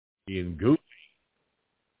being goofy.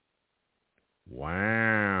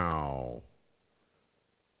 Wow.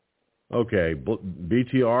 Okay,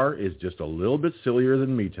 BTR is just a little bit sillier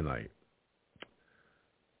than me tonight.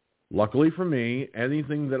 Luckily for me,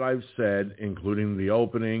 anything that I've said, including the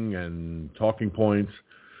opening and talking points,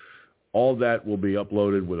 all that will be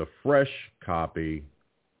uploaded with a fresh copy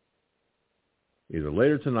either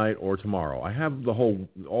later tonight or tomorrow. I have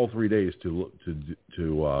all 3 days to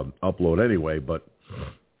upload anyway, but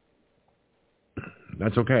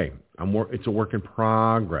that's okay. It's a work in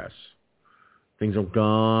progress. Things are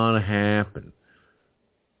gonna happen.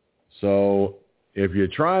 So if you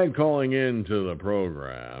tried calling into the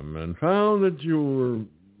program and found that your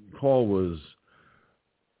call was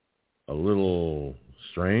a little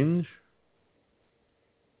strange,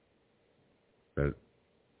 that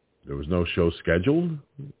there was no show scheduled,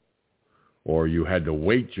 or you had to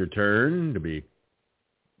wait your turn to be,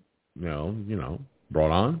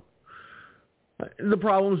 brought on, the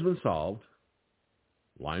problem's been solved.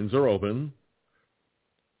 Lines are open.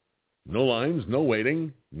 No lines, no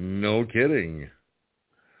waiting, no kidding.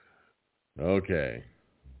 Okay.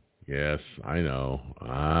 Yes, I know.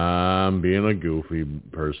 I'm being a goofy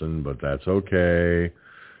person, but that's okay.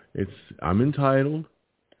 I'm entitled.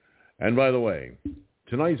 And by the way,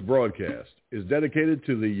 tonight's broadcast is dedicated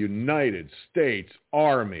to the United States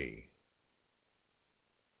Army.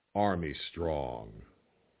 Army strong.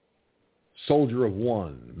 Soldier of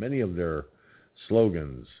one. Many of their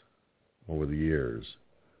slogans over the years.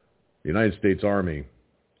 The United States Army,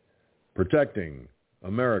 protecting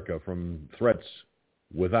America from threats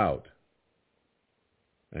without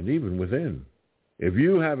and even within. If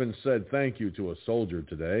you haven't said thank you to a soldier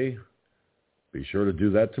today, be sure to do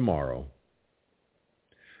that tomorrow.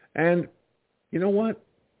 And you know what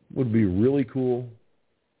would be really cool?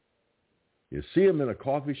 You see them in a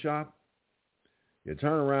coffee shop, you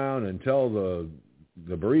turn around and tell the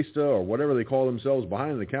barista or whatever they call themselves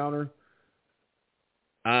behind the counter,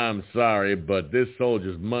 I'm sorry, but this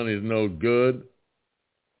soldier's money's no good.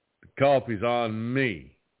 The coffee's on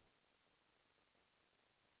me.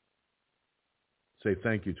 Say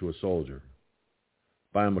thank you to a soldier.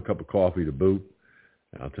 Buy him a cup of coffee to boot,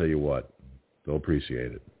 and I'll tell you what, they'll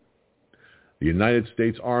appreciate it. The United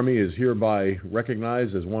States Army is hereby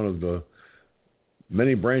recognized as one of the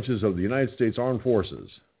many branches of the United States Armed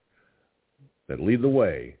Forces that lead the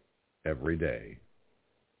way every day.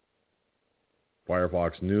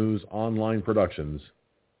 Firefoxnews Online Productions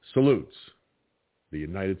salutes the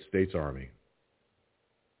United States Army.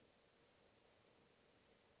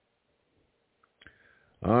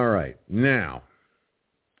 All right, now,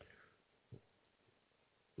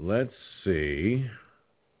 let's see.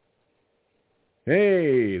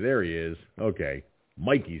 Hey, there he is. Okay,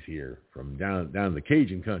 Mikey's here from down in the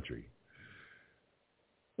Cajun country.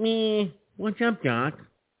 What's up, Doc?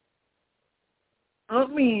 Let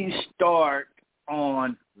me start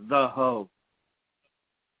on the hoe.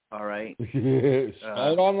 All right.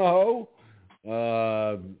 Start on the hoe?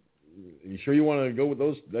 You sure you want to go with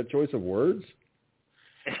that choice of words?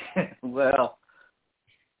 Well,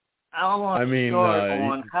 I want to start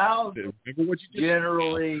on how what you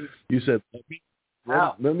generally... You said,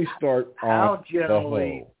 let me start on the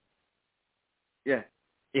hoe. Yeah.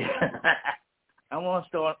 I want to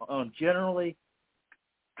start on generally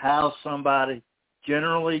how somebody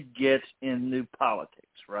generally gets into politics,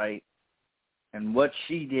 right? And what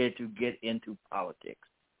she did to get into politics.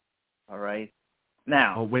 All right?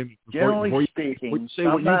 Now, generally speaking,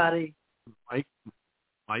 somebody...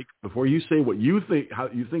 Mike, before you say what you think,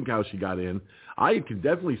 how she got in, I can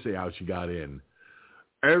definitely say how she got in.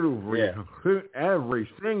 Every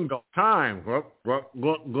single time.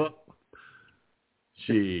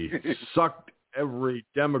 She sucked every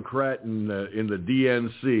Democrat in the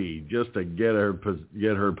DNC just to get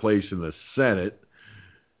her place in the Senate.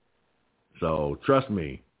 So trust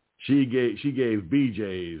me, she gave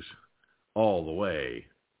BJ's all the way.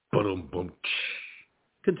 Boom.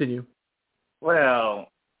 Continue. Well,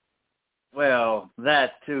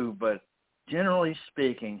 that too, but generally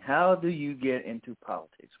speaking, how do you get into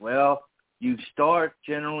politics? Well, you start,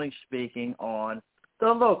 generally speaking, on the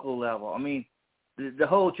local level. I mean, the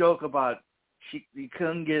whole joke about you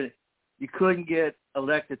couldn't get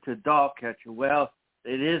elected to dog catcher. Well,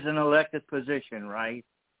 it is an elected position, right?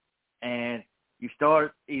 And you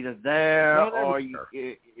start either there or you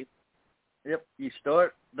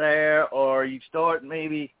start there, or you start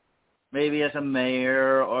maybe as a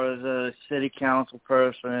mayor or as a city council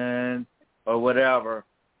person or whatever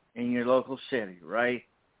in your local city, right?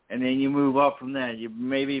 And then you move up from there. You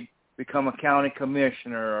maybe become a county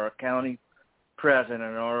commissioner or a county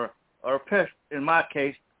president or in my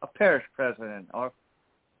case, a parish president or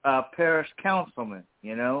a parish councilman,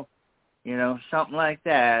 something like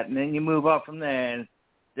that. And then you move up from there. And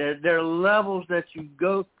there are levels that you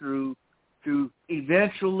go through to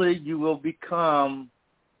eventually you will become,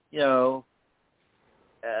 you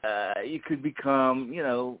could become,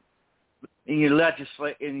 in your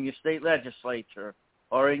state legislature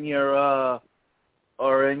or in your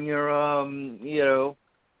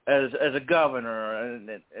as a governor,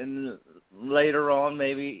 and later on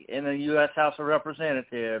maybe in the U.S. House of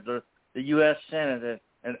Representatives or the U.S. Senate,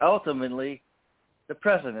 and ultimately the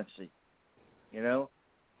presidency.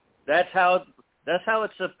 That's how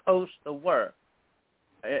it's supposed to work.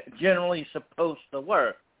 Generally supposed to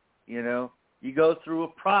work. You go through a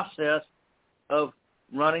process of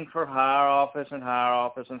running for higher office and higher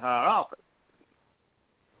office and higher office.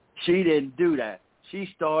 She didn't do that. She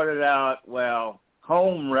started out,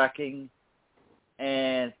 home wrecking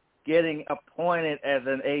and getting appointed as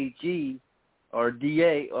an AG or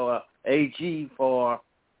DA or AG or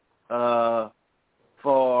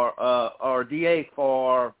DA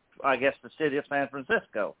for, I guess, the city of San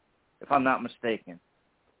Francisco, if I'm not mistaken.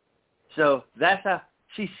 So that's how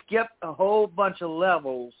she skipped a whole bunch of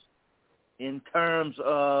levels in terms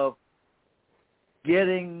of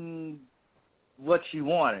getting what she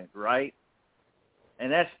wanted, right?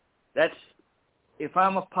 And that's if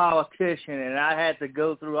I'm a politician and I had to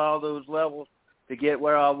go through all those levels to get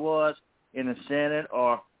where I was in the Senate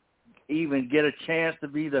or even get a chance to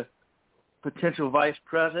be the potential vice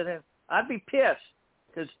president, I'd be pissed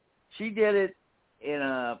because she did it in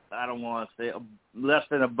I don't want to say less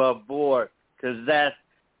than above board, because that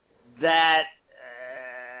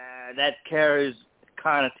carries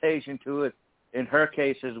connotation to it in her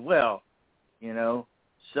case as well,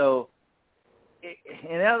 So,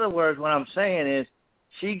 in other words, what I'm saying is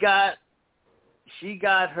she got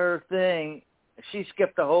her thing. She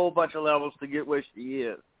skipped a whole bunch of levels to get where she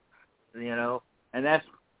is, and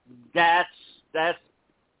that's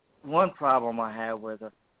one problem I have with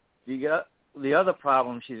her. You got the other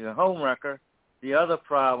problem. She's a homewrecker. The other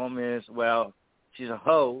problem is, she's a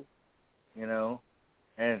hoe, and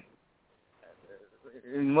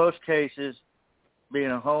in most cases, being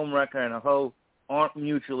a homewrecker and a hoe aren't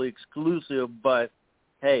mutually exclusive, but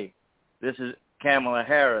hey, this is Kamala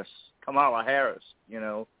Harris,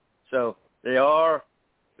 so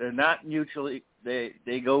they're not mutually,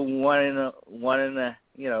 they go one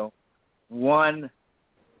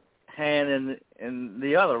hand in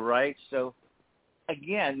the other, right? So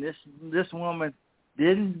again, this woman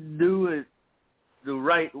didn't do it the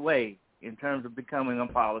right way in terms of becoming a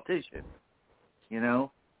politician,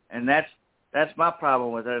 and that's my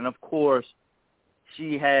problem with it. And of course,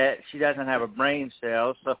 she doesn't have a brain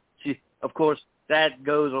cell, so of course that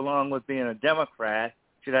goes along with being a Democrat.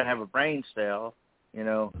 She doesn't have a brain cell,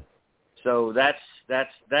 so that's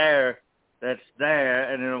there,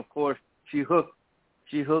 and then of course she hooked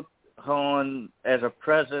on as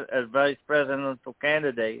vice presidential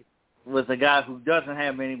candidate with a guy who doesn't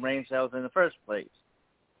have many brain cells in the first place.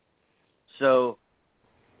 So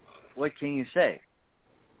what can you say?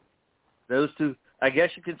 Those two, I guess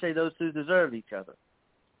you can say those two deserve each other.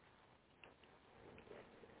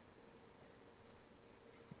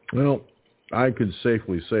 Well, I could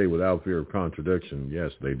safely say without fear of contradiction,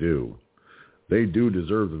 yes, they do. They do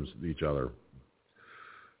deserve each other.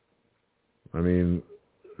 I mean,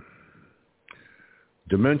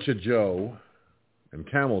 Dementia Joe and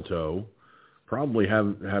Camel Toe probably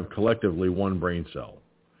have collectively one brain cell.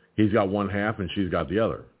 He's got one half and she's got the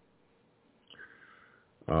other.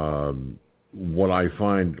 What I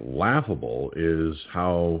find laughable is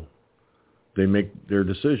how they make their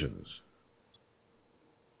decisions.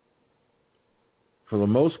 For the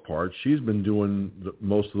most part, she's been doing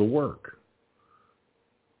most of the work.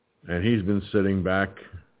 And he's been sitting back.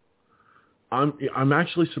 I'm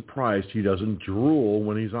actually surprised he doesn't drool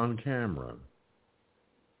when he's on camera.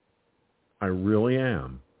 I really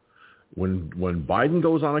am. When Biden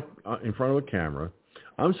goes on in front of a camera,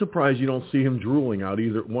 I'm surprised you don't see him drooling out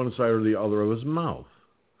either one side or the other of his mouth.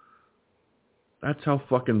 That's how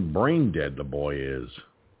fucking brain dead the boy is.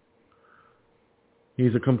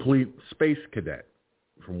 He's a complete space cadet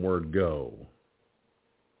from word go.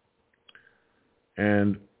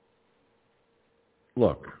 And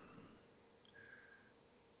look,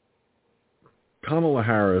 Kamala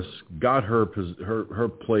Harris got her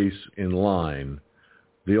place in line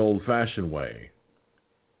the old-fashioned way.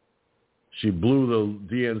 She blew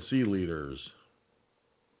the DNC leaders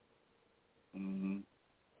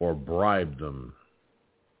or bribed them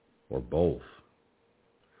or both.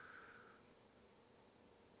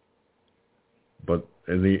 But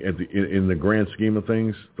in the grand scheme of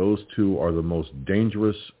things, those two are the most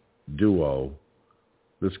dangerous duo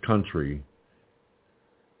this country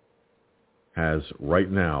has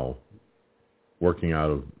right now, working out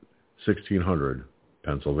of 1600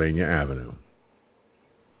 Pennsylvania Avenue.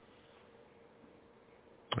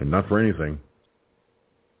 And not for anything,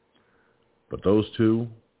 but those two,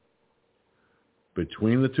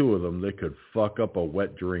 between the two of them, they could fuck up a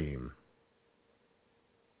wet dream.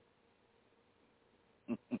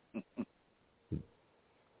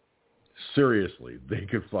 Seriously, they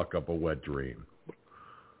could fuck up a wet dream.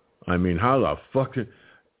 I mean, how the fuck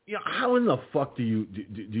how in the fuck do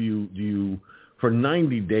you for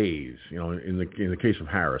 90 days, in the case of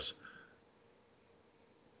Harris,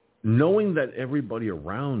 knowing that everybody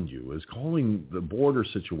around you is calling the border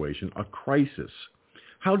situation a crisis,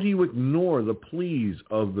 how do you ignore the pleas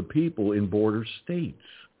of the people in border states?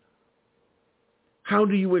 How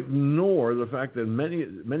do you ignore the fact that many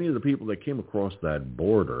of the people that came across that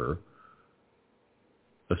border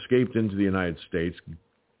escaped into the United States,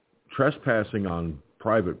 trespassing on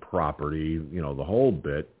private property, the whole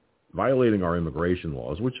bit, violating our immigration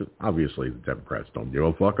laws, which obviously the Democrats don't give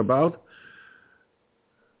a fuck about.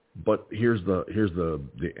 But here's the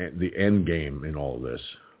end game in all of this.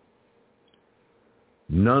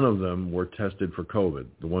 None of them were tested for COVID,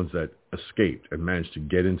 the ones that escaped and managed to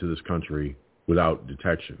get into this country without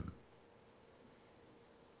detection.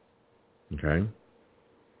 Okay?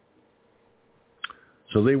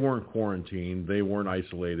 So they weren't quarantined, they weren't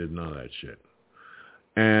isolated, none of that shit.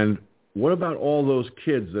 And what about all those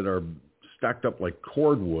kids that are stacked up like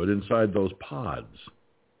cordwood inside those pods?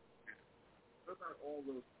 What about all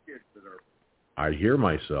those kids that are... I hear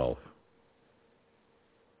myself.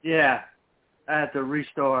 Yeah, I had to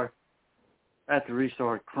restart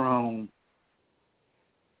Chrome.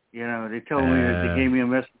 They told me that they gave me a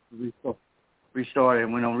message to restart it.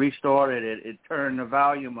 And when I restarted it, it turned the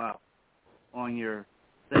volume up on your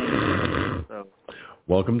thing. So.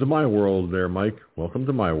 Welcome to my world there, Mike. Welcome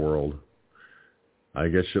to my world. I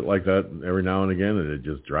get shit like that every now and again, and it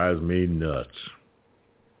just drives me nuts.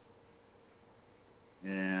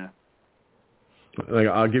 Yeah.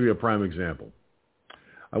 I'll give you a prime example.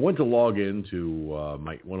 I went to log into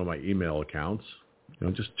one of my email accounts.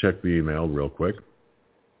 Just check the email real quick.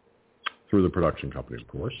 Through the production company, of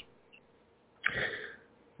course.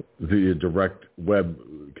 The direct web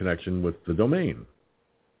connection with the domain.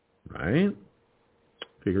 Right?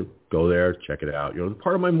 Figure, go there, check it out. It's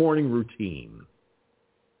part of my morning routine.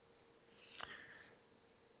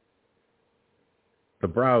 The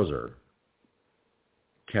browser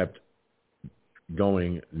kept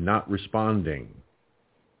going, not responding.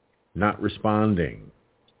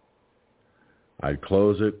 I'd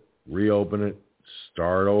close it, reopen it,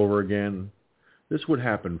 start over again. This would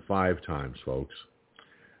happen 5 times, folks.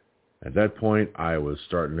 At that point, I was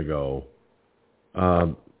starting to go,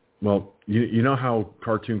 well, you know how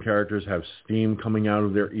cartoon characters have steam coming out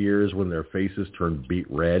of their ears when their faces turn beet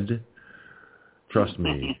red? Trust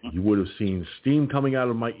me, you would have seen steam coming out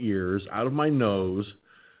of my ears, out of my nose,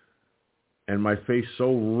 and my face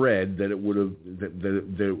so red that it would have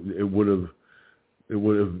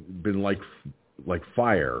been like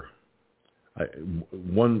fire.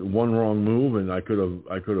 One wrong move, and I could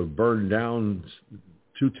have burned down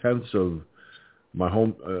 2/10 of my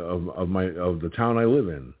home of the town I live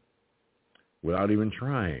in without even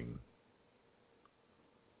trying.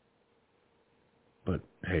 But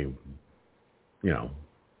hey,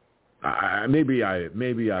 maybe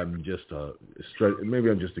I'm just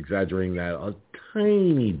exaggerating that a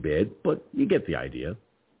tiny bit, but you get the idea.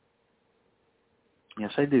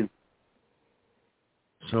 Yes, I do.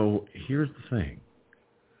 So here's the thing.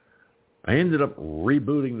 I ended up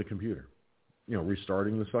rebooting the computer,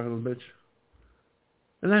 restarting the son of a bitch,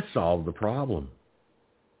 and that solved the problem.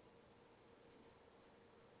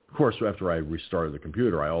 Of course, after I restarted the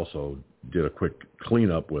computer, I also did a quick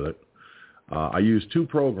cleanup with it. I use 2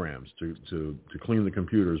 programs to clean the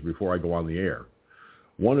computers before I go on the air.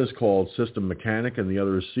 One is called System Mechanic, and the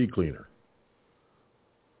other is CCleaner.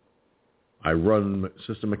 I run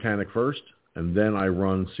System Mechanic first, and then I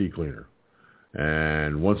run CCleaner.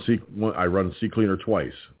 And I run CCleaner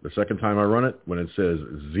twice. The second time I run it, when it says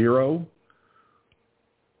 0,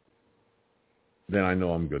 then I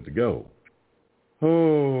know I'm good to go.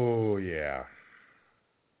 Oh, yeah.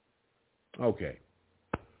 Okay.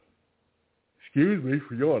 Excuse me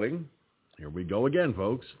for yawning. Here we go again,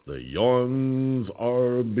 folks. The yawns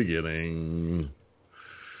are beginning.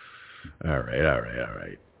 All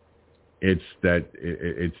right. It's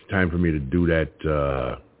time for me to do that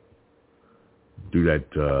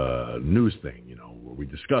news thing, where we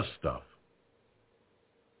discuss stuff.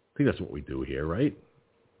 think that's what we do here, right?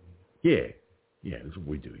 Yeah, that's what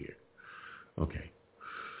we do here. Okay.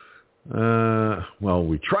 Well,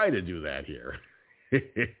 we try to do that here.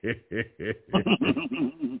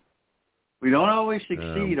 We don't always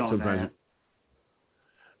succeed on that.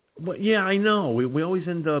 Well, yeah, I know. We always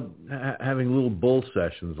end up having little bull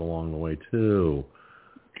sessions along the way too,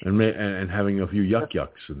 and having a few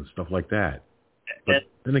yucks and stuff like that. But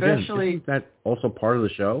then again, isn't that also part of the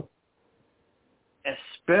show?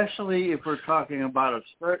 Especially if we're talking about a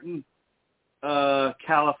certain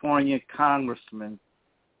California congressman.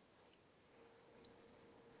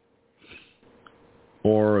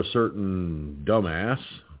 Or a certain dumbass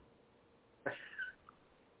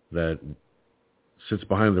that sits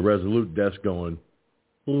behind the Resolute desk going,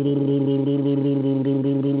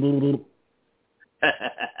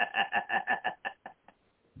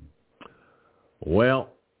 well,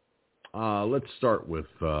 let's start with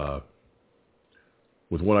what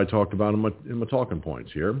I talked about in my talking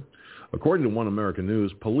points here. According to One American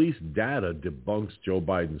News, police data debunks Joe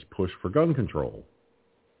Biden's push for gun control.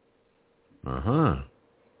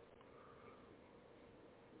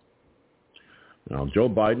 Now, Joe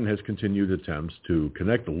Biden has continued attempts to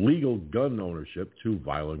connect legal gun ownership to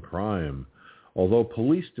violent crime, although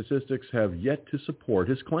police statistics have yet to support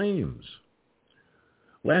his claims.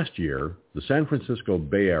 Last year, the San Francisco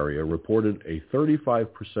Bay Area reported a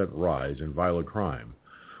 35% rise in violent crime,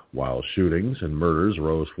 while shootings and murders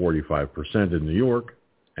rose 45% in New York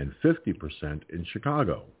and 50% in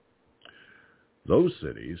Chicago. Those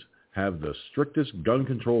cities have the strictest gun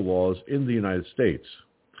control laws in the United States.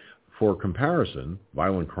 For comparison,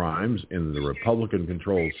 violent crimes in the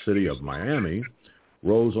Republican-controlled city of Miami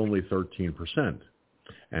rose only 13%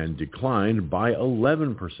 and declined by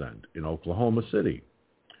 11% in Oklahoma City,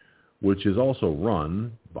 which is also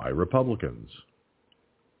run by Republicans.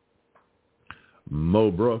 Mo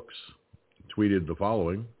Brooks tweeted the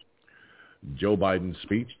following: Joe Biden's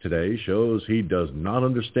speech today shows he does not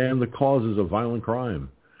understand the causes of violent crime.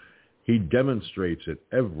 He demonstrates it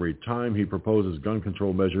every time he proposes gun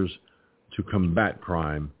control measures to combat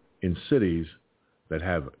crime in cities that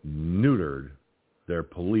have neutered their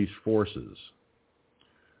police forces.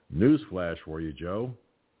 Newsflash for you, Joe.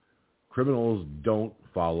 Criminals don't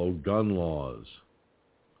follow gun laws.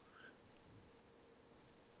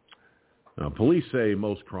 Now, police say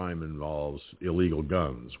most crime involves illegal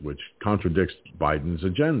guns, which contradicts Biden's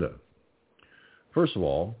agenda. First of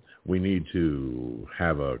all, we need to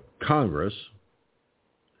have a Congress.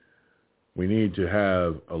 We need to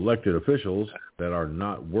have elected officials that are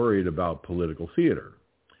not worried about political theater.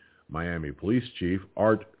 Miami Police Chief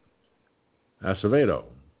Art Acevedo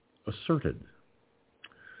asserted.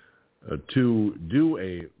 To do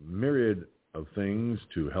a myriad of things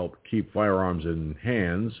to help keep firearms in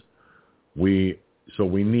hands, we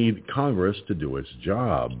need Congress to do its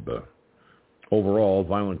job. Overall,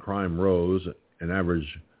 violent crime rose an average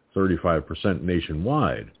 35%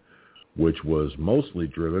 nationwide, which was mostly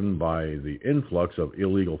driven by the influx of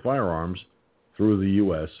illegal firearms through the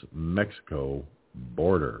U.S.-Mexico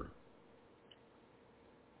border.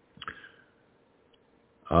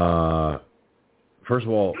 First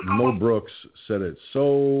of all, Mo Brooks said it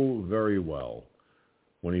so very well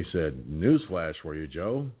when he said, newsflash for you,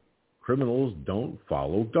 Joe, criminals don't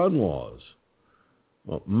follow gun laws.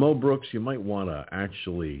 Well, Mo Brooks, you might want to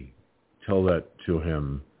actually tell that to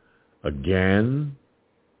him again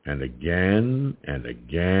and again and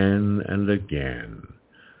again and again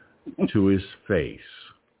to his face,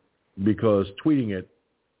 because tweeting it,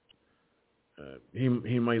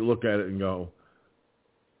 he might look at it and go,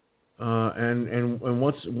 and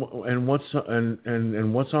what's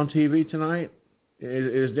on TV tonight?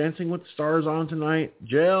 Is Dancing with the Stars on tonight?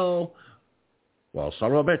 Jill, well,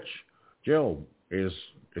 son of a bitch, Jill, is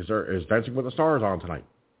Dancing with the Stars on tonight?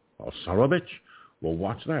 Well, son of a bitch, well,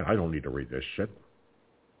 watch that. I don't need to read this shit.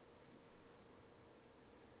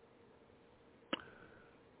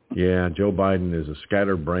 Yeah, Joe Biden is a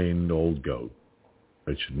scatterbrained old goat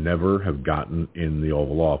that should never have gotten in the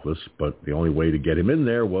Oval Office, but the only way to get him in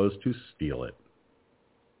there was to steal it.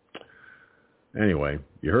 Anyway,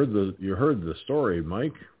 you heard the story,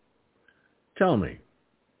 Mike. Tell me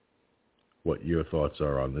what your thoughts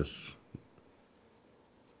are on this.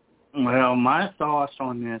 Well, my thoughts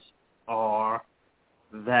on this are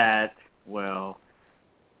that, well,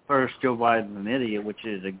 first, Joe Biden's an idiot, which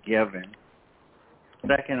is a given.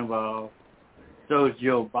 Second of all, so is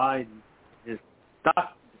Joe Biden.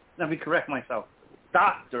 Let me correct myself.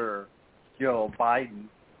 Dr. Joe Biden,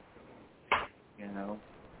 you know.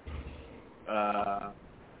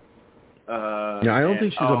 Yeah, I don't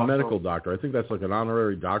think she's a medical doctor. I think that's like an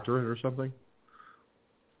honorary doctorate or something.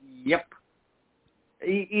 Yep.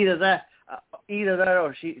 Either that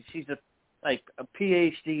or she's a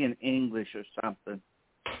PhD in English or something.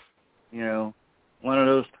 You know, one of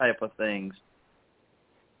those type of things.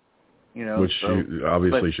 You know, which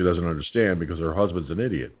she doesn't understand because her husband's an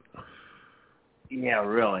idiot. Yeah,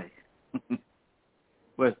 really.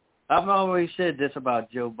 But I've always said this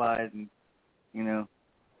about Joe Biden. You know,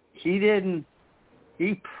 he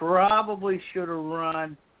probably should have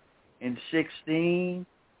run in 2016,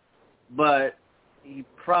 but he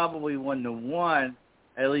probably wouldn't have won,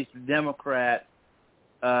 at least the Democrat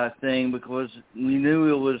thing, because we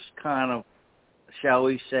knew it was kind of, shall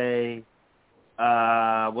we say,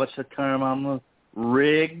 what's the term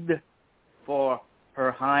rigged for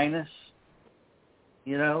Her Highness,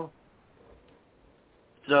 you know?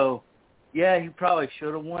 So, yeah, he probably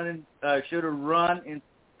should have run in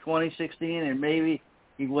 2016, and maybe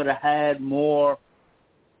he would have had more,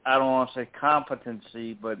 I don't want to say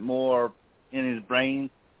competency, but more in his brain,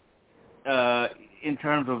 in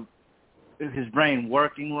terms of his brain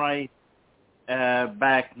working right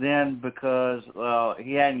back then, because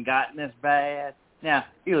he hadn't gotten this bad. Now,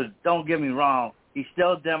 don't get me wrong, he's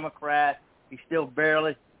still a Democrat. He still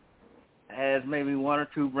barely has maybe one or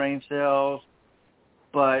two brain cells,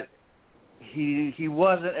 but he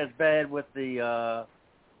wasn't as bad with the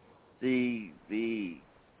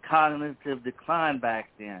cognitive decline back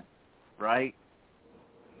then, right?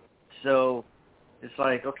 So it's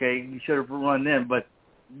like, okay, you should have run then. But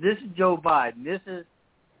this is Joe Biden. This is,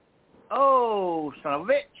 oh, son of a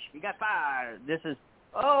bitch, he got fired. This is,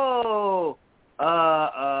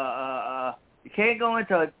 you can't go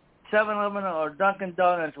into a 7-Eleven or Dunkin'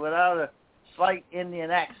 Donuts without a slight Indian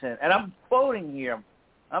accent. And I'm quoting him.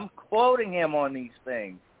 I'm quoting him on these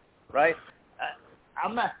things, right?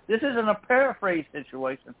 I'm not. This isn't a paraphrase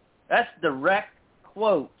situation. That's direct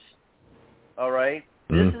quotes. All right.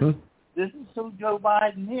 Mm-hmm. This is who Joe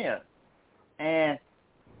Biden is, and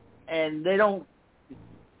they don't.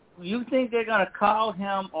 You think they're gonna call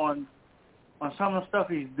him on some of the stuff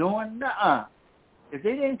he's doing? Nuh-uh. If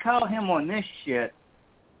they didn't call him on this shit,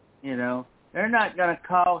 you know, they're not gonna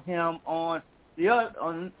call him on the other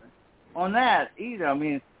on that either. I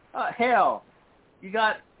mean, hell, you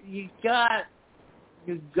got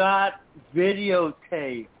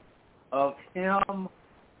videotape of him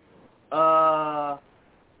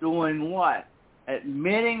doing what?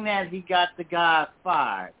 Admitting that he got the guy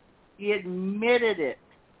fired. He admitted it.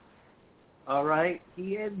 All right?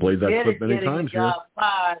 He admitted played that clip many getting times the guy here.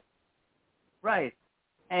 fired. Right.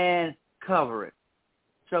 And cover it.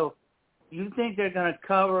 So you think they're going to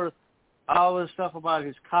cover all this stuff about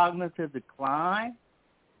his cognitive decline?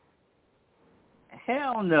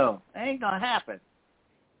 Hell no. It ain't going to happen.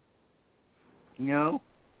 You know?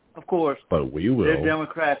 Of course. But we will. They're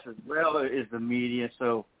Democrats as well as the media,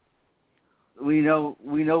 so we know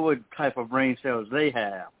what type of brain cells they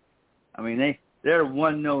have. I mean, they're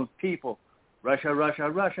one-known people. Russia, Russia,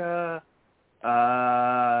 Russia.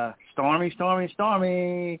 Stormy, stormy,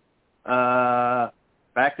 stormy.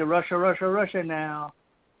 Back to Russia, Russia, Russia now.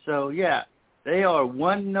 So, yeah, they are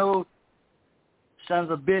one-note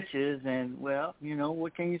sons of bitches, and, well, you know,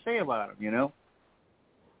 what can you say about them, you know?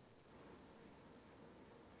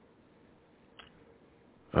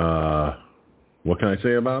 What can I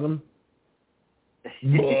say about them?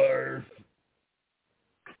 Barf.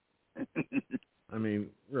 I mean,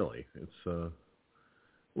 really, it's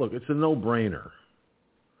look, it's a no-brainer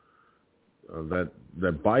that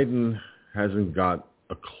Biden hasn't got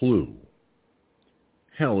a clue.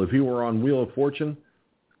 Hell, if he were on Wheel of Fortune,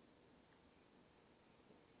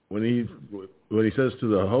 when he says to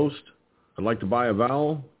the host, "I'd like to buy a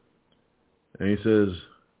vowel," and he says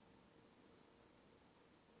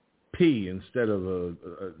P instead of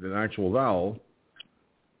an actual vowel,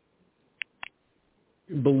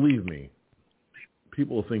 believe me,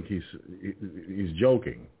 people think he's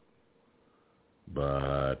joking,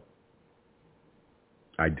 but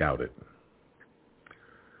I doubt it.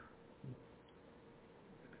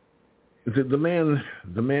 The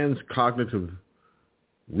man's cognitive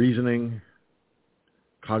reasoning,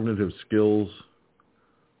 cognitive skills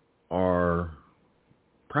are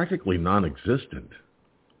practically non-existent.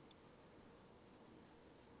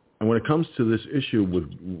 And when it comes to this issue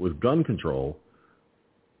with gun control,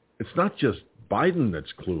 it's not just Biden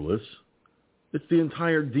that's clueless. It's the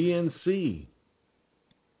entire DNC.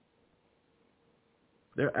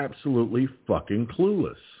 They're absolutely fucking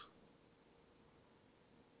clueless.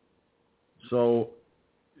 So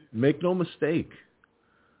make no mistake.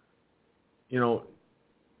 You know,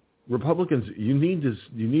 Republicans, you need to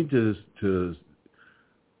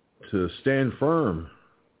stand firm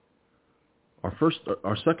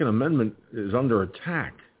Our Second Amendment is under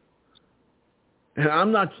attack.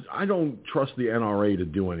 And I don't trust the NRA to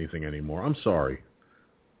do anything anymore. I'm sorry.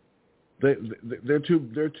 They're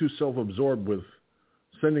too self-absorbed with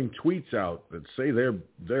sending tweets out that say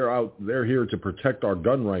they're here to protect our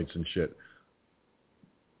gun rights and shit.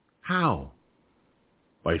 How?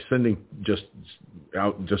 By sending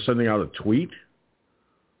out a tweet?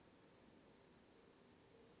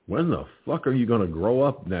 When the fuck are you going to grow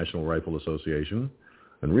up, National Rifle Association,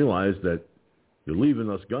 and realize that you're leaving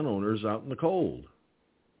us gun owners out in the cold?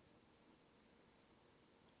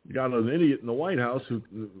 You got an idiot in the White House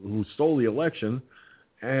who stole the election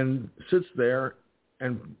and sits there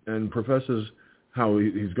and professes how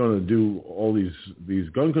he's going to do all these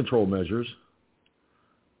gun control measures.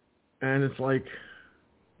 And it's like,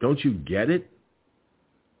 don't you get it?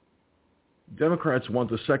 Democrats want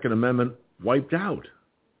the Second Amendment wiped out.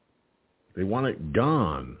 They want it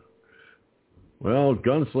gone. Well,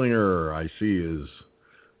 Gunslinger, I see, is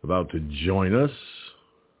about to join us.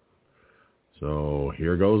 So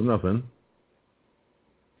here goes nothing.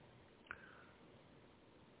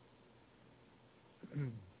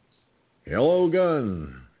 Hello,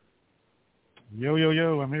 Gun. Yo, yo,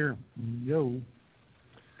 yo, I'm here. Yo.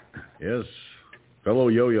 Yes, fellow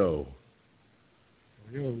yo-yo.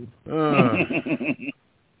 Yo.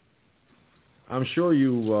 I'm sure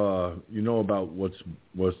you know about what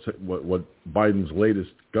Biden's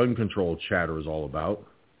latest gun control chatter is all about.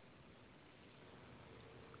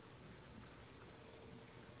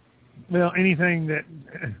 Well, anything that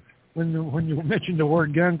when you mention the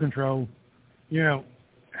word gun control, like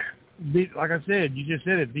I said, you just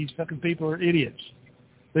said it. These fucking people are idiots.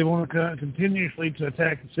 They want to continuously to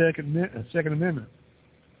attack the Second Amendment.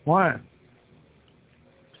 Why?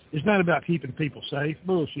 It's not about keeping people safe.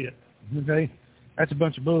 Bullshit. Okay, that's a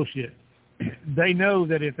bunch of bullshit. They know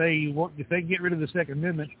that if they get rid of the Second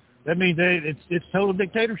Amendment, that means it's total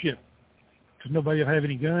dictatorship because nobody will have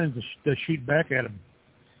any guns to shoot back at them,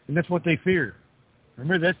 and that's what they fear.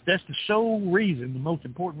 Remember, that's the sole reason, the most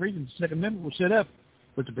important reason the Second Amendment was set up,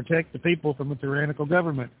 was to protect the people from a tyrannical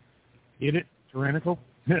government. Get it? Tyrannical?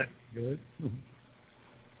 Good.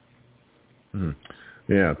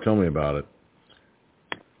 Yeah, tell me about it.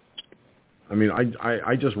 I mean,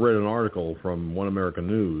 I just read an article from One American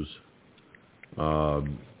News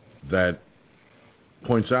that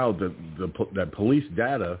points out that that police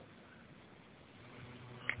data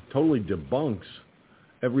totally debunks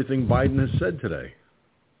everything Biden has said today.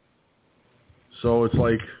 So it's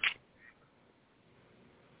like,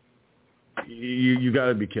 you got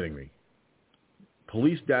to be kidding me.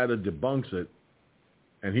 Police data debunks it,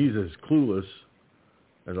 and he's as clueless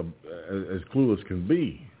as clueless can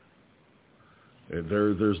be.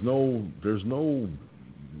 There's no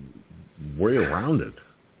way around it.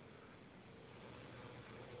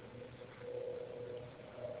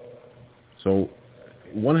 So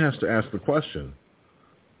one has to ask the question,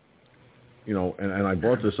 and I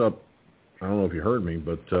brought this up, I don't know if you heard me,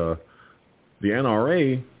 but the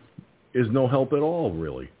NRA is no help at all,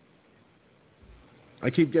 really. I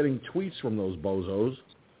keep getting tweets from those bozos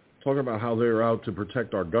talking about how they're out to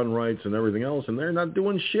protect our gun rights and everything else, and they're not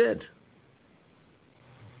doing shit.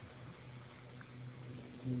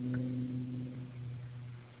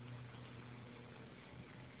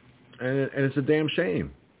 And it's a damn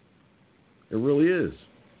shame. It really is.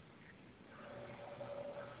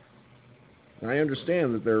 I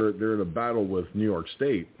understand that they're in a battle with New York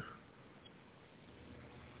State,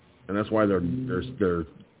 and that's why they're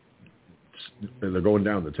going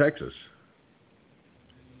down to Texas.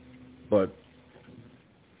 But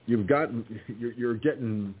you're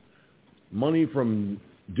getting money from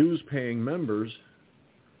dues-paying members,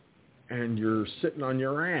 and you're sitting on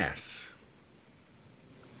your ass.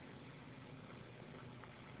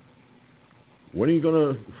 When are you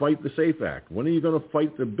going to fight the SAFE Act? When are you going to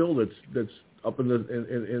fight the bill that's up in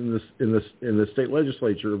the state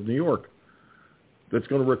legislature of New York that's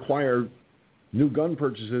going to require new gun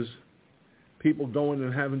purchases, people going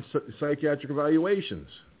and having psychiatric evaluations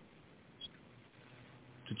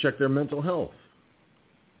to check their mental health?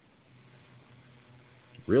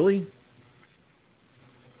 Really?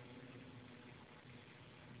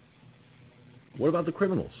 What about the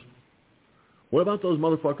criminals? What about those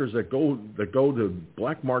motherfuckers that go to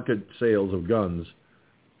black market sales of guns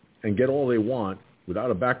and get all they want without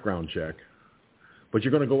a background check, but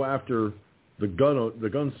you're going to go after the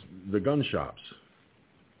gun shops?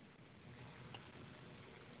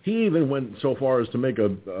 He even went so far as to make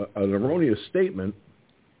an erroneous statement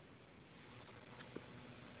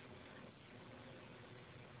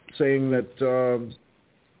saying that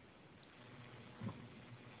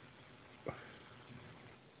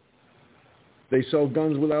they sell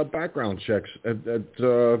guns without background checks at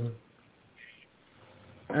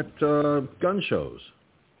gun shows,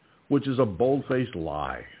 which is a bold-faced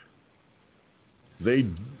lie.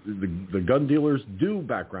 The gun dealers do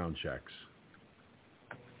background checks,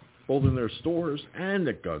 both in their stores and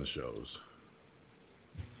at gun shows.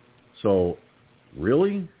 So,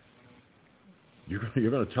 really? You're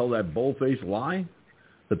going to tell that bold-faced lie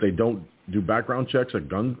that they don't do background checks at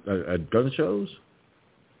gun shows?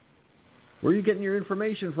 Where are you getting your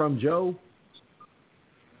information from, Joe?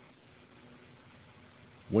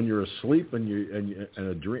 When you're asleep and you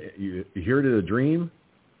hear it in a dream?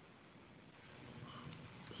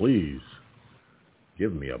 Please,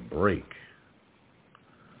 give me a break.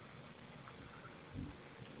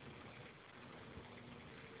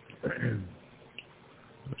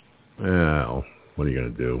 Well, what are you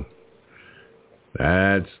going to do?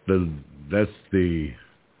 That's the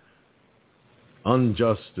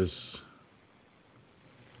injustice.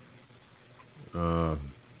 Well,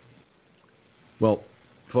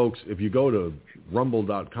 folks, if you go to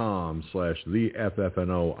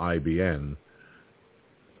rumble.com/theFFNOIBN,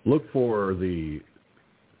 look for the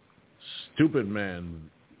Stupid Man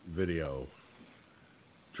video.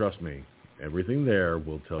 Trust me, everything there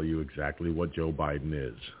will tell you exactly what Joe Biden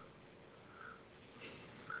is.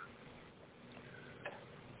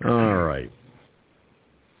 All right.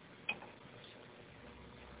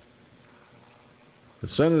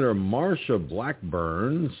 Senator Marsha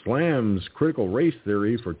Blackburn slams critical race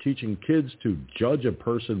theory for teaching kids to judge a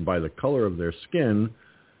person by the color of their skin,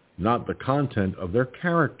 not the content of their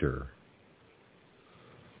character.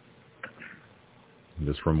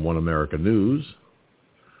 This from One America News.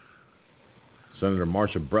 Senator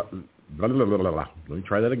Marsha Let me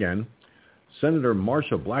try that again. Senator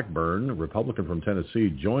Marsha Blackburn, Republican from Tennessee,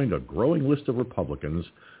 joined a growing list of Republicans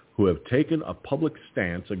who have taken a public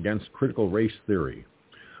stance against critical race theory.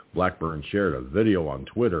 Blackburn shared a video on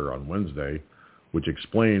Twitter on Wednesday which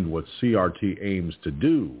explained what CRT aims to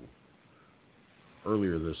do.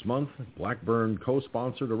 Earlier this month, Blackburn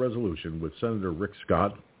co-sponsored a resolution with Senator Rick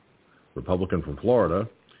Scott, Republican from Florida,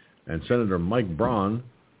 and Senator Mike Braun,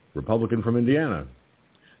 Republican from Indiana,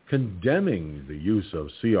 condemning the use of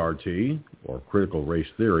CRT, or critical race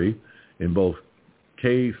theory, in both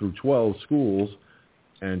K through 12 schools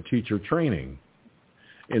and teacher training.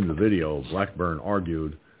 In the video, Blackburn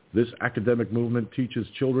argued, this academic movement teaches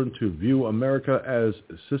children to view America as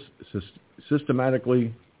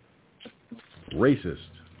systematically racist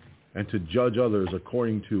and to judge others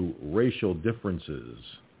according to racial differences.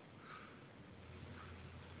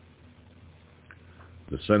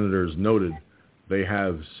 The senators noted they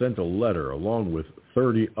have sent a letter along with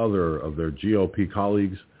 30 other of their GOP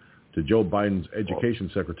colleagues to Joe Biden's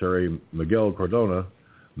Education Secretary, Miguel Cardona,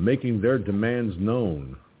 making their demands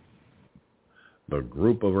known. The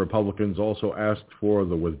group of Republicans also asked for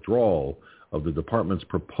the withdrawal of the department's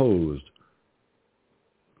proposed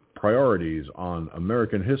priorities on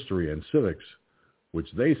American history and civics,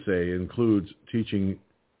 which they say includes teaching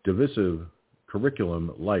divisive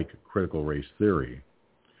curriculum like critical race theory.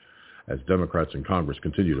 As Democrats in Congress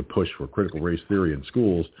continue to push for critical race theory in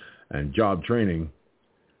schools and job training,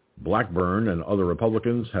 Blackburn and other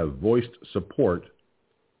Republicans have voiced support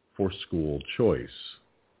for school choice.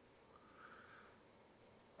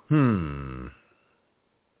 You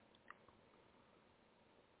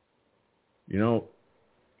know,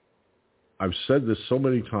 I've said this so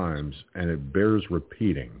many times, and it bears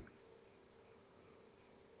repeating.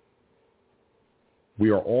 We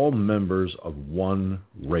are all members of one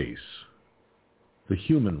race, the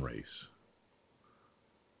human race.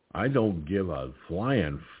 I don't give a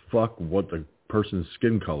flying fuck what the person's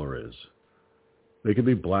skin color is. They could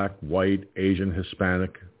be black, white, Asian,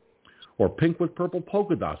 Hispanic, or pink with purple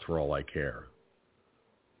polka dots for all I care.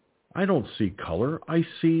 I don't see color. I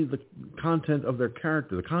see the content of their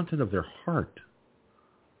character, the content of their heart.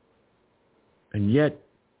 And yet,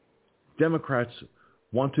 Democrats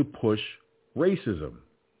want to push racism.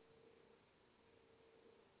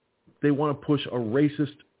 They want to push a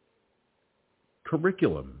racist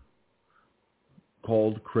curriculum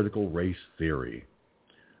called critical race theory.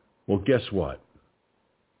 Well, guess what?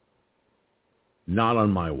 Not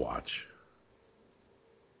on my watch.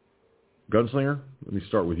 Gunslinger, let me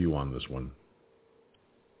start with you on this one.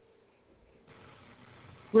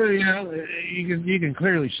 Well, you know, you can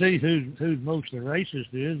clearly see who's most the racist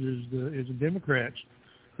is the Democrats.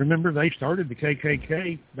 Remember, they started the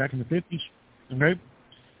KKK back in the 50s, okay?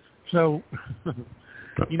 So,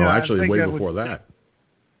 you know, actually, way before that.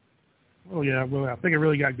 Well, yeah, I think it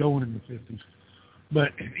really got going in the 50s.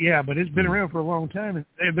 But, yeah, but it's been around for a long time, and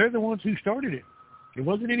they're the ones who started it. It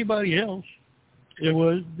wasn't anybody else. It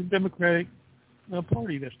was the Democratic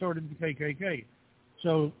Party that started the KKK.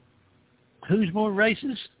 So who's more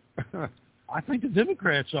racist? I think the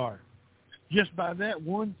Democrats are. Just by that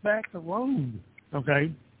one fact alone,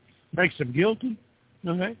 okay, makes them guilty,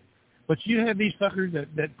 okay? But you have these fuckers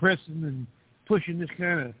that pressing and pushing this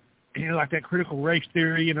kind of, like that critical race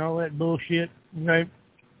theory and all that bullshit, okay?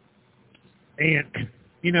 And,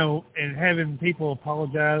 and having people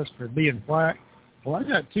apologize for being black. Well, I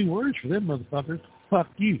got 2 words for them motherfuckers. Fuck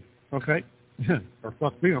you, okay? Or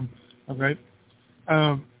fuck them, okay?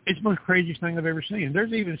 It's the most craziest thing I've ever seen.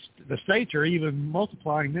 The states are even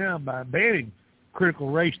multiplying now by banning critical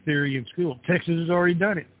race theory in school. Texas has already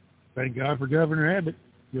done it. Thank God for Governor Abbott.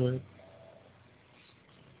 Go ahead.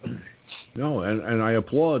 No, and I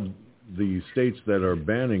applaud the states that are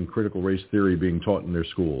banning critical race theory being taught in their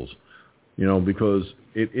schools, because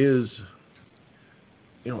it is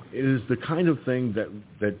the kind of thing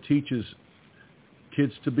that teaches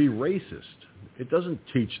kids to be racist. It doesn't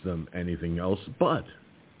teach them anything else but.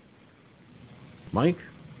 Mike?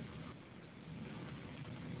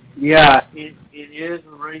 Yeah, it is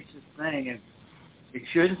a racist thing, and it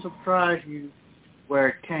shouldn't surprise you where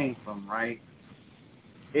it came from, right?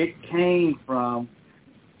 It came from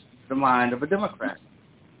the mind of a Democrat,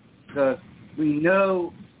 because we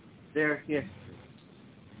know their history.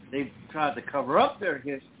 They've tried to cover up their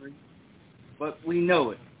history, but we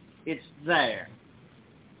know it. It's there.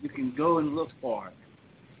 You can go and look for it.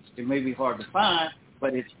 It may be hard to find,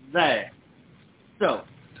 but it's there. So,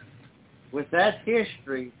 with that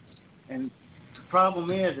history, and the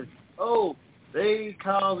problem is they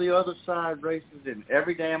call the other side racist in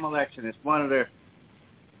every damn election. It's one of their,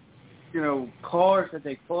 cards that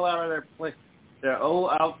they pull out of their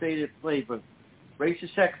old outdated playbook.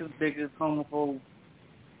 Racist, sexist, bigoted, homophobe,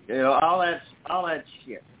 all that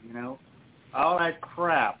shit, all that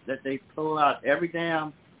crap that they pull out every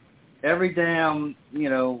damn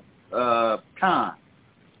time.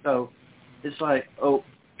 So it's like,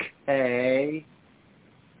 okay,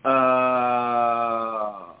 and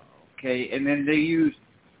then they use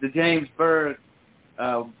the James Byrd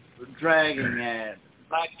dragging ad,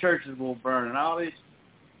 black churches will burn, and all this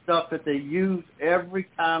stuff that they use every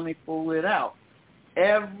time they pull it out,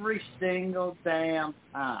 every single damn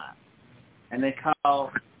time. And they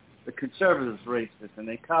call the conservatives racist, and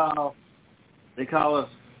they call us,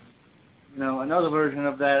 another version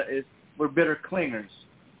of that is we're bitter clingers.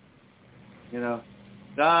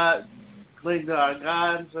 God cling to our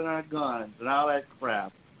gods and our guns and all that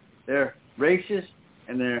crap. They're racist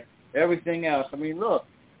and they're everything else. I mean, look,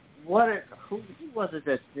 who was it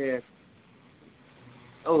that said?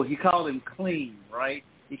 Oh, he called him clean, right?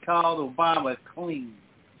 He called Obama clean.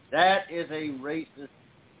 That is a racist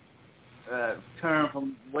term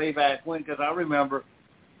from way back when, because I remember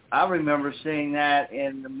seeing that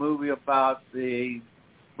in the movie about the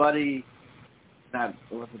Buddy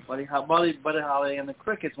Holly and the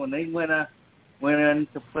Crickets when they went in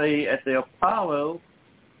to play at the Apollo.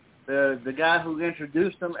 The guy who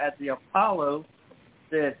introduced them at the Apollo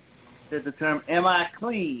said the term "Am I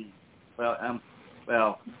clean?" Well,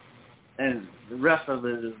 and the rest of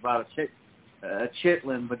it is about a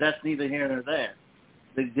chitlin, but that's neither here nor there.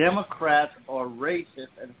 The Democrats are racist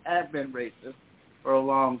and have been racist for a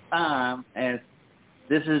long time, and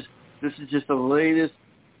this is just the latest,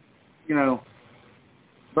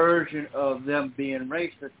 version of them being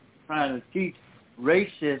racist, trying to teach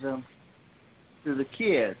racism to the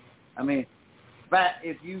kids. I mean,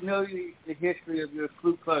 if you know the history of your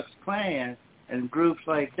Ku Klux Klan and groups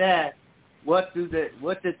like that, what did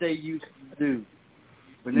they used to do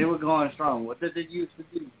when they were going strong? What did they used to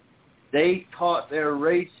do? They taught their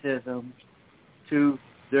racism to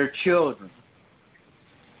their children.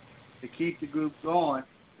 To keep the group going,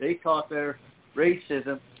 they taught their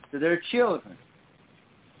racism to their children.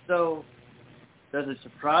 So, does it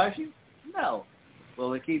surprise you? No. Will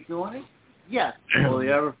they keep doing it? Yes. Will they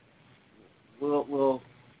ever? Will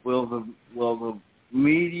the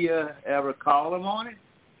media ever call them on it?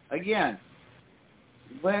 Again,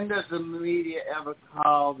 when does the media ever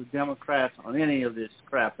call the Democrats on any of this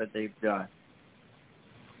crap that they've done?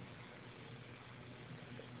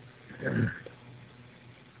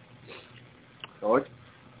 George?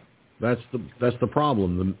 That's the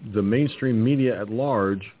problem. The mainstream media at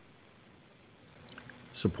large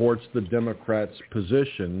supports the Democrats'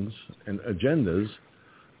 positions and agendas,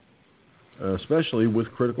 especially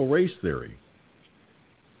with critical race theory.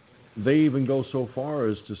 They even go so far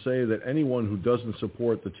as to say that anyone who doesn't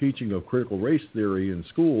support the teaching of critical race theory in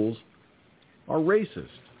schools are racist.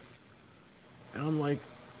 And I'm like,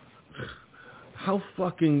 how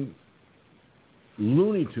fucking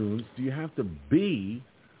Looney Tunes do you have to be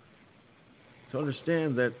to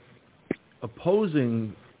understand that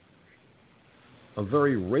opposing a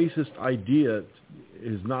very racist idea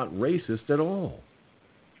is not racist at all?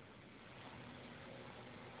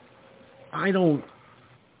 I'm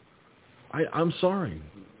sorry,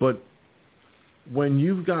 but when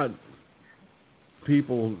you've got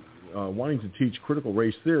people wanting to teach critical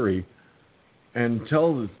race theory and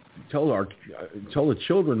tell the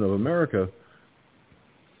children of America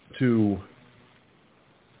to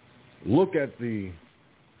look at the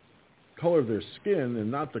color of their skin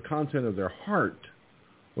and not the content of their heart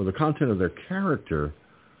or the content of their character,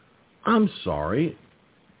 I'm sorry,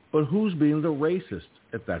 but who's being the racist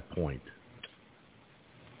at that point?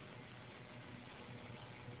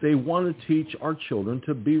 They want to teach our children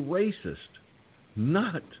to be racist,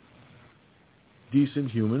 not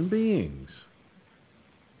decent human beings.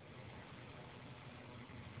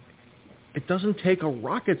 It doesn't take a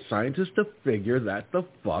rocket scientist to figure that the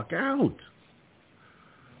fuck out.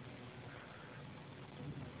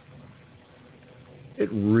 It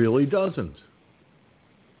really doesn't.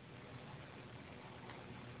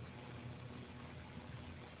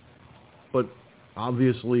 But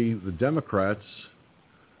obviously the Democrats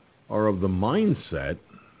are of the mindset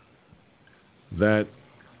that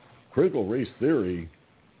critical race theory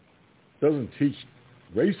doesn't teach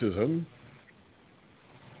racism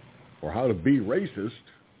or how to be racist.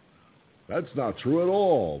 That's not true at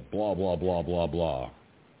all. Blah, blah, blah, blah, blah.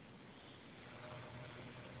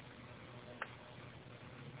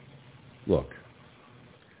 Look,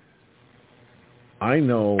 I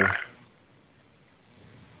know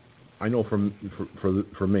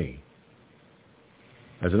for me,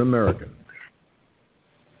 as an American,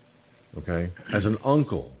 okay, as an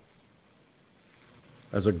uncle,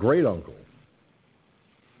 as a great uncle,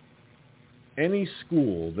 any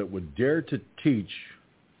school that would dare to teach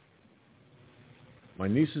my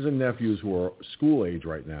nieces and nephews who are school age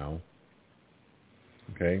right now,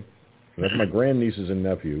 okay, so that's my grandnieces and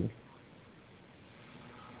nephew.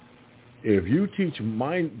 If you teach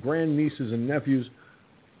my grandnieces and nephews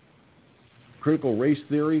critical race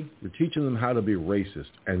theory, you're teaching them how to be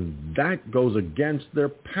racist. And that goes against their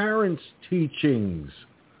parents' teachings.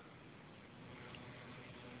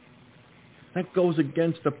 That goes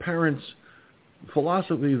against the parents'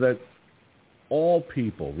 philosophy that all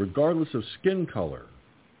people, regardless of skin color,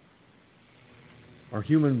 are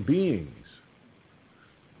human beings,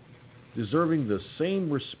 deserving the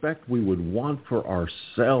same respect we would want for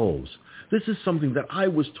ourselves. This is something that I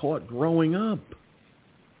was taught growing up.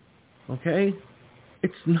 Okay?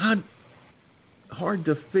 It's not hard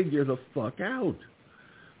to figure the fuck out.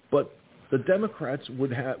 But the Democrats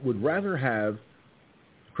would rather have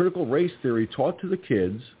critical race theory taught to the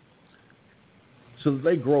kids so that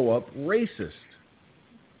they grow up racist.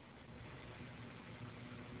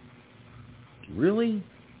 Really?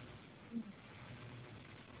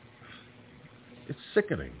 It's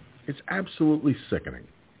sickening. It's absolutely sickening.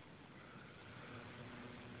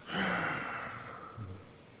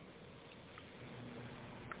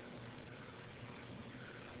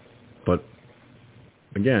 But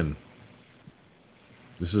again,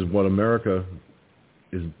 this is what America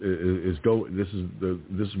is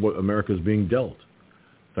this is what America is being dealt,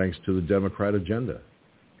 thanks to the Democrat agenda.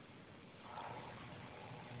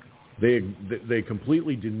 They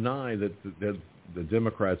completely deny that the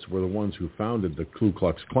Democrats were the ones who founded the Ku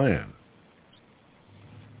Klux Klan,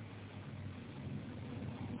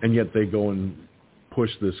 and yet they go and push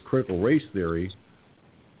this critical race theory,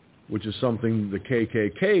 which is something the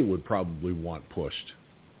KKK would probably want pushed,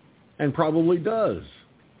 and probably does.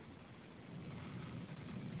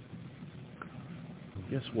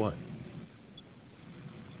 Guess what?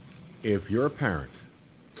 If you're a parent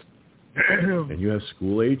and you have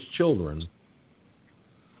school-age children,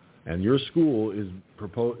 and your school is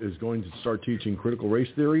going to start teaching critical race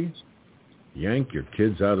theory, yank your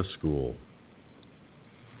kids out of school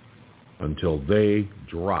until they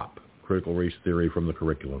drop critical race theory from the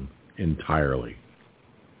curriculum entirely.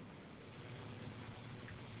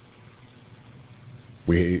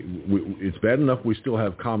 It's bad enough we still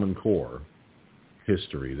have Common Core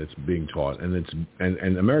history that's being taught,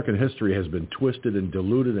 and American history has been twisted and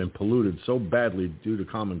diluted and polluted so badly due to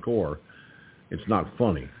Common Core, it's not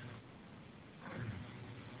funny.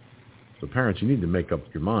 So parents, you need to make up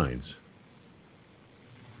your minds.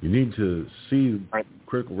 You need to see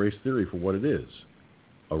critical race theory for what it is,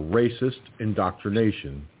 a racist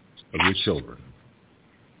indoctrination of your children.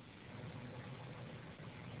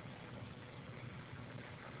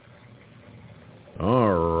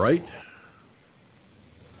 All right.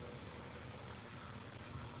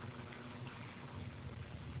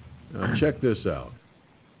 check this out.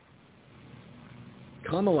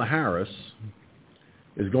 Kamala Harris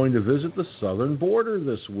is going to visit the southern border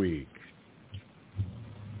this week.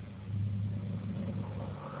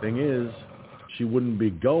 Thing is, she wouldn't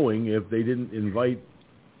be going if they didn't invite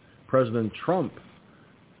President Trump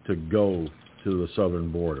to go to the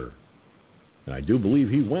southern border. And I do believe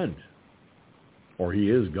he went, or he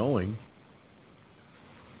is going.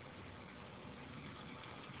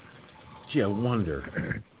 Gee, I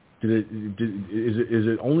wonder, is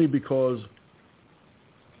it only because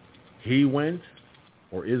he went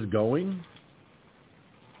or is going?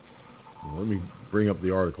 Well, let me bring up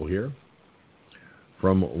the article here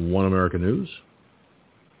from One America News.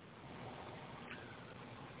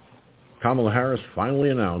 Kamala Harris finally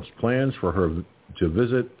announced plans for her to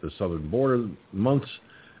visit the southern border months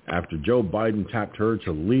after Joe Biden tapped her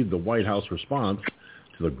to lead the White House response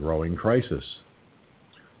to the growing crisis.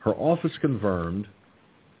 Her office confirmed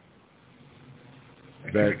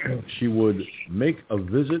that she would make a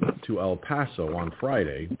visit to El Paso on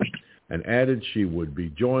Friday and added she would be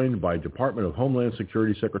joined by Department of Homeland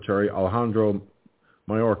Security Secretary Alejandro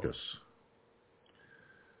Mayorkas.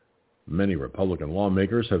 Many Republican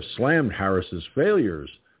lawmakers have slammed Harris's failures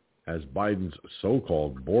as Biden's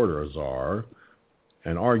so-called border czar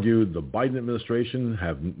and argued the Biden administration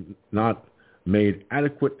have not made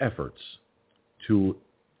adequate efforts to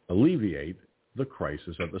alleviate the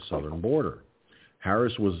crisis at the southern border.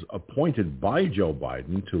 Harris was appointed by Joe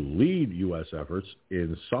Biden to lead U.S. efforts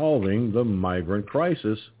in solving the migrant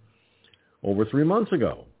crisis over 3 months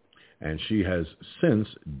ago, and she has since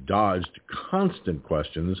dodged constant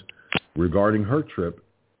questions regarding her trip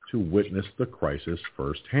to witness the crisis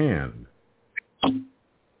firsthand.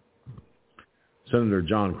 Senator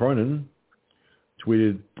John Cornyn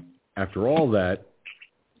tweeted, after all that,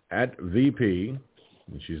 at VP,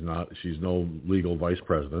 and she's no legal vice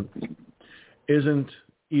president, isn't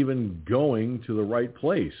even going to the right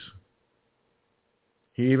place.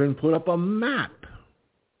 He even put up a map.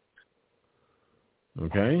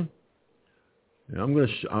 Okay? And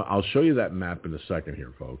I'll show you that map in a second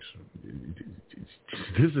here, folks.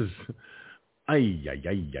 This is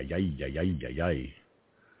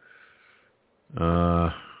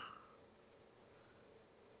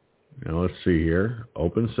now let's see here.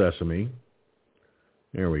 Open Sesame.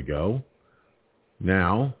 There we go.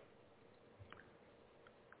 Now,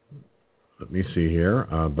 let me see here.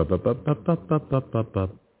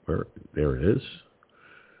 There it is.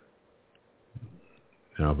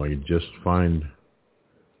 Now, if I could just find...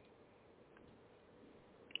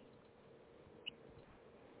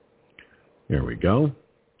 There we go.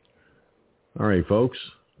 All right, folks.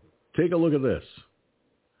 Take a look at this.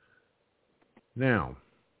 Now,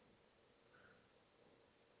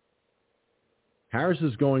 Harris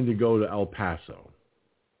is going to go to El Paso.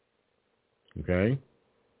 Okay?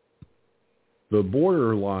 The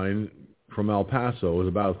border line from El Paso is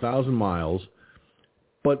about 1,000 miles,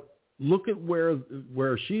 but look at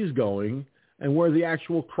where she's going and where the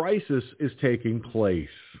actual crisis is taking place.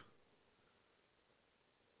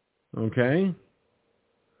 Okay?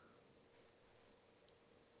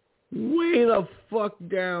 Way the fuck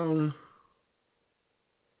down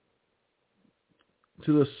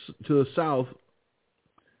to the south,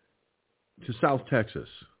 to South Texas,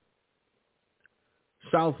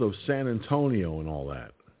 south of San Antonio and all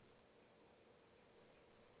that.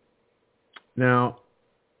 Now,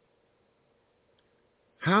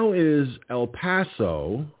 how is El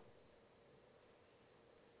Paso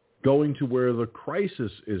going to where the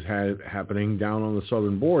crisis is happening down on the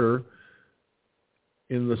southern border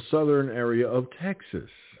in the southern area of Texas?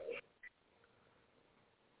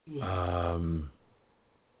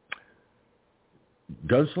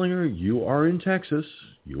 Gunslinger, you are in Texas.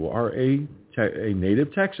 You are a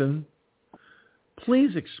native Texan.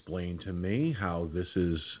 Please explain to me how this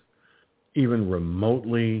is even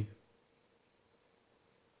remotely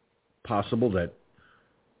possible that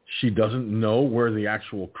she doesn't know where the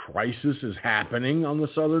actual crisis is happening on the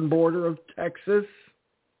southern border of Texas.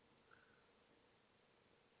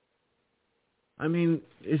 I mean,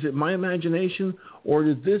 is it my imagination, or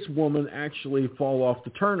did this woman actually fall off the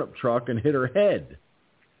turnip truck and hit her head?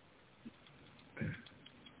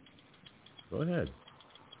 Go ahead.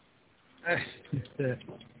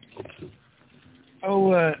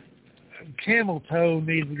 Camel Toe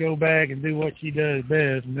needs to go back and do what she does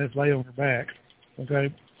best, and that's lay on her back,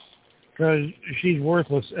 okay? Because she's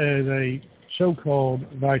worthless as a so-called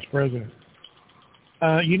vice president.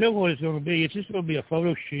 You know what it's going to be? It's just going to be a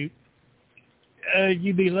photo shoot.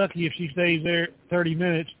 You'd be lucky if she stays there 30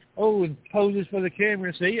 minutes. Oh, and poses for the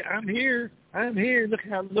camera. See, I'm here. Look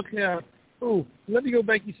how oh, let me go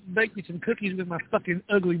bake you some cookies with my fucking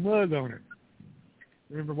ugly mug on it.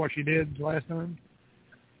 Remember what she did last time?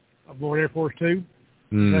 Aboard Air Force Two.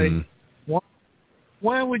 Mm.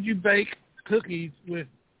 Why would you bake cookies with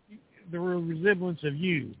the resemblance of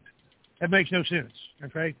you? That makes no sense,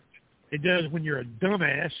 okay? It does when you're a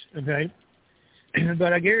dumbass, okay?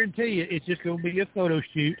 But I guarantee you it's just going to be a photo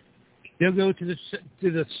shoot. They'll go to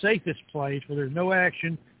the safest place where there's no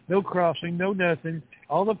action, no crossing, no nothing.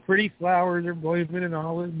 All the pretty flowers are blooming and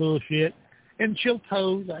all this bullshit. And she'll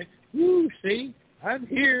pose like, woo, see, I'm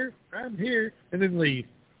here, and then leave.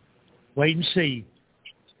 Wait and see.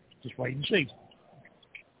 Just wait and see.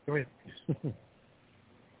 Go ahead.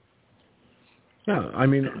 Yeah, I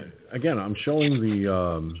mean, again, I'm showing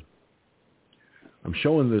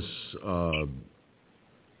this.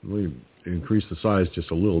 Let me increase the size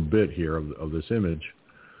just a little bit here of this image.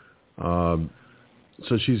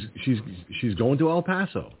 So she's going to El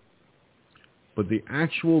Paso, but the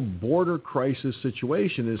actual border crisis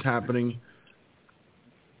situation is happening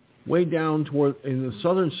way down toward in the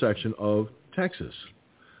southern section of Texas.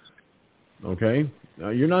 Okay,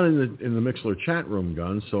 you're not in the Mixlr chat room,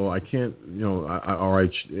 Gun, so I can't, all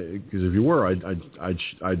right, because if you were,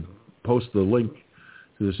 I'd post the link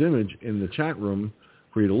to this image in the chat room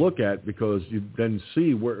for you to look at, because you then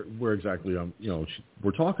see where exactly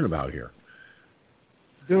we're talking about here.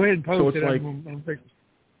 Go ahead and post it. Like, go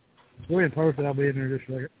ahead and post it. I'll be in there just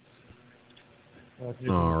a second.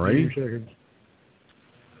 All right. Just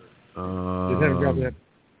haven't dropped that.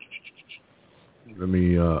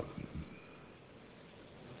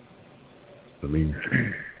 Let me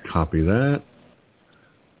copy that.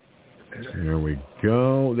 There we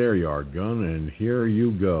go. There you are, Gun, and here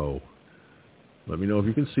you go. Let me know if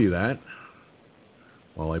you can see that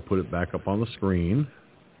while I put it back up on the screen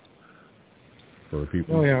for the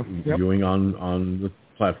people viewing on the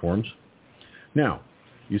platforms. Now,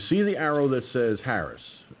 you see the arrow that says Harris,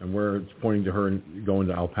 and where it's pointing to her going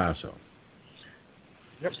to El Paso.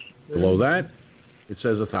 Yep. Below that, it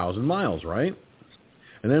says 1,000 miles, right?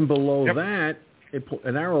 And then below that,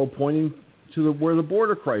 an arrow pointing to where the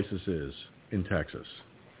border crisis is in Texas.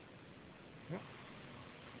 Yep.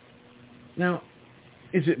 Now,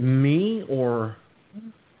 is it me, or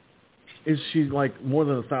is she like more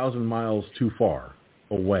than 1,000 miles too far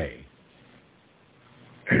away?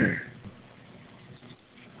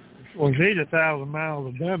 Well, she's 1,000 miles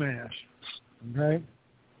of dumbass. Okay?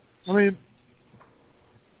 I mean,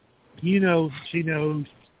 she knows, and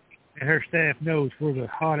her staff knows where the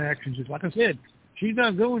hot actions is. Like I said, she's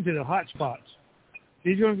not going to the hot spots.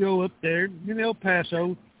 She's going to go up there in El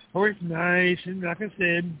Paso, where it's nice, and like I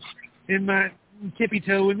said, in my tippy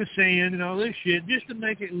toe in the sand and all this shit, just to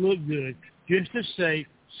make it look good, just to say,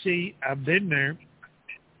 see, I've been there,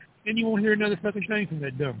 and you won't hear another fucking thing from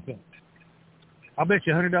that dumb fuck. I'll bet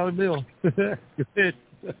you $100 bill.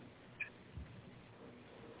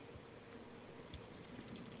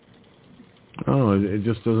 Oh, it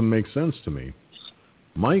just doesn't make sense to me.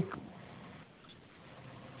 Mike,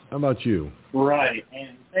 how about you? Right,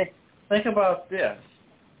 and think about this.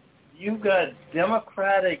 You've got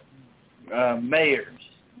Democratic mayors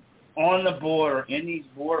on the border, in these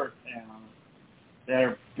border towns, that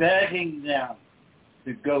are begging them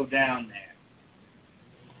to go down there,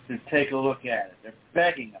 to take a look at it. They're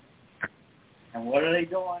begging them. And what are they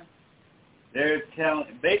doing? They're telling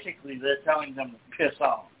them to piss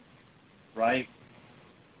off, right?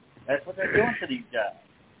 That's what they're doing to these guys.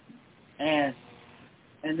 And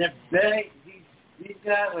they're begging, these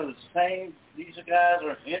guys are the same, these guys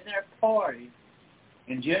are in their party,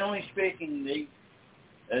 and generally speaking, these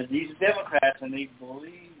are Democrats, and they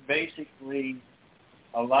believe basically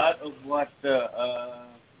a lot of what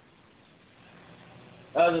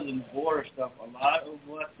other than border stuff, a lot of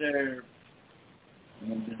what the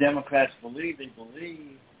Democrats believe, they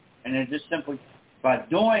believe, and they're just simply, by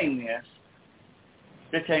doing this,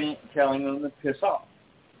 they're telling them to piss off,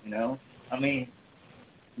 I mean,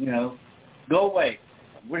 go away.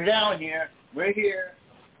 We're down here. We're here.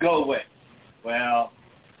 Go away. Well,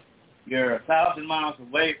 you're 1,000 miles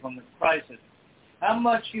away from the crisis. How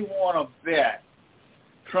much you want to bet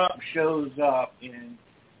Trump shows up in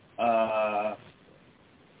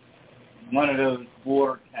one of those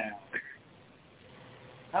border towns?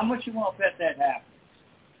 How much you want to bet that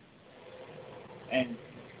happens?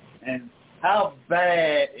 And how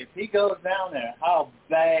bad, if he goes down there, how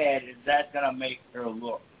bad is that going to make her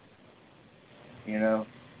look?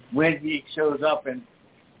 When he shows up in,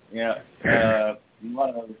 one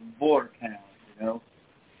of those border towns,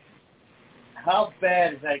 how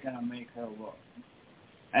bad is that going to make her look?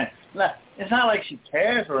 And it's not like she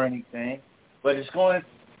cares or anything, but it's going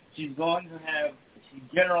she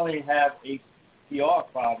generally have a PR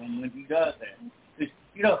problem when he does that. 'Cause,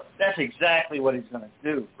 that's exactly what he's going to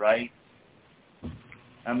do, right?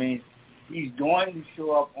 I mean, he's going to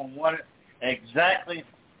show up on in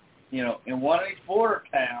one of these border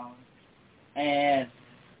towns, and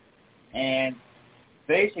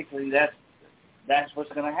basically that's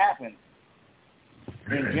what's going to happen.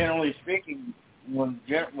 And generally speaking, when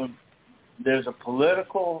there's a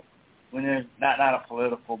political, when there's not a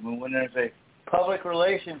political, but when there's a public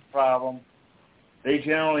relations problem, they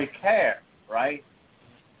generally care, right?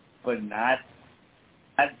 But not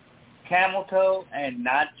Camel Toe and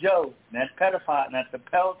not Joe, not pedophile, not the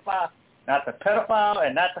pedophile,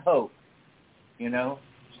 and not the hoe.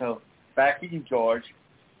 So back to you, George.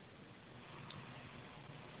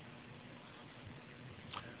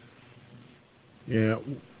 Yeah,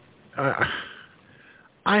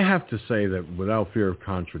 I have to say that without fear of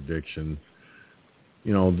contradiction,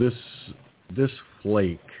 this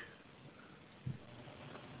flake.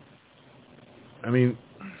 I mean,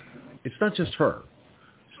 it's not just her.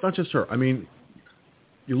 I mean,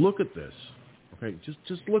 you look at this. Okay,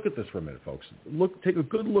 just look at this for a minute, folks. Take a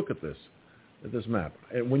good look at this map.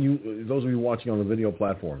 And those of you watching on the video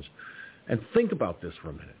platforms, and think about this for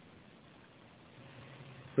a minute.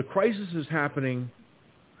 The crisis is happening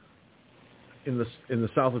in the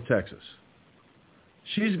south of Texas.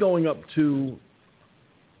 She's going up to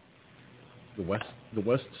the west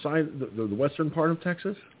side, the western part of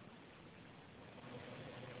Texas,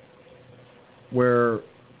 where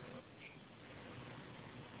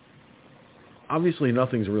obviously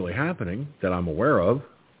nothing's really happening that I'm aware of,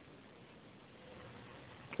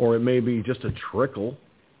 or it may be just a trickle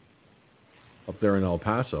up there in El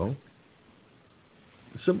Paso.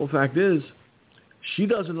 The simple fact is, she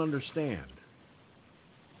doesn't understand.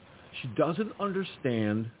 She doesn't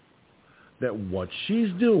understand that what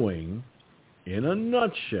she's doing, in a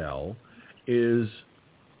nutshell, is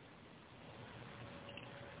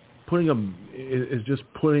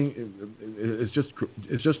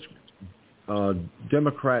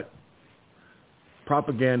Democrat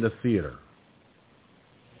propaganda theater.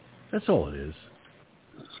 That's all it is.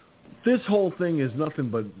 This whole thing is nothing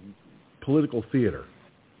but political theater.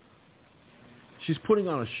 She's putting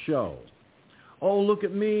on a show. Oh, look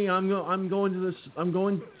at me! I'm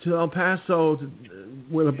going to El Paso,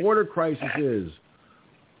 where the border crisis is.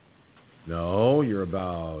 No, you're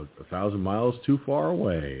about 1,000 miles too far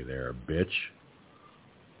away, there, bitch.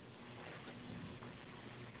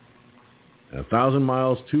 And 1,000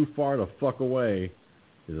 miles too far to fuck away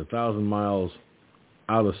is 1,000 miles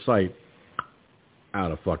out of sight,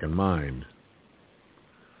 out of fucking mind.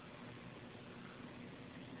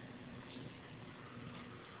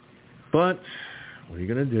 But what are you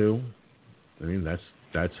going to do? I mean, that's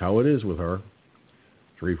how it is with her.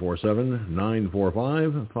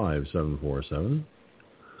 347-945-5747.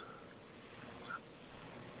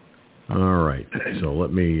 All right. So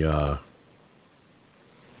let me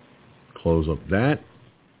close up that.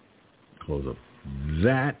 Close up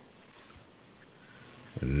that.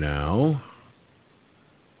 And now,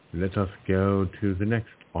 let us go to the next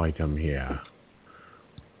item here.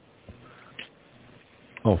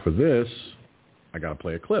 Oh, for this, I got to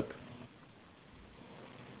play a clip.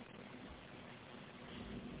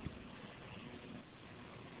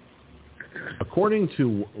 According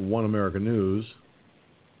to One America News,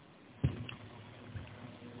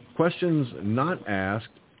 questions not asked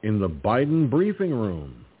in the Biden briefing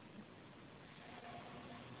room.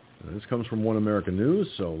 Now, this comes from One America News,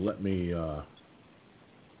 so let me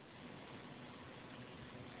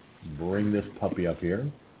bring this puppy up here.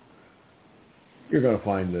 You're going to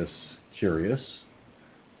find this curious.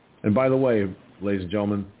 And by the way, ladies and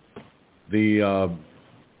gentlemen, the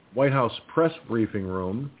White House press briefing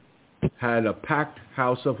room had a packed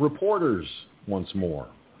house of reporters once more.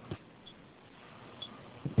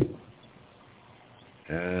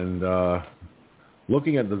 And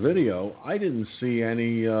looking at the video, I didn't see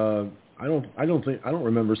any. I don't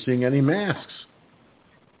remember seeing any masks.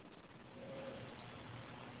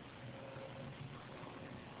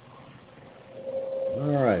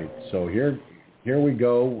 All right, so here we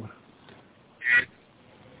go.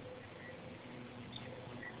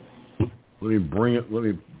 Let me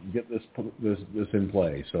get this in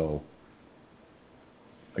play. So,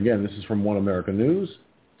 again, this is from One America News.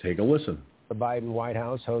 Take a listen. The Biden White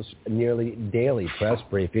House hosts nearly daily press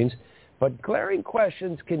briefings, but glaring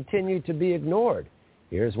questions continue to be ignored.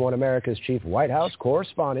 Here's One America's chief White House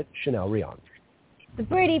correspondent, Chanel Rion. The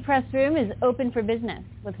Brady press room is open for business.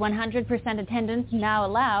 With 100% attendance now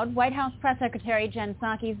allowed, White House Press Secretary Jen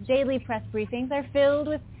Psaki's daily press briefings are filled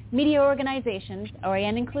with media organizations,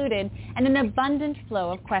 OAN included, and an abundant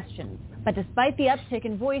flow of questions. But despite the uptick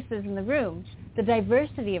in voices in the room, the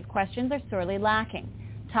diversity of questions are sorely lacking.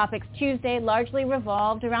 Topics Tuesday largely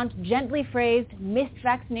revolved around gently phrased missed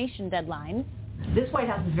vaccination deadlines. This White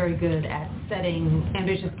House is very good at setting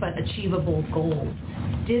ambitious but achievable goals.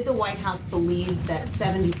 Did the White House believe that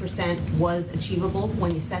 70% was achievable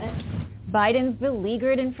when you set it? Biden's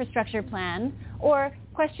beleaguered infrastructure plan, or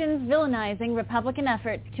questions villainizing Republican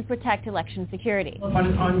efforts to protect election security.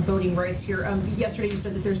 On voting rights here, yesterday you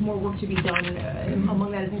said that there's more work to be done,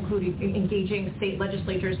 among that is including engaging state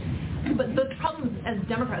legislatures. But the problem, as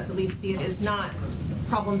Democrats at least see it, is not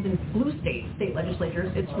problems in blue state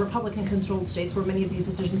legislatures. It's Republican-controlled states where many of these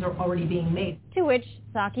decisions are already being made. To which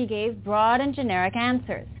Psaki gave broad and generic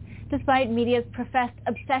answers. Despite media's professed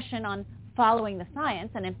obsession on following the science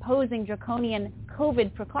and imposing draconian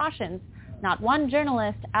COVID precautions, not one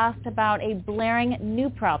journalist asked about a blaring new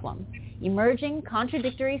problem, emerging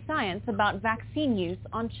contradictory science about vaccine use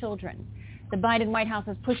on children. The Biden White House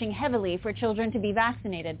is pushing heavily for children to be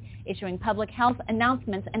vaccinated, issuing public health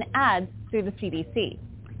announcements and ads through the CDC.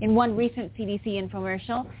 In one recent CDC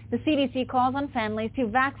infomercial, the CDC calls on families to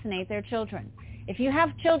vaccinate their children. If you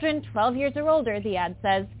have children 12 years or older, the ad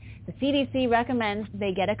says, the CDC recommends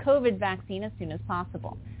they get a COVID vaccine as soon as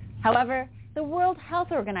possible. However, the World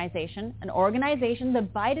Health Organization, an organization the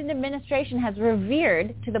Biden administration has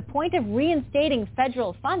revered to the point of reinstating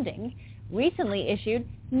federal funding, recently issued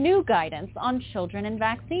new guidance on children and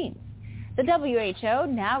vaccines. The WHO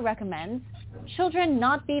now recommends children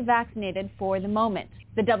not be vaccinated for the moment.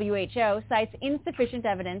 The WHO cites insufficient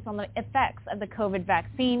evidence on the effects of the COVID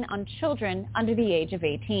vaccine on children under the age of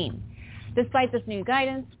 18. Despite this new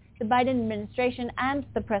guidance, the Biden administration and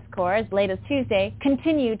the press corps, as late as Tuesday,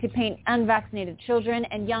 continue to paint unvaccinated children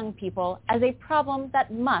and young people as a problem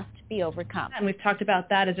that must be overcome. And we've talked about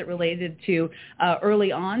that as it related to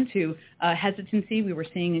early on to hesitancy we were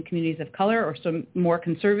seeing in communities of color or some more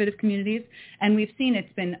conservative communities. And we've seen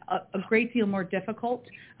it's been a great deal more difficult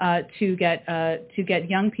to get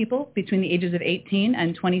young people between the ages of 18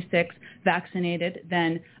 and 26 vaccinated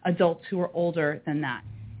than adults who are older than that.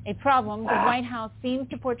 A problem the White House seems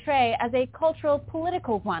to portray as a cultural,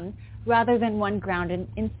 political one rather than one grounded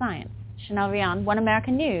in science. Chanel Rion, One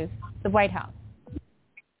American News, the White House.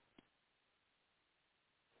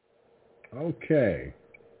 Okay.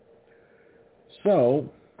 So,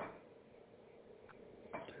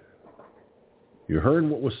 you heard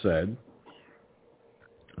what was said.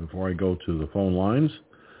 Before I go to the phone lines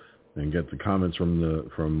and get the comments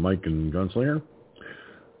from Mike and Gunslinger,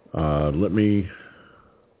 let me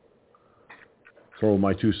throw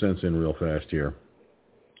my 2 cents in real fast here.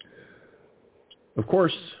 Of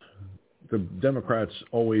course, the Democrats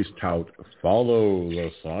always tout, follow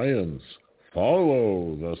the science,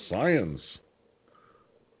 follow the science.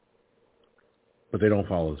 But they don't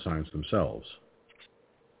follow the science themselves.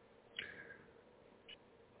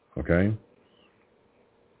 Okay?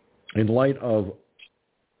 In light of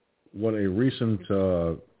what a recent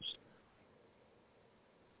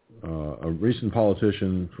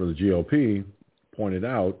politician for the GOP pointed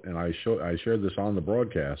out, and I shared this on the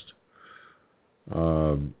broadcast,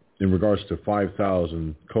 in regards to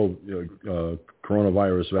 5,000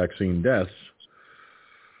 coronavirus vaccine deaths,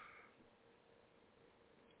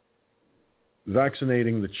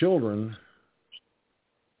 vaccinating the children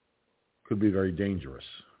could be very dangerous.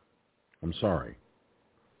 I'm sorry.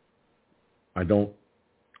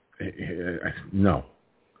 No.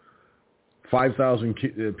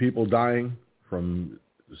 5,000 people dying from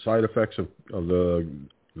side effects of the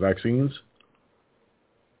vaccines.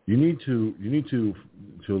 You need to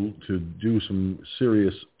do some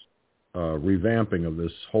serious revamping of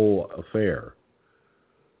this whole affair.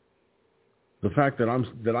 The fact that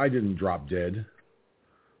I didn't drop dead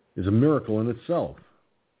is a miracle in itself,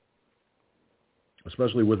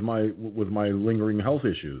 especially with my lingering health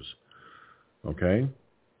issues. Okay,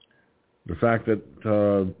 the fact that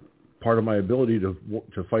part of my ability to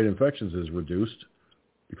fight infections is reduced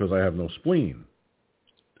because I have no spleen.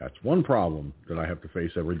 That's one problem that I have to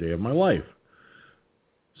face every day of my life.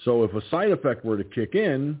 So if a side effect were to kick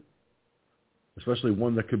in, especially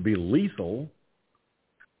one that could be lethal,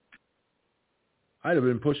 I'd have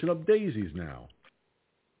been pushing up daisies now.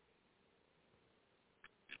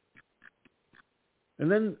 And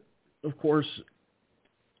then, of course,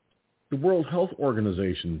 the World Health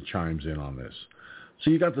Organization chimes in on this. So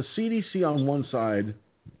you got the CDC on one side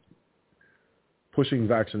pushing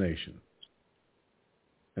vaccination,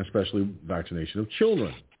 especially vaccination of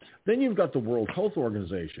children. Then you've got the World Health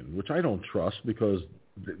Organization, which I don't trust because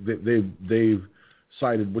they've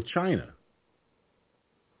sided with China.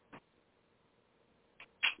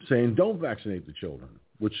 saying don't vaccinate the children,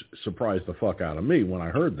 which surprised the fuck out of me when I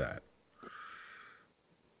heard that.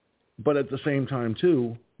 But at the same time,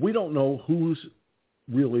 too, we don't know who's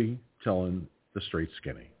really telling the straight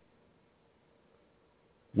skinny.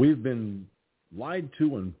 We've been lied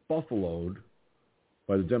to and buffaloed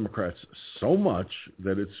by the Democrats so much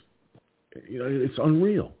that it's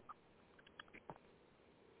unreal.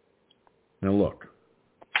 Now look,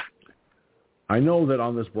 I know that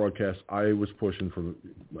on this broadcast I was pushing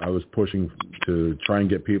to try and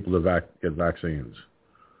get people to get vaccines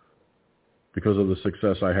because of the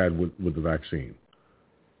success I had with the vaccine.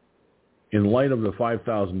 In light of the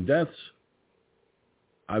 5,000 deaths,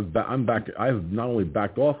 I've not only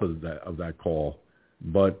backed off of that call,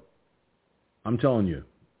 but I'm telling you,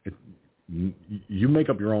 you make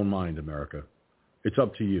up your own mind, America. It's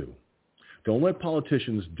up to you. Don't let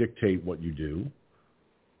politicians dictate what you do.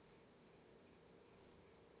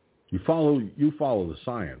 You follow the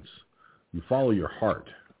science. You follow your heart.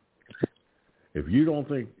 If you don't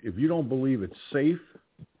believe it's safe,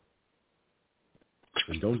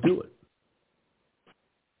 then don't do it.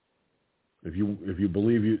 If you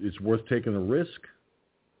believe it's worth taking a risk,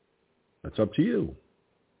 that's up to you.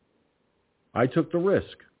 I took the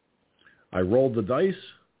risk. I rolled the dice,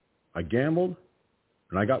 I gambled,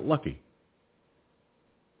 and I got lucky.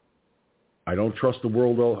 I don't trust the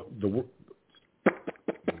world.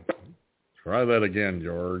 Try that again,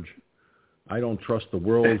 George. I don't trust the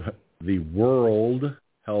World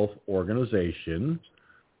Health Organization.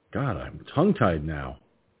 God, I'm tongue-tied now.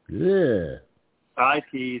 Yeah. Eye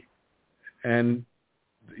teeth. And,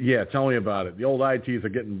 yeah, tell me about it. The old eye teeth are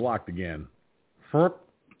getting blocked again. Can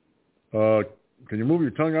you move your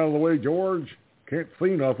tongue out of the way, George? Can't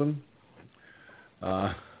see nothing.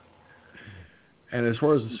 And as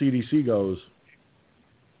far as the CDC goes,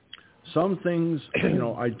 some things,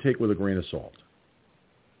 I take with a grain of salt.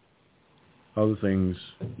 Other things,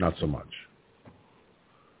 not so much.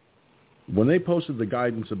 When they posted the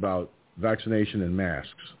guidance about vaccination and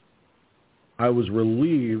masks, I was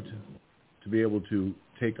relieved to be able to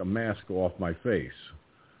take a mask off my face.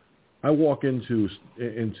 I walk into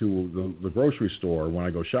the grocery store when I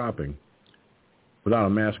go shopping without a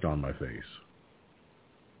mask on my face.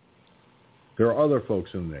 There are other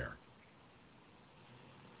folks in there.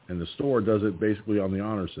 And the store does it basically on the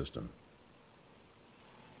honor system.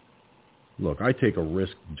 Look, I take a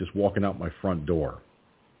risk just walking out my front door.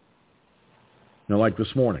 Now, like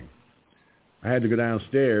this morning, I had to go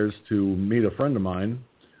downstairs to meet a friend of mine.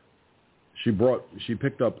 She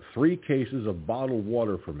picked up 3 cases of bottled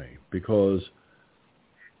water for me because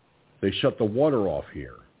they shut the water off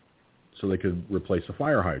here so they could replace the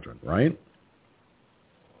fire hydrant, right?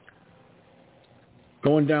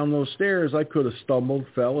 Going down those stairs, I could have stumbled,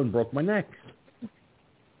 fell, and broke my neck.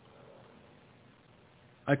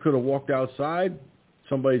 I could have walked outside,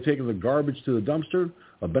 somebody taking the garbage to the dumpster,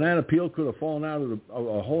 a banana peel could have fallen out of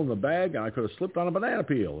a hole in the bag, and I could have slipped on a banana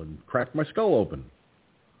peel and cracked my skull open.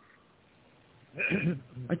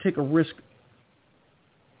 I take a risk.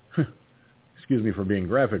 Excuse me for being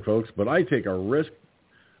graphic, folks, but I take a risk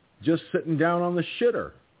just sitting down on the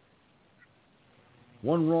shitter.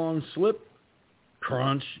 One wrong slip,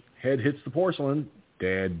 crunch, head hits the porcelain,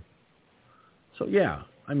 dead. So yeah,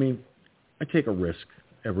 I take a risk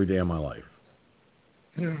every day of my life.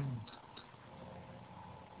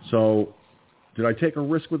 So, did I take a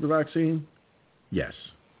risk with the vaccine? Yes.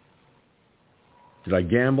 Did I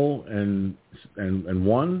gamble and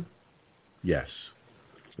won? Yes.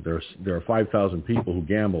 But there are 5,000 people who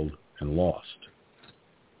gambled and lost.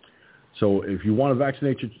 So if you want if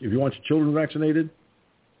you want your children vaccinated,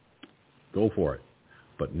 go for it.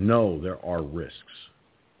 But no, there are risks.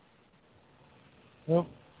 Well,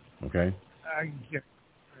 okay. I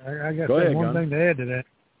got one Gun. Thing to add to that.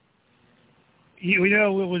 We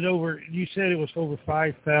know it was over. You said it was over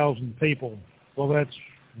 5,000 people. Well, that's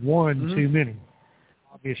one too many,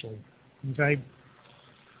 obviously. Okay.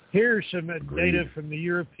 Here's some data from the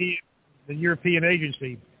European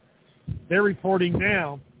agency. They're reporting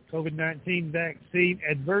now COVID-19 vaccine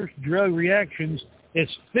adverse drug reactions.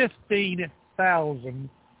 It's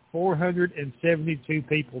 15,472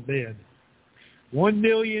 people dead.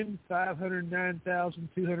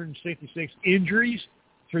 1,509,266 injuries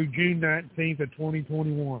through June 19th of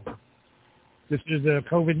 2021. This is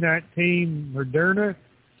COVID-19 Moderna,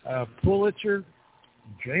 Pulitzer,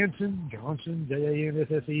 Johnson,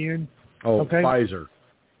 Janssen. Oh, okay. Pfizer.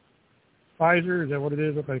 Pfizer, is that what it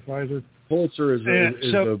is? Okay, Pfizer. Pulitzer is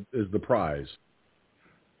the prize.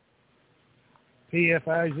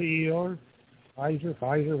 Pfizer,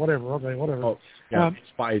 Pfizer, whatever. Okay, whatever. Oh, yeah,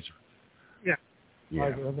 it's Pfizer. Yeah.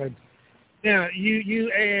 Yeah. Pfizer, okay. Now,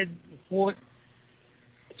 you add what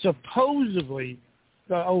supposedly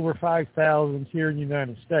over 5,000 here in the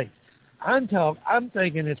United States. I'm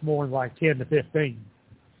thinking it's more like 10 to 15.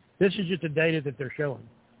 This is just the data that they're showing.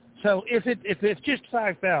 So if it's just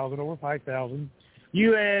 5,000, over 5,000,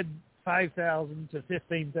 you add 5,000 to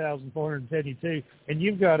 15,472, and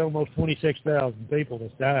you've got almost 26,000 people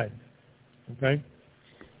that's died. Okay,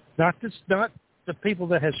 not the people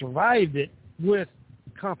that have survived it with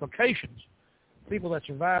complications. People that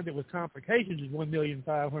survived it with complications is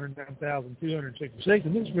 1,509,266,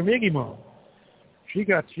 and this is from Iggy Mom. She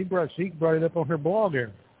brought it up on her blog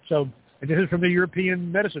there. So, and this is from the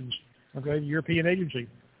European Medicines, okay, the European Agency.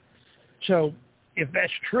 So, if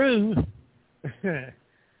that's true,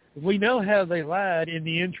 we know how they lied in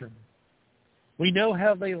the interim. We know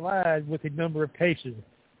how they lied with the number of cases,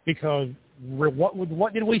 because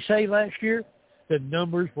what did we say last year? The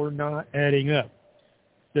numbers were not adding up.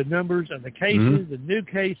 The numbers of the cases, the new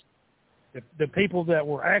case, the people that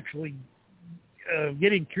were actually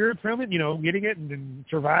getting cured from it, getting it and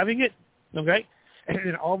surviving it, okay? And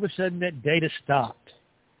then all of a sudden that data stopped.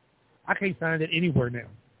 I can't find it anywhere now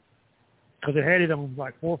because it had it on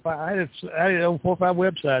like 4 or 5. I had it on 4 or 5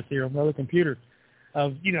 websites here on the other computer.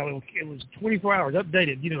 It was 24 hours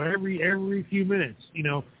updated, every few minutes,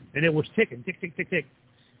 and it was ticking, tick, tick, tick, tick,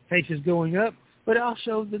 cases going up, but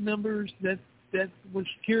also the numbers that was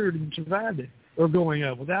cured and survived it are going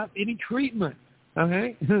up without any treatment.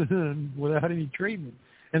 Okay, without any treatment.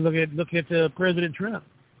 And look at President Trump.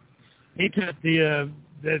 He took the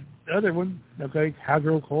other one, okay,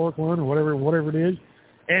 hydrochloroquine or whatever it is,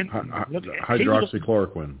 and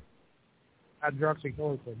hydroxychloroquine.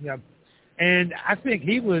 Hydroxychloroquine, yeah. And I think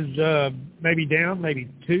he was maybe down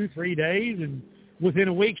 2-3 days, and within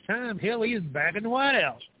a week's time, hell, he is back in the White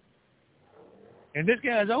House. And this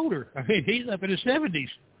guy's older. I mean, he's up in his 70s.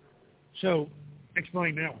 So,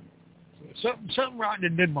 explain that one. Something rotten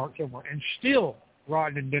in Denmark somewhere, and still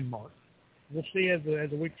rotten in Denmark. We'll see as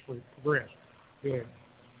the weeks progress. Go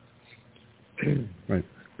ahead. Right,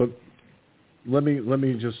 but let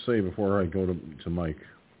me just say before I go to Mike.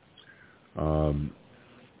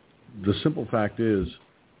 The simple fact is,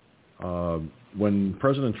 when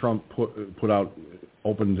President Trump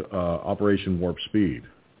opened Operation Warp Speed,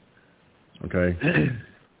 okay,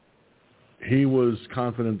 he was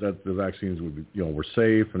confident that the vaccines would be, were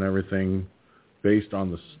safe and everything, based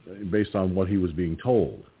on what he was being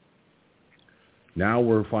told. Now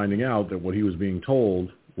we're finding out that what he was being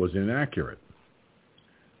told was inaccurate.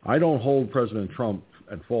 I don't hold President Trump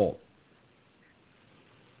at fault.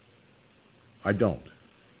 I don't.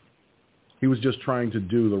 He was just trying to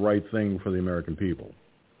do the right thing for the American people.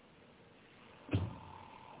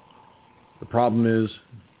 The problem is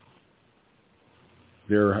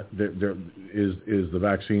the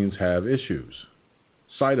vaccines have issues,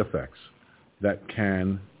 side effects that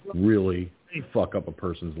can really fuck up a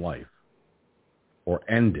person's life or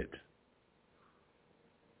end it.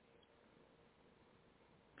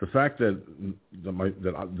 The fact that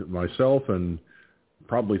myself and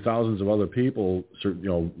probably thousands of other people,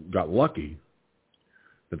 got lucky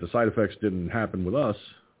that the side effects didn't happen with us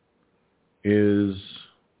is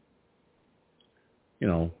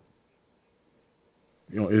a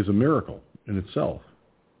miracle in itself.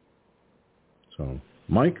 So,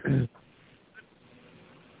 Mike?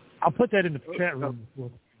 I'll put that in the chat room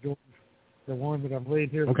with George, the one that I've laid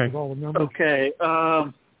here with all the numbers. Okay.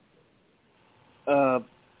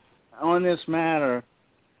 On this matter,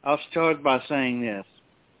 I'll start by saying this.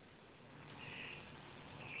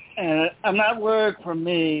 And I'm not worried for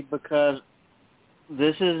me because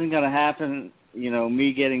this isn't going to happen,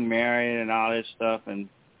 me getting married and all this stuff and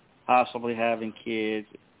possibly having kids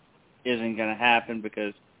isn't going to happen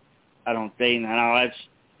because I don't date and all that,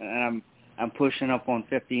 and I'm pushing up on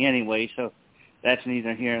 50 anyway, so that's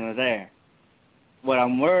neither here nor there. What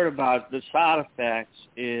I'm worried about, the side effects,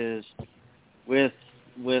 is with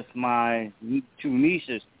my 2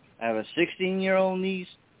 nieces. I have a 16-year-old niece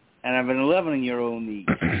and I have an 11-year-old niece.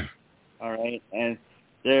 All right, and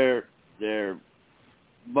they're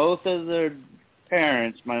both of their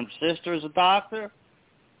parents. My sister is a doctor,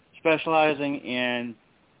 specializing in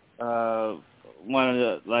one of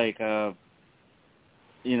the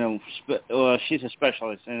she's a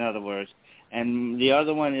specialist, in other words. And the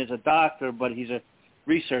other one is a doctor, but he's a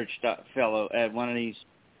research fellow at one of these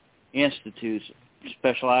institutes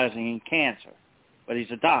specializing in cancer. But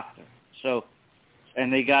he's a doctor. So,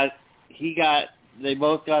 and they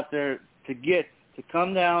both got to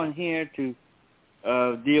come down here to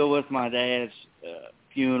deal with my dad's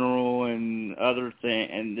funeral and other thing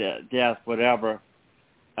and death, whatever.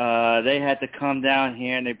 they had to come down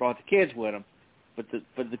here, and they brought the kids with them. But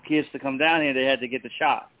the kids to come down here, they had to get the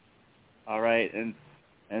shot. All right, and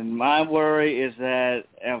my worry is that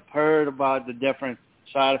I've heard about the different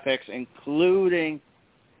side effects, including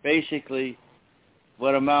basically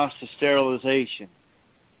what amounts to sterilization.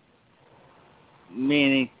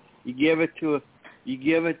 Meaning, you give it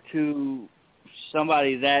to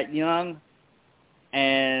somebody that young,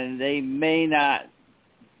 and they may not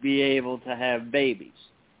be able to have babies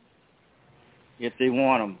if they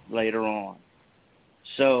want them later on.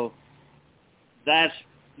 So that's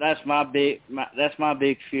my big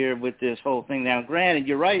fear with this whole thing. Now, granted,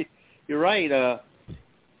 you're right. What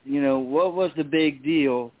was the big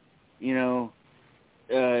deal? With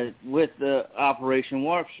the Operation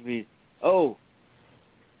Warp Speed. Oh,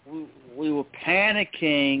 we were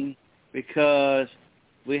panicking because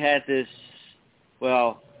we had this,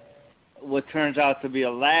 what turns out to be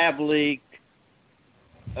a lab leak,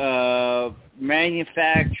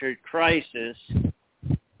 manufactured crisis,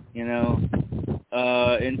 in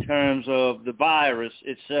terms of the virus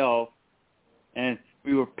itself, and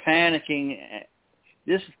we were panicking.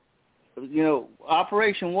 This,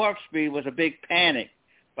 Operation Warp Speed was a big panic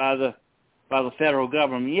by the federal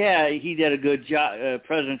government. Yeah, he did a good job.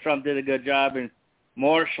 President Trump did a good job in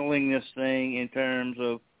marshaling this thing in terms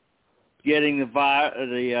of getting the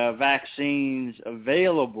vaccines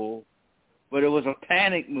available, but it was a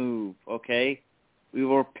panic move, okay? We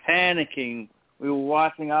were panicking. We were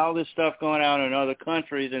watching all this stuff going on in other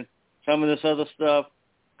countries and some of this other stuff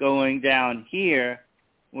going down here,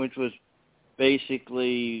 which was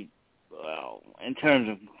basically, in terms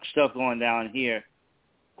of stuff going down here,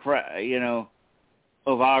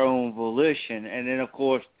 of our own volition. And then, of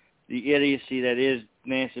course, the idiocy that is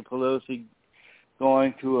Nancy Pelosi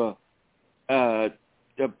going to a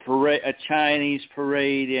Chinese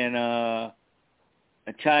parade and a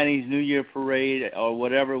Chinese New Year parade or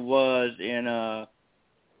whatever it was in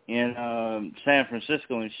San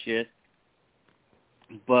Francisco and shit.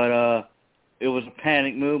 But it was a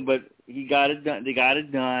panic move, but he got it done. They got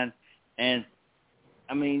it done. And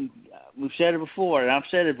I mean, we've said it before, and I've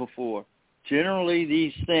said it before. Generally,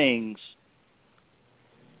 these things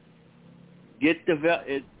get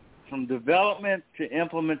from development to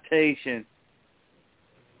implementation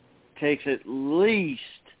takes at least,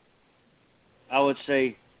 I would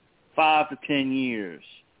say, 5 to 10 years,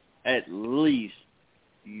 at least.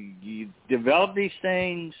 You develop these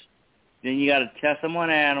things, then you got to test them on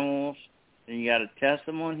animals, then you got to test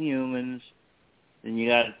them on humans, then you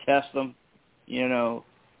got to test them, then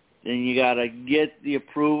you got to get the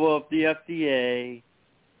approval of the FDA,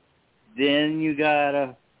 then you got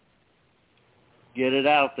to get it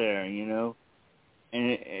out there, and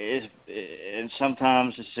and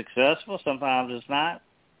sometimes it's successful, sometimes it's not.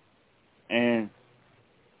 And,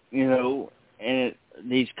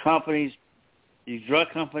 these companies, these drug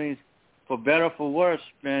companies, for better or for worse,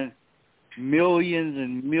 spend millions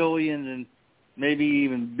and millions and maybe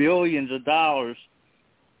even billions of dollars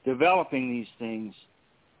developing these things.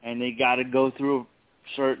 And they got to go through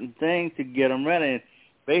certain things to get them ready. And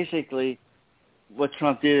basically, what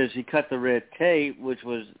Trump did is he cut the red tape, which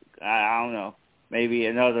was, I don't know, maybe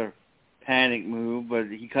another panic move, but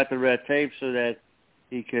he cut the red tape so that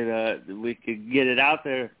we could get it out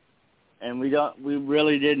there, and we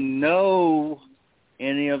really didn't know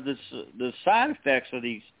any of the side effects of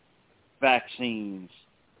these vaccines,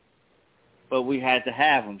 but we had to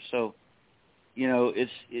have them. So, it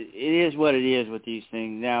is what it is with these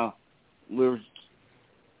things. Now, we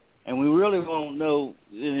really won't know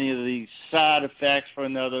any of these side effects for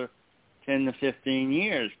another 10 to 15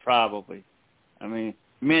 years, probably. I mean,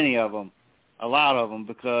 many of them, a lot of them,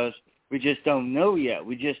 because we just don't know yet.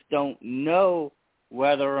 We just don't know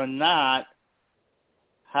whether or not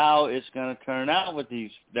how it's going to turn out with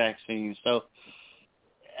these vaccines. So,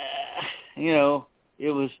 it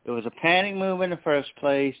was a panic move in the first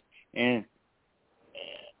place, and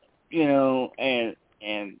and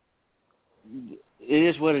it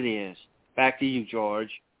is what it is. Back to you, George.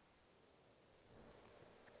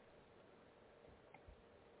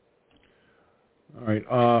 All right.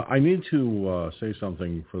 I need to say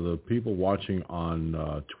something for the people watching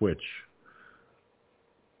on Twitch.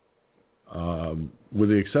 With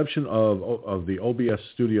the exception of the OBS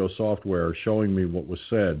Studio software showing me what was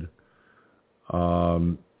said,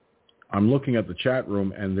 I'm looking at the chat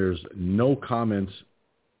room, and there's no comments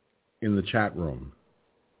in the chat room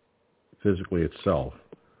physically itself.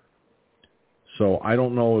 So I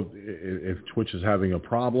don't know if Twitch is having a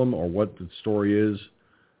problem or what the story is.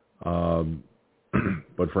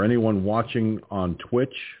 But for anyone watching on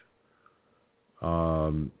Twitch,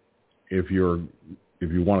 if you're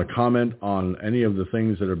if you want to comment on any of the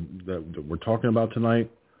things that we're talking about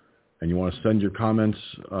tonight, and you want to send your comments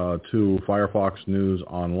to Firefoxnews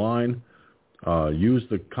Online, use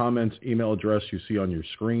the comments email address you see on your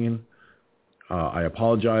screen. I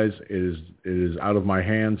apologize. It is out of my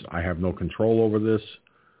hands. I have no control over this.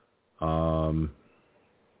 I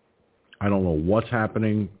don't know what's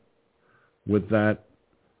happening with that.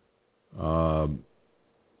 I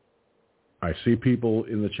see people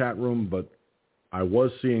in the chat room, but I was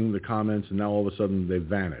seeing the comments, and now all of a sudden they've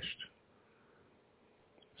vanished.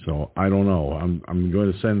 So I don't know. I'm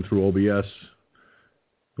going to send through OBS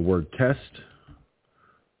the word test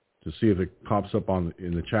to see if it pops up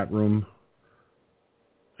in the chat room,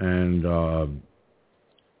 and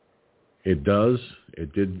it does.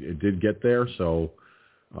 It did get there. So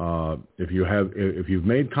if you've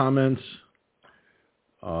made comments,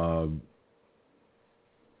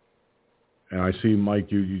 and I see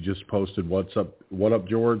Mike, you just posted what up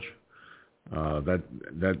George.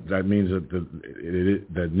 That means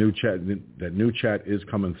that new chat is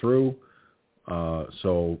coming through.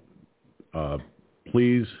 So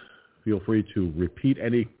please feel free to repeat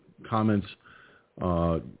any comments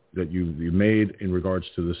that you made in regards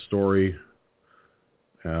to this story,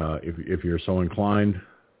 if you're so inclined.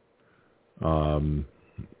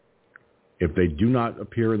 If they do not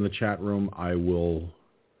appear in the chat room, I will,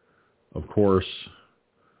 of course,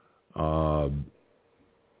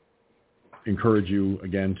 encourage you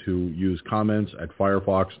again to use comments at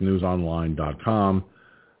firefoxnewsonline.com,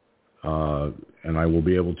 and I will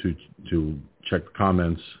be able to check the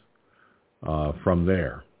comments from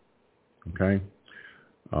there. Okay?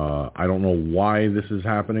 I don't know why this is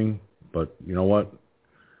happening, but you know what?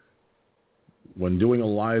 When doing a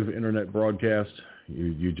live internet broadcast,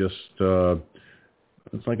 you just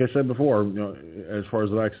it's like I said before, as far as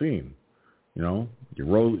the vaccine, you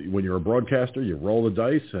roll when you're a broadcaster, you roll the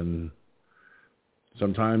dice, and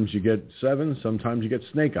sometimes you get 7, sometimes you get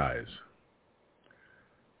snake eyes.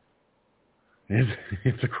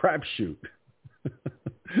 It's a crapshoot.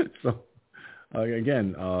 So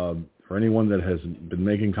again, for anyone that has been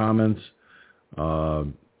making comments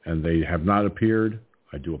and they have not appeared,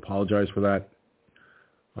 I do apologize for that.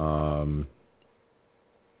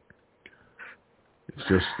 It's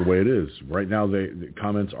just the way it is. Right now, the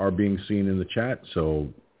comments are being seen in the chat,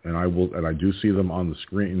 and I do see them on the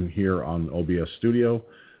screen here on OBS Studio.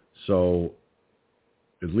 So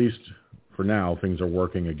at least for now, things are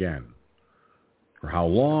working again. For how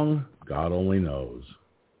long, God only knows.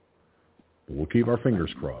 But we'll keep our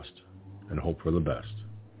fingers crossed and hope for the best.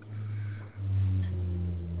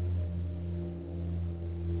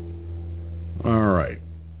 All right.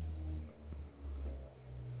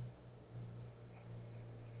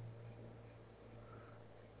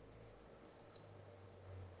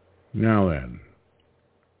 Now then,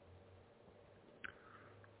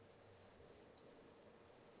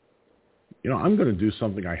 I'm going to do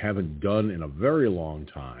something I haven't done in a very long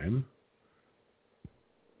time,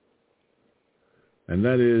 and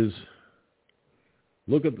that is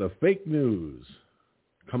look at the fake news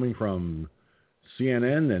coming from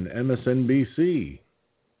CNN and MSNBC.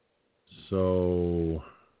 So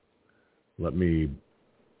let me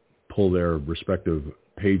pull their respective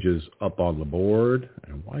pages up on the board.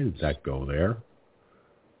 And why did that go there?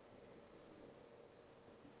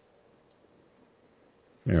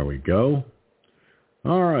 There we go.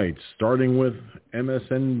 All right, starting with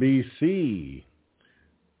MSNBC,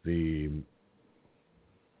 the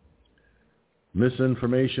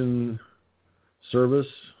misinformation service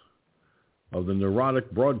of the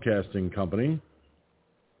Neurotic Broadcasting Company,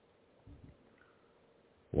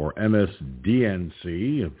 or MSDNC,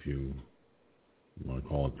 if you want to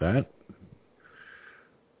call it that.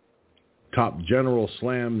 Top General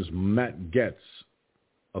slams Matt Gaetz.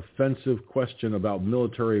 Offensive question about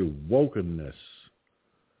military wokeness.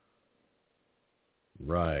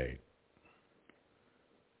 Right.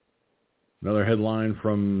 Another headline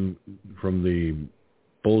from the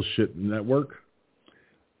Bullshit Network.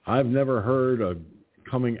 I've never heard a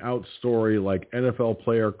coming out story like NFL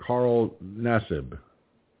player Carl Nassib.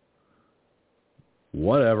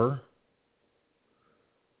 Whatever.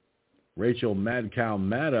 Rachel Mad Cow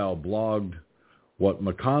Maddow blogged what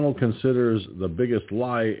McConnell considers the biggest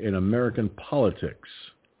lie in American politics.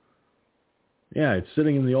 Yeah, it's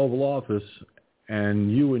sitting in the Oval Office,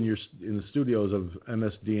 and you in the studios of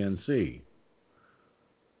MSDNC.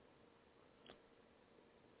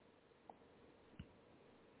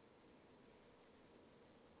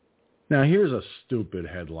 Now, here's a stupid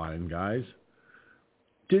headline, guys.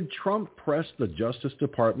 Did Trump press the Justice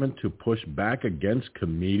Department to push back against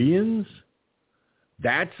comedians?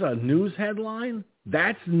 That's a news headline?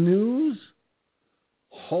 That's news?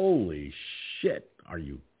 Holy shit. Are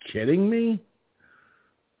you kidding me?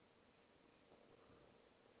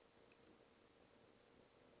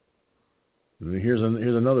 Here's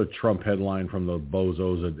another Trump headline from the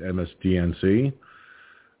bozos at MSDNC.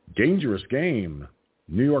 Dangerous game.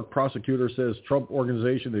 New York prosecutor says Trump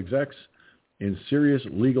organization execs in serious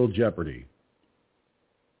legal jeopardy.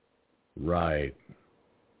 Right.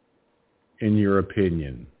 In your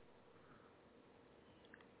opinion.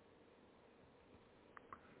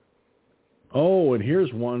 Oh, and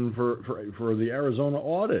here's one for the Arizona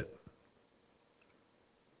audit.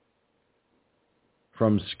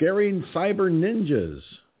 From Scaring Cyber Ninjas,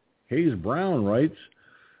 Hayes Brown writes,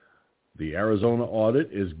 the Arizona audit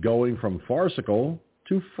is going from farcical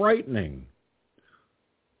to frightening.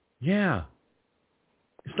 Yeah,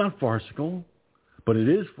 it's not farcical, but it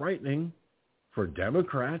is frightening for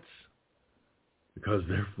Democrats because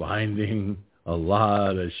they're finding a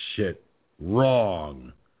lot of shit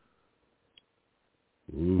wrong.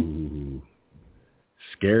 Ooh.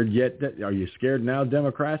 Scared yet? Are you scared now,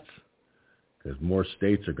 Democrats? Because more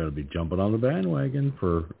states are going to be jumping on the bandwagon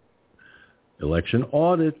for election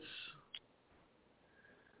audits.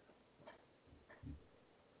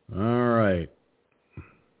 All right.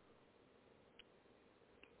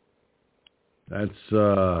 That's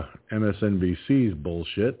MSNBC's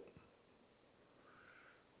bullshit.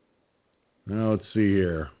 Now let's see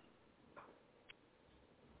here.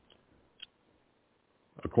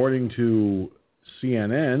 According to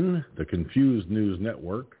CNN, the confused news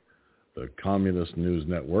network, the communist news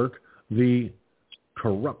network, the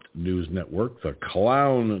corrupt news network, the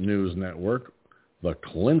clown news network, the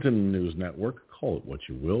Clinton news network, call it what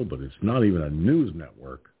you will, but it's not even a news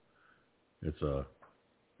network. It's a,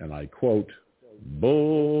 and I quote,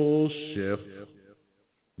 bullshit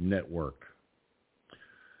network.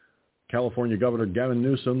 California Governor Gavin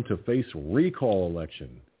Newsom to face recall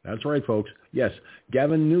election. That's right, folks. Yes,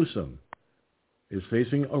 Gavin Newsom is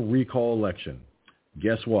facing a recall election.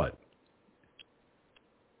 Guess what?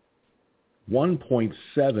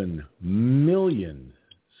 1.7 million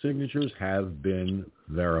signatures have been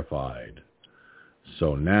verified.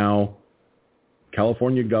 So now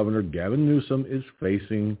California Governor Gavin Newsom is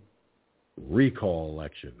facing recall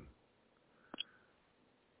election.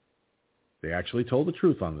 They actually told the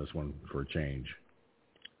truth on this one for a change.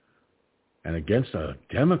 And against a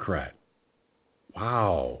Democrat.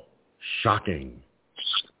 Wow. Shocking.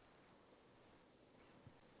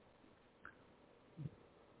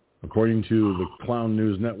 According to the Clown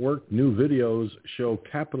News Network, new videos show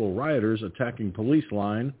Capitol rioters attacking police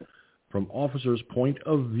line from officers' point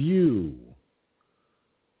of view.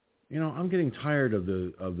 You know, I'm getting tired of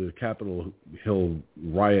the Capitol Hill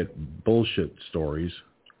riot bullshit stories,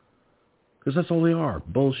 because that's all they are,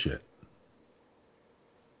 bullshit.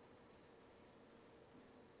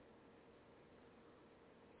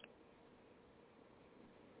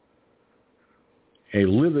 A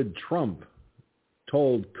livid Trump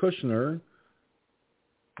Kushner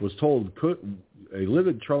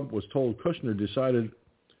decided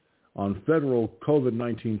on federal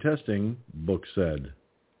COVID-19 testing, book said.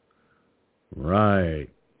 Right.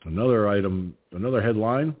 Another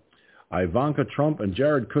headline, Ivanka Trump and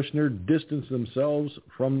Jared Kushner distance themselves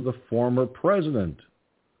from the former president.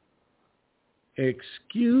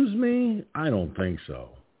 Excuse me? I don't think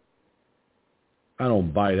so. I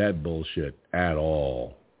don't buy that bullshit at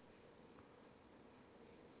all.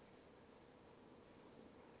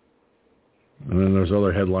 And then there's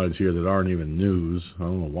other headlines here that aren't even news. I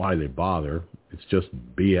don't know why they bother. It's just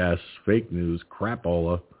BS, fake news,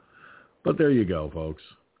 crapola. But there you go, folks.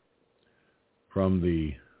 From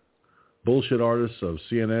the bullshit artists of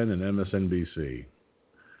CNN and MSNBC.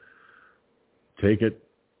 Take it,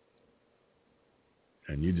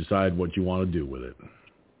 and you decide what you want to do with it.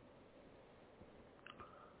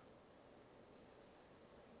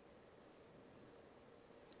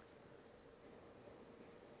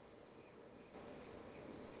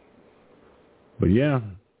 But yeah,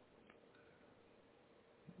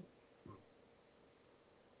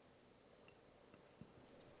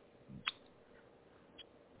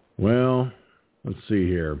 well, let's see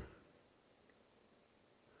here.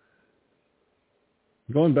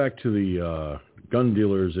 Going back to the gun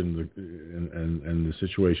dealers and the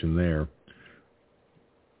situation there,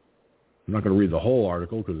 I'm not going to read the whole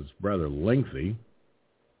article because it's rather lengthy.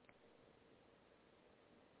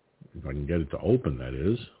 If I can get it to open, that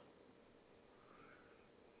is.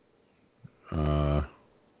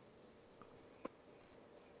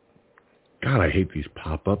 God, I hate these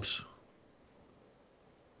pop-ups.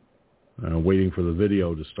 I'm waiting for the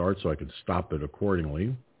video to start so I can stop it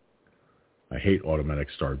accordingly. I hate automatic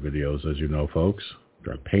start videos, as you know, folks.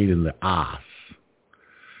 They're a pain in the ass.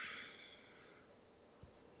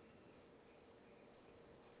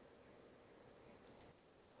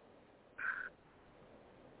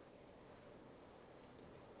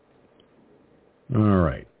 All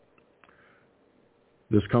right.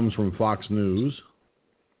 This comes from Fox News.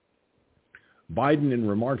 Biden, in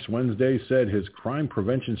remarks Wednesday, said his crime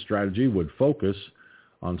prevention strategy would focus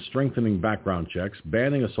on strengthening background checks,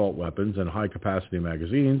 banning assault weapons and high-capacity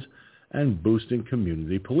magazines, and boosting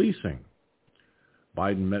community policing.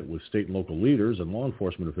 Biden met with state and local leaders and law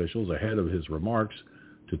enforcement officials ahead of his remarks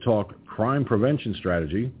to talk crime prevention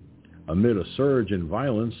strategy amid a surge in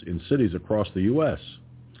violence in cities across the U.S.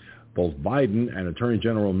 Both Biden and Attorney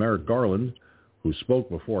General Merrick Garland, who spoke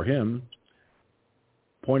before him,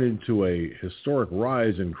 pointed to a historic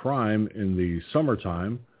rise in crime in the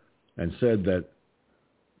summertime and said that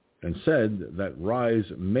rise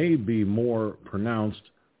may be more pronounced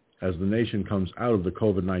as the nation comes out of the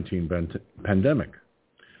COVID-19 pandemic.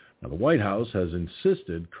 Now, the White House has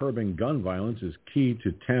insisted curbing gun violence is key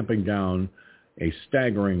to tamping down a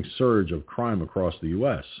staggering surge of crime across the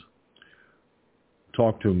U.S.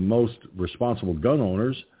 Talk to most responsible gun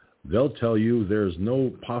owners, they'll tell you there's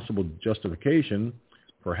no possible justification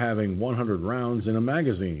for having 100 rounds in a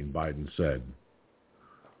magazine, Biden said.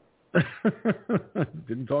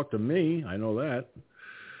 Didn't talk to me, I know that.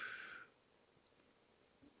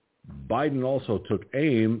 Biden also took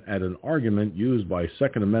aim at an argument used by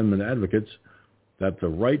Second Amendment advocates that the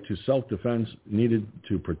right to self-defense needed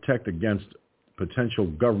to protect against potential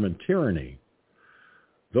government tyranny.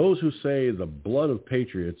 Those who say the blood of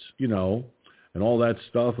patriots, and all that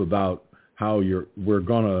stuff about how we're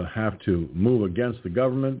going to have to move against the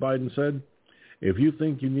government, Biden said, if you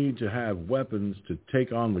think you need to have weapons to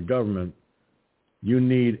take on the government, you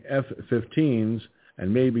need F-15s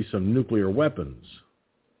and maybe some nuclear weapons.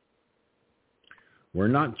 We're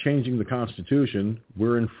not changing the Constitution,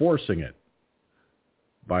 we're enforcing it,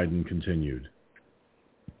 Biden continued.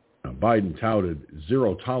 Now, Biden touted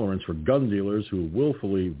zero tolerance for gun dealers who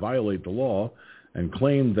willfully violate the law and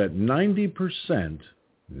claimed that 90%,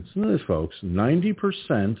 listen to this, folks,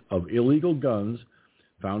 90% of illegal guns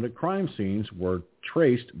found at crime scenes were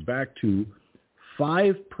traced back to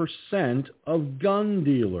 5% of gun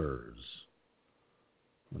dealers.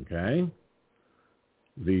 Okay?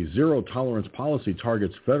 The zero tolerance policy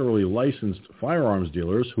targets federally licensed firearms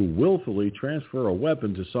dealers who willfully transfer a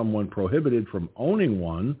weapon to someone prohibited from owning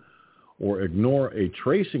one or ignore a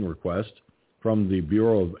tracing request from the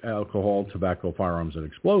Bureau of Alcohol, Tobacco, Firearms, and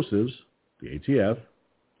Explosives, the ATF.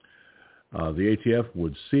 The ATF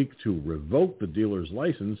would seek to revoke the dealer's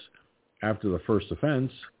license after the first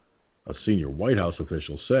offense, a senior White House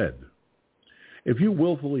official said. If you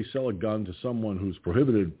willfully sell a gun to someone who's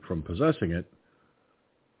prohibited from possessing it,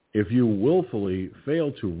 if you willfully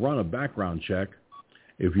fail to run a background check,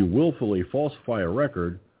 if you willfully falsify a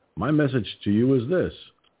record, my message to you is this: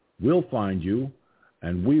 we'll find you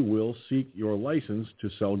and we will seek your license to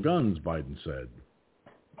sell guns, Biden said.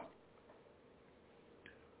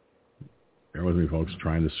 Bear with me, folks,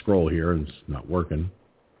 trying to scroll here and it's not working.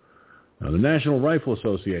 Now, the National Rifle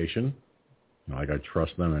Association, not like I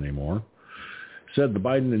trust them anymore, said the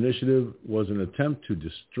Biden initiative was an attempt to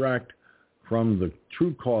distract from the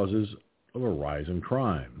true causes of a rise in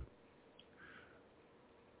crime.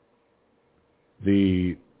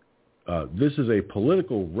 This is a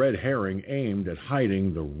political red herring aimed at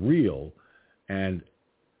hiding the real and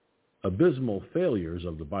abysmal failures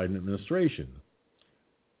of the Biden administration,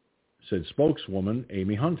 said spokeswoman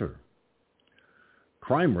Amy Hunter.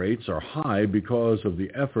 Crime rates are high because of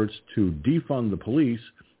the efforts to defund the police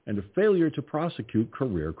and a failure to prosecute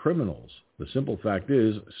career criminals. The simple fact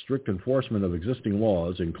is, strict enforcement of existing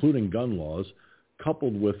laws, including gun laws,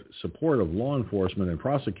 coupled with support of law enforcement and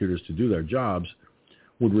prosecutors to do their jobs,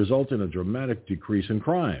 would result in a dramatic decrease in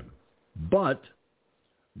crime. But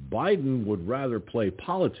Biden would rather play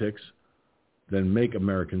politics than make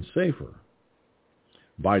Americans safer.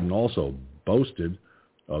 Biden also boasted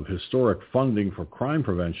of historic funding for crime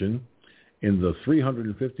prevention in the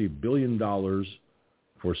 $350 billion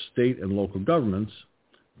for state and local governments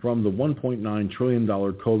from the $1.9 trillion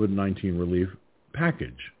COVID-19 relief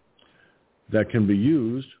package that can be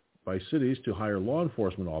used by cities to hire law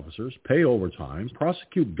enforcement officers, pay overtime,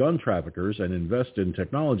 prosecute gun traffickers, and invest in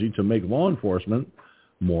technology to make law enforcement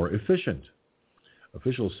more efficient.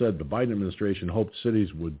 Officials said the Biden administration hoped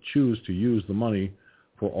cities would choose to use the money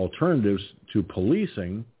for alternatives to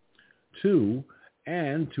policing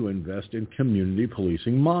and to invest in community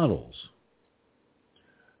policing models.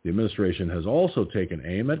 The administration has also taken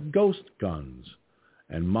aim at ghost guns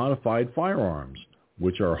and modified firearms,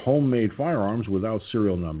 which are homemade firearms without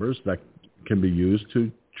serial numbers that can be used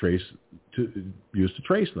to trace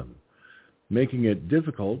them, making it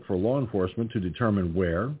difficult for law enforcement to determine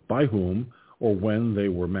where, by whom, or when they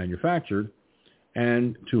were manufactured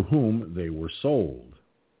and to whom they were sold.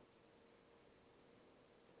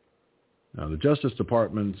 Now, the Justice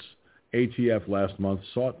Department's ATF last month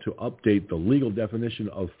sought to update the legal definition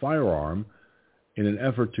of firearm in an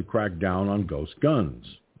effort to crack down on ghost guns.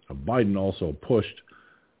 Biden also pushed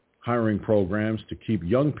hiring programs to keep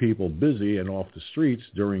young people busy and off the streets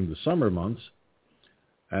during the summer months,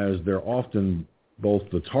 as they're often both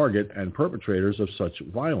the target and perpetrators of such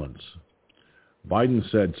violence. Biden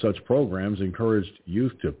said such programs encouraged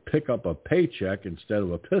youth to pick up a paycheck instead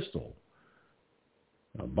of a pistol.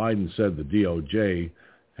 Biden said the DOJ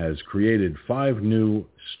has created 5 new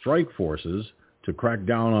strike forces to crack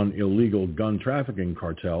down on illegal gun trafficking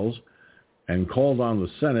cartels and called on the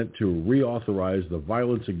Senate to reauthorize the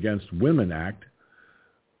Violence Against Women Act,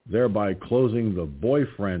 thereby closing the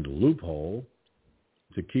boyfriend loophole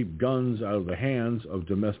to keep guns out of the hands of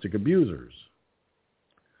domestic abusers.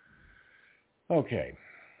 Okay,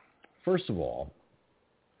 first of all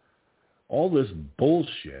this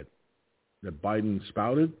bullshit that Biden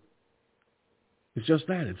spouted is just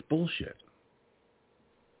that. It's bullshit.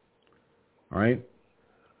 All right?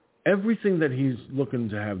 Everything that he's looking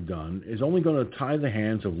to have done is only going to tie the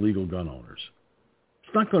hands of legal gun owners.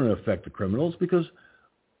 It's not going to affect the criminals because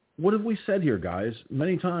what have we said here, guys,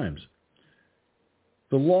 many times?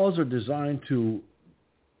 The laws are designed to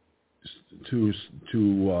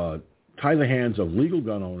tie the hands of legal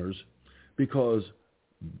gun owners because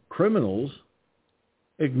criminals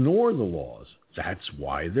ignore the laws. That's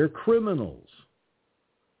why they're criminals.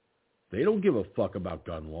 They don't give a fuck about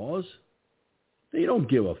gun laws. They don't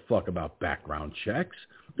give a fuck about background checks.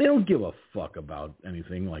 They don't give a fuck about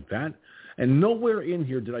anything like that. And nowhere in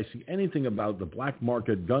here did I see anything about the black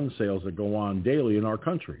market gun sales that go on daily in our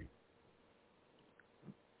country.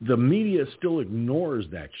 The media still ignores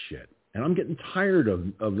that shit. And I'm getting tired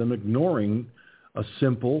of them ignoring a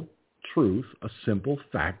simple truth, a simple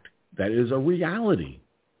fact that is a reality.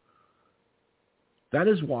 That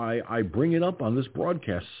is why I bring it up on this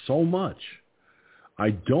broadcast so much.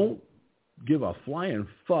 I don't give a flying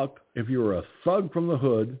fuck if you're a thug from the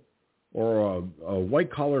hood or a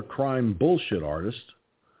white-collar crime bullshit artist.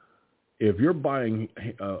 If you're buying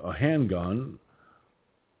a handgun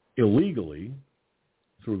illegally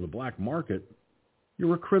through the black market,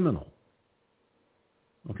 you're a criminal.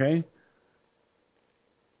 Okay?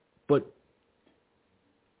 But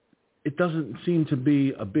it doesn't seem to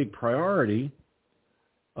be a big priority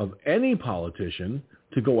of any politician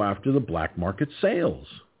to go after the black market sales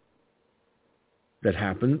that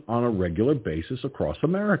happen on a regular basis across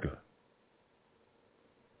America.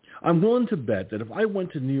 I'm willing to bet that if I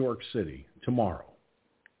went to New York City tomorrow,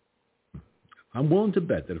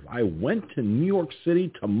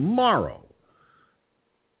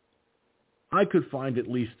 I could find at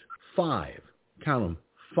least 5, count them,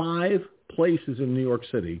 5 places in New York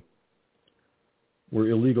City where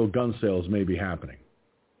illegal gun sales may be happening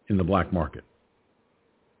in the black market.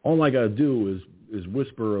 All I got to do is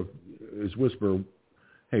whisper,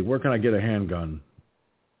 hey, where can I get a handgun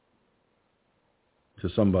to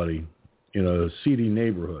somebody in a seedy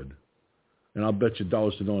neighborhood? And I'll bet you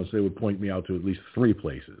dollars to donuts they would point me out to at least 3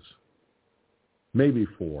 places, maybe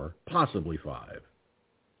 4, possibly 5.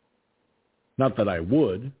 Not that I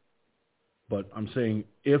would, but I'm saying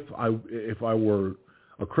if I were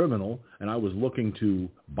a criminal and I was looking to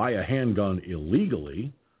buy a handgun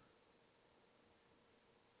illegally,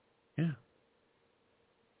 yeah.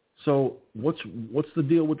 So what's the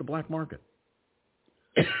deal with the black market?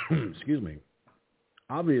 Excuse me.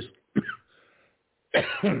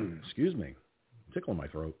 Excuse me. Tickle in my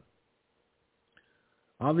throat.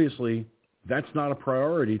 Obviously, that's not a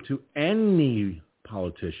priority to any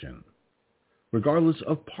politician, regardless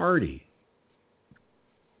of party.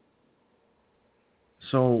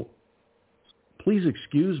 So please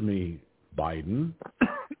excuse me, Biden,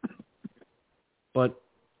 but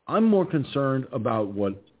I'm more concerned about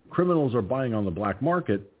what criminals are buying on the black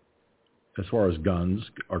market as far as guns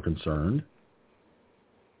are concerned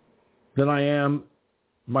than I am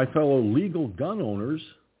my fellow legal gun owners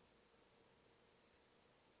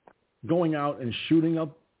going out and shooting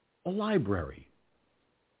up a library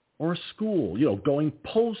or a school, going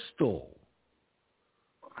postal.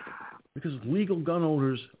 Because legal gun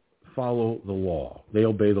owners follow the law. They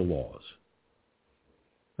obey the laws.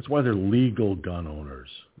 That's why they're legal gun owners,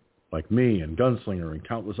 like me and Gunslinger and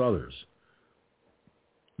countless others.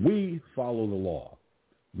 We follow the law.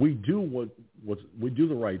 We do we do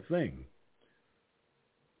the right thing.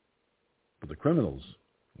 But the criminals,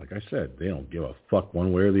 like I said, they don't give a fuck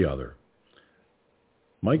one way or the other.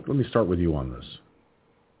 Mike, let me start with you on this.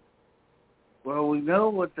 Well, we know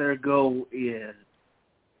what their goal is.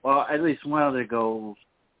 Well, at least one of their goals.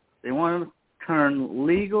 They want to turn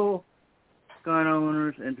legal gun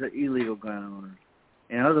owners into illegal gun owners.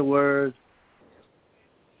 In other words,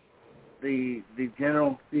 the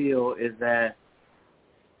general feel is that,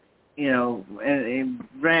 and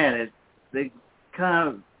granted, they kind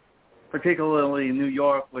of, particularly in New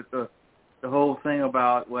York, with the whole thing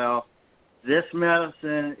about, well, this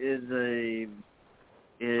medicine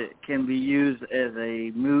it can be used as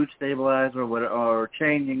a mood stabilizer or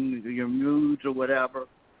changing your moods or whatever,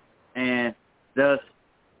 and thus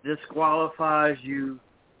disqualifies you,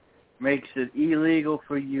 makes it illegal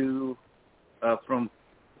for you from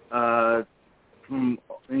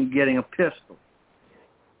getting a pistol,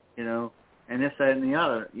 and this, that, and the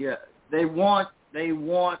other. Yeah, they want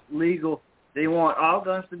legal. They want all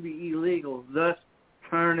guns to be illegal, thus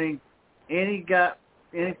turning any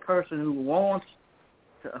person who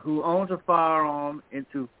owns a firearm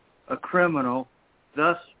into a criminal,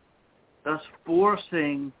 thus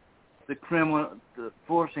forcing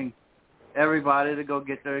forcing everybody to go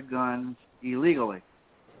get their guns illegally,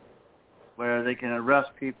 where they can arrest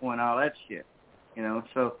people and all that shit.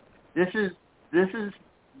 So this is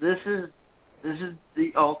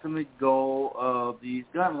the ultimate goal of these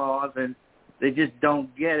gun laws, and they just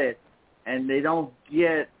don't get it. And they don't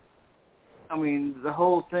get, the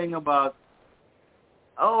whole thing about,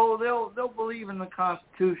 they'll believe in the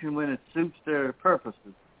Constitution when it suits their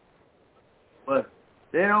purposes. But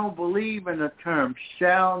they don't believe in the term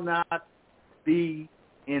shall not be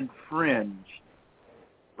infringed,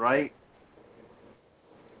 right?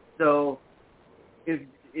 So if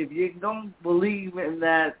you don't believe in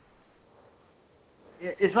that,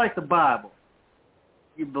 it's like the Bible.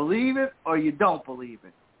 You believe it or you don't believe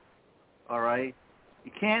it. All right?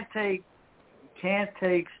 You can't take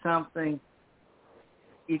something.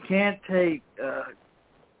 You can't take the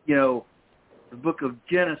book of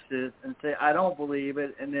Genesis and say I don't believe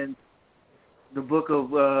it, and then the book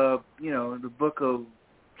of the book of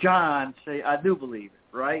John say I do believe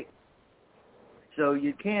it, right? So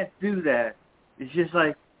you can't do that. It's just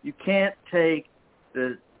like you can't take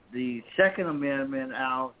the Second Amendment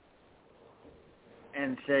out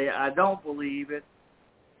and say I don't believe it,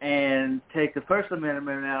 and take the First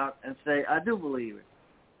Amendment out and say I do believe it.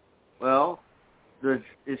 Well,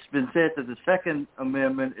 it's been said that the Second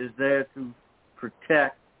Amendment is there to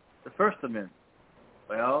protect the First Amendment.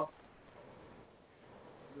 Well,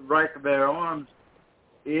 the right to bear arms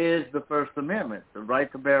is the First Amendment. The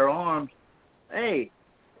right to bear arms, hey,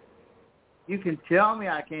 you can tell me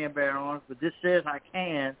I can't bear arms, but this says I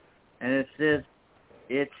can, and it says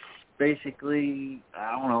it's basically,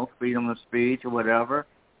 freedom of speech or whatever.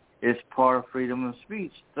 It's part of freedom of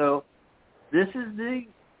speech. So this is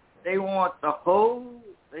they want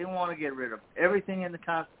to get rid of everything in the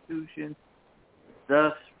Constitution,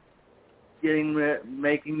 thus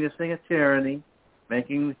making this thing a tyranny,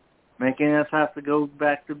 making us have to go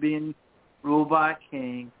back to being ruled by a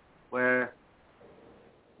king, where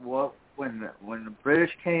when the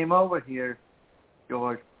British came over here,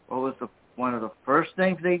 George, what was one of the first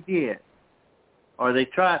things they did, or they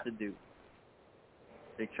tried to do?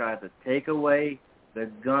 They tried to take away the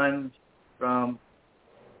guns from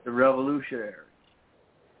the revolutionaries,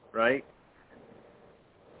 right?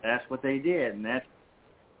 That's what they did, and that's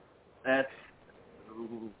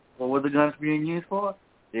what were the guns being used for?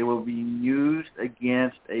 They were being used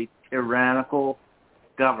against a tyrannical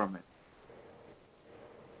government.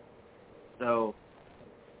 So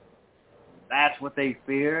that's what they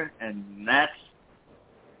fear, and that's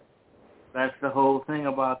the whole thing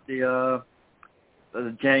about the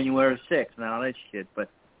January 6th and all that shit. But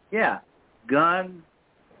yeah, gun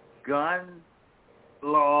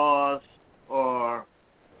laws or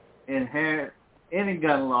inherent any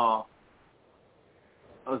gun law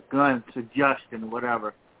or gun suggestion,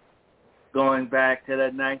 whatever, going back to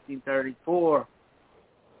that 1934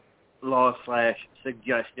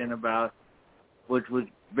 law/suggestion about, which was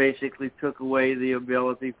basically took away the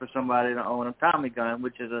ability for somebody to own a Tommy gun,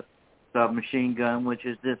 which is a submachine gun, which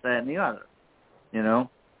is this, that, and the other.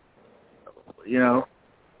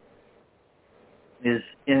 Is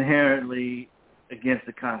inherently against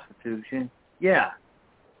the Constitution. Yeah.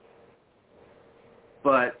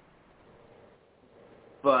 But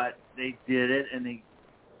they did it, and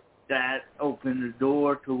that opened the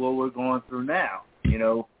door to what we're going through now,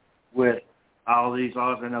 with all these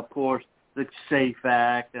laws, and of course the SAFE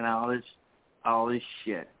Act and all this all this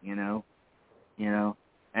shit, and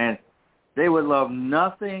they would love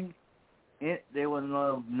nothing. They would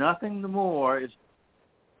love nothing more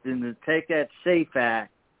than to take that SAFE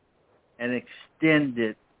Act and extend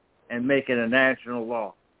it and make it a national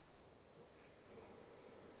law.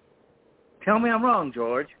 Tell me I'm wrong,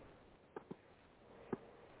 George.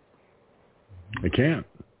 I can't.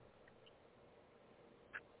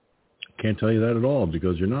 Can't tell you that at all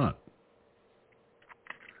because you're not.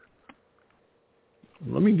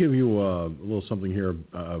 Let me give you a little something here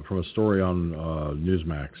from a story on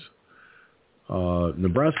Newsmax.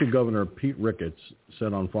 Nebraska Governor Pete Ricketts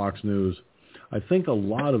said on Fox News, I think a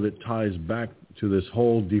lot of it ties back to this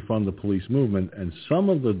whole defund the police movement and some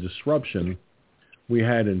of the disruption we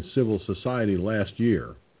had in civil society last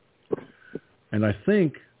year. And I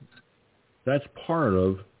think that's part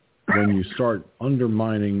of when you start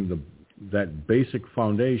undermining that basic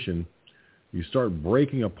foundation, you start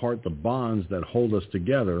breaking apart the bonds that hold us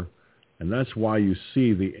together, and that's why you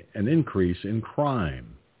see an increase in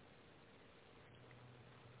crime.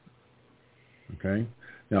 Okay?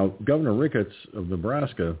 Now, Governor Ricketts of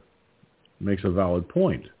Nebraska makes a valid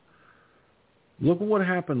point. Look at what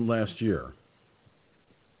happened last year.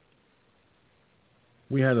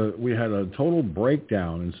 We had a total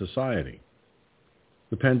breakdown in society.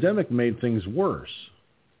 The pandemic made things worse.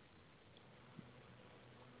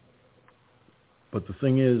 But the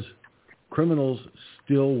thing is, criminals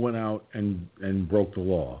still went out and broke the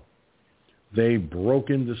law. They broke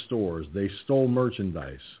into stores. They stole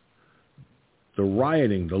merchandise. The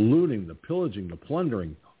rioting, the looting, the pillaging, the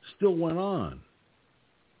plundering still went on.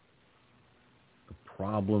 The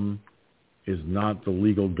problem is not the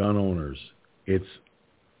legal gun owners. It's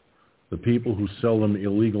the people who sell them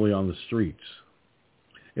illegally on the streets.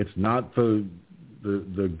 It's not the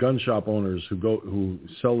gun shop owners who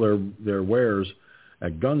sell their wares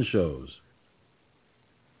at gun shows.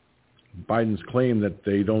 Biden's claim that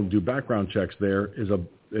they don't do background checks there is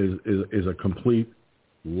a complete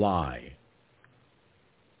lie.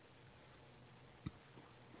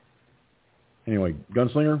 Anyway,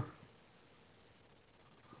 Gunslinger?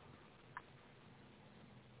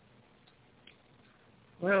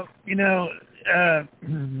 Well,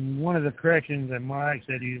 one of the corrections that Mike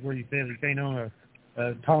said, where you said you can't own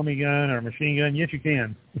a Tommy gun or a machine gun. Yes, you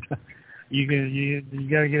can. You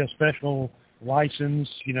got to get a special license,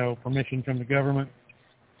 permission from the government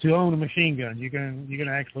to own a machine gun. You can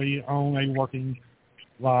actually own a working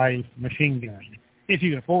live machine gun if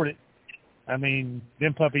you can afford it. I mean,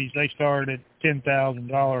 them puppies, they start at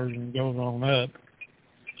 $10,000 and goes on up.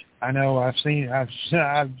 I know I've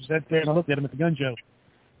sat there and I looked at them at the gun show.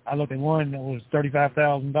 I looked at one that was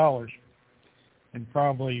 $35,000 and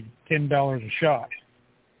probably $10 a shot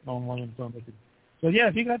on one of them. So yeah,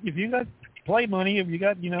 if you got play money, if you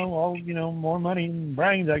got more money and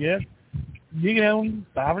brains, I guess you can own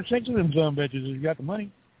 5 or 6 of them son bitches if you got the money.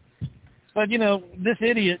 But this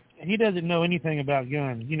idiot, he doesn't know anything about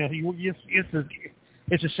guns.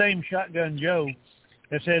 It's the same Shotgun Joe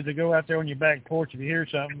that says to go out there on your back porch if you hear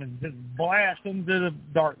something and just blast into the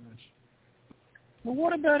darkness. Well,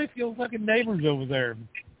 what about if your fucking neighbor's over there,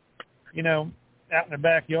 out in the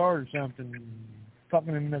backyard or something,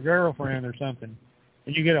 fucking in their girlfriend or something,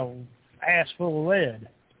 and you get a ass full of lead?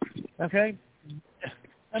 Okay?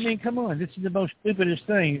 I mean, come on. This is the most stupidest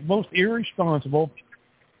thing, most irresponsible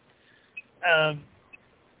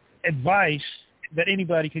advice that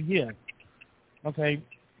anybody could give. Okay?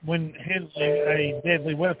 When handling a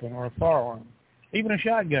deadly weapon or a firearm, even a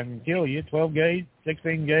shotgun can kill you. 12 gauge,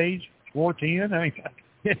 16 gauge, 410. I mean,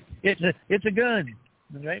 it's a gun,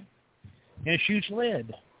 okay? And it shoots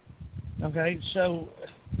lead, okay? So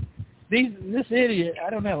this idiot, I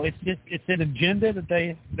don't know. It's an agenda that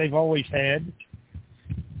they've always had.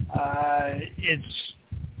 It's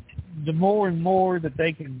the more and more that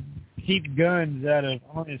they can keep guns out of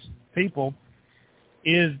honest people.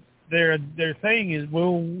 Is their thing is,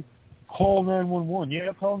 we'll call 911.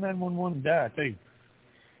 Yeah, call 911 and die too.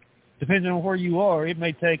 Depending on where you are, it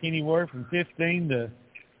may take anywhere from 15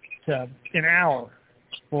 to an hour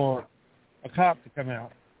for a cop to come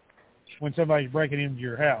out when somebody's breaking into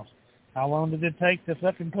your house. How long did it take to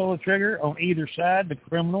fucking pull the trigger on either side, the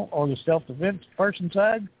criminal or the self-defense person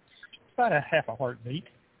side? About a half a heartbeat.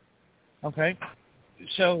 Okay?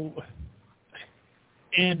 So,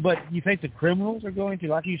 but you think the criminals are going to,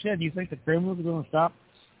 like you said, you think the criminals are going to stop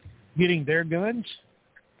getting their guns?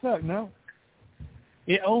 Fuck no.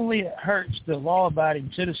 It only hurts the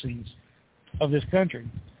law-abiding citizens of this country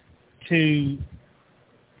to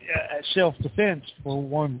self-defense for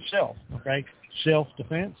oneself, okay?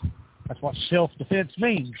 Self-defense. That's what self-defense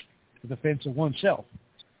means, the defense of oneself.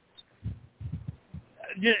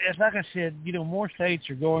 it's like I said, more states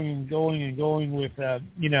are going with, a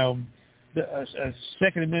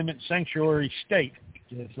Second Amendment sanctuary state,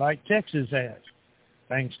 just like Texas has,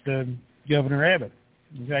 thanks to Governor Abbott.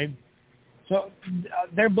 Okay, so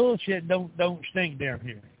their bullshit don't stink down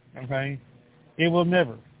here. Okay, it will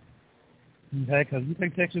never. Okay, because you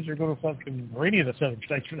think Texas are going to fucking, or any of the southern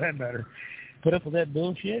states for that matter, put up with that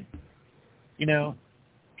bullshit?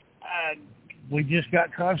 We just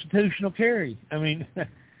got constitutional carry. I mean,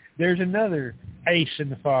 there's another ace in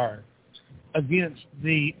the fire against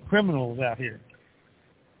the criminals out here.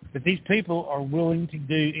 That these people are willing to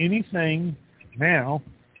do anything now,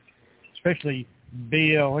 especially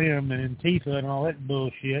BLM and Antifa and all that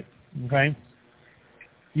bullshit, okay?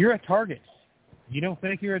 You're a target. You don't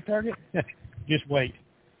think you're a target? Just wait.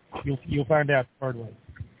 You'll find out the hard way.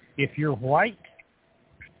 If you're white,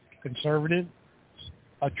 conservative,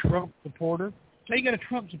 a Trump supporter, say you got a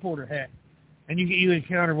Trump supporter hat, and you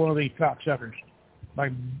encounter one of these cocksuckers,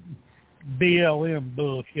 like BLM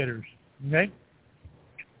bullshitters, okay?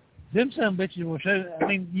 Them some bitches will show. I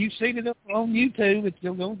mean, you've seen it up on YouTube.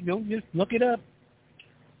 You'll just look it up.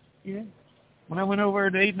 Yeah. When I went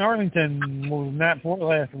over to eat in Arlington, the night before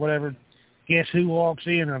last or whatever, guess who walks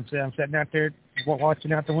in? I'm sitting out there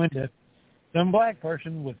watching out the window. Some black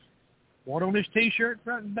person with what on his T-shirt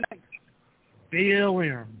front and back?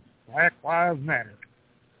 BLM, Black Lives Matter.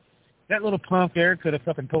 That little punk there could have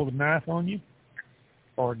fucking pulled a knife on you,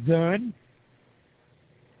 or a gun,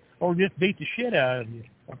 or just beat the shit out of you,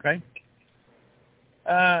 okay?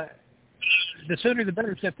 The sooner the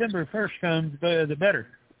better September 1st comes, the better.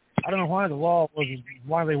 I don't know why the law wasn't,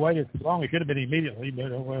 why they waited so long. It could have been immediately,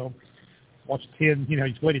 but, well, what's 10,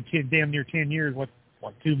 he's waited damn near 10 years, what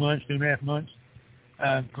 2 months, 2.5 months,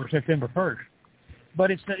 for September 1st. But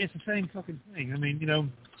it's the same fucking thing. I mean,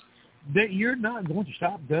 that you're not going to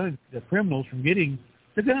stop the criminals from getting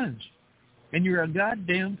the guns. And you're a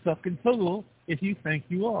goddamn fucking fool if you think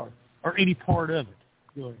you are, or any part of it.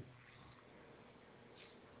 Go ahead.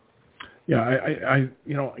 Yeah,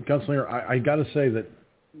 Gunslinger, I got to say that,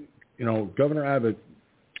 Governor Abbott,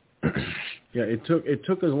 yeah, it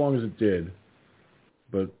took as long as it did,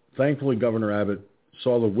 but thankfully Governor Abbott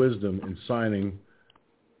saw the wisdom in signing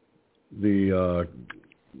the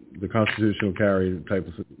constitutional carry type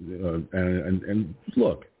of and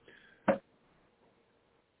look,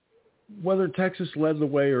 whether Texas led the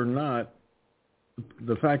way or not,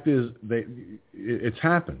 the fact is it's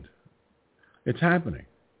happened. It's happening.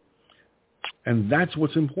 And that's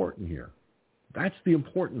what's important here. That's the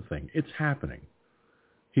important thing. It's happening.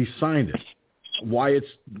 He signed it. Why it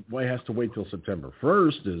has to wait till September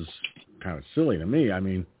 1st is kind of silly to me. I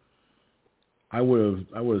mean, I would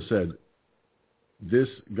have said this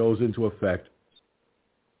goes into effect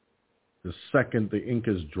the second the ink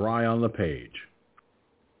is dry on the page.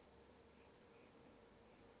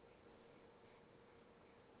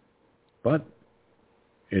 But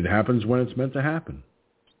it happens when it's meant to happen,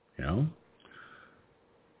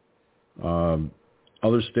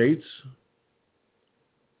 Other states,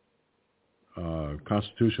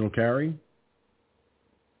 constitutional carry.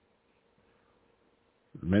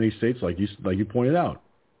 Many states, like you pointed out,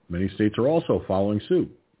 many states are also following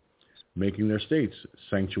suit, making their states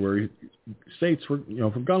sanctuary states for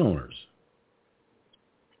gun owners,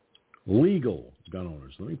 legal gun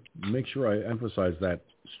owners. Let me make sure I emphasize that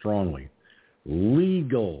strongly.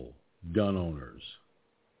 Legal gun owners.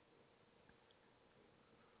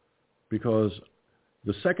 Because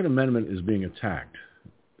the Second Amendment is being attacked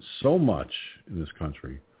so much in this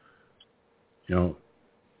country. The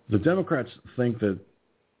Democrats think that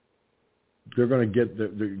they're going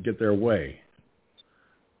to get their way.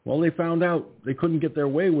 Well, they found out they couldn't get their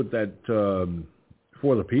way with that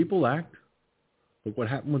For the People Act. Look what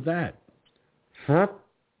happened with that.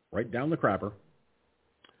 Right down the crapper.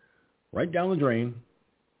 Right down the drain.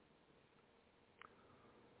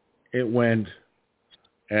 It went,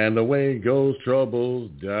 and away goes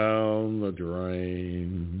troubles down the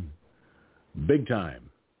drain. Big time.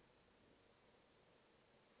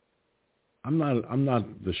 I'm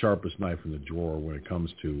not the sharpest knife in the drawer when it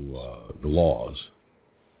comes to the laws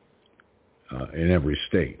in every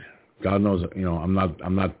state. God knows, I'm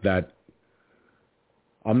not that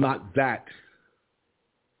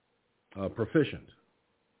proficient.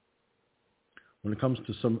 When it comes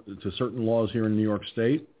to certain laws here in New York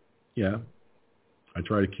State, yeah, I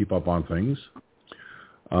try to keep up on things.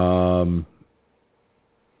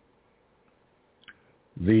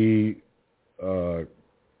 The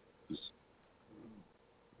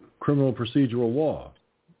criminal procedural law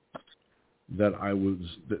that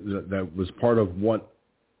was part of what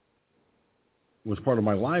was part of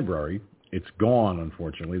my library It's gone,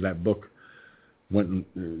 unfortunately. That book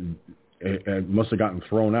it must have gotten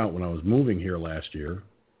thrown out when I was moving here last year.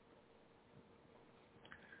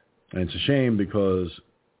 And it's a shame because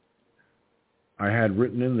I had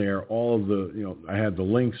written in there all of the, I had the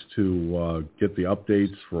links to get the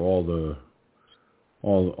updates for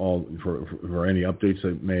for any updates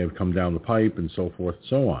that may have come down the pipe and so forth and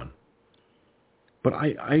so on. But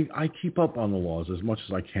I keep up on the laws as much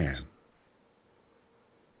as I can.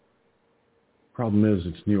 Problem is,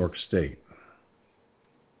 it's New York State.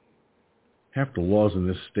 Half the laws in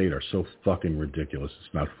this state are so fucking ridiculous,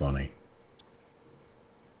 it's not funny.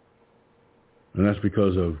 And that's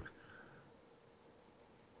because of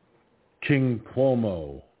King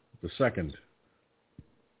Cuomo II,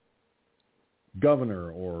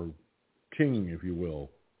 governor, or king, if you will,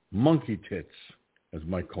 monkey tits, as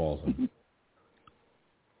Mike calls him.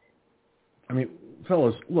 I mean,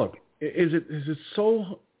 fellas, look, is it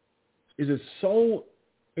so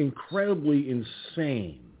incredibly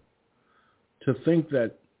insane to think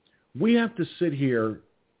that we have to sit here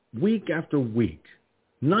week after week,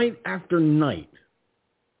 night after night,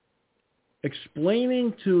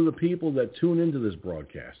 explaining to the people that tune into this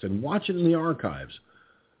broadcast and watch it in the archives?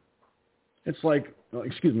 It's like,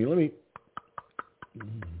 excuse me,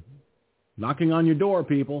 knocking on your door,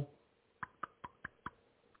 people.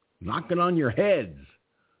 Knocking on your heads.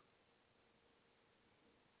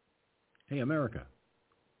 Hey, America.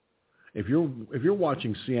 If you're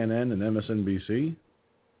watching CNN and MSNBC,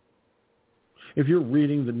 if you're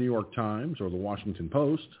reading the New York Times or the Washington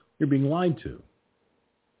Post, you're being lied to.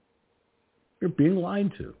 You're being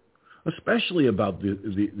lied to, especially about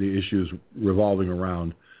the issues revolving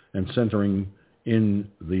around and centering in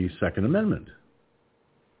the Second Amendment.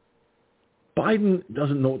 Biden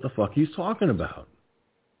doesn't know what the fuck he's talking about.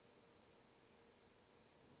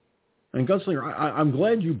 And Gunslinger, I'm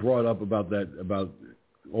glad you brought up about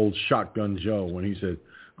old Shotgun Joe when he said,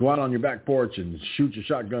 go out on your back porch and shoot your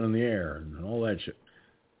shotgun in the air and all that shit.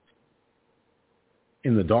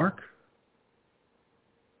 In the dark?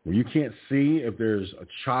 Where you can't see if there's a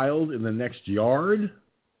child in the next yard?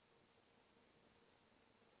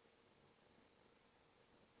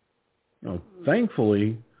 No,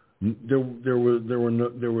 thankfully, no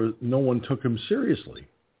one took him seriously.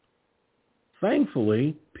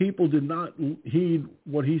 Thankfully, people did not heed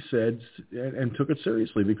what he said and took it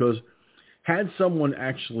seriously, because had someone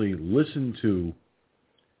actually listened to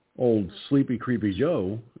old Sleepy Creepy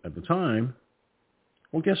Joe at the time,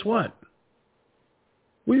 well, guess what?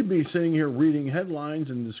 We'd be sitting here reading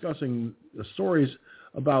headlines and discussing the stories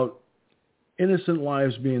about innocent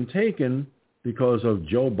lives being taken because of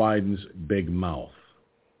Joe Biden's big mouth.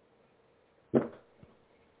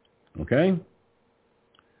 Okay?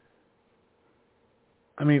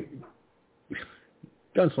 I mean,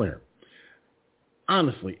 Gunslinger,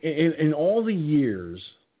 honestly, in all the years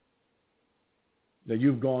that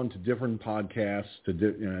you've gone to different podcasts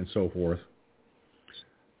and so forth,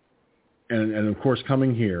 and of course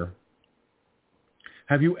coming here,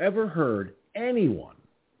 have you ever heard anyone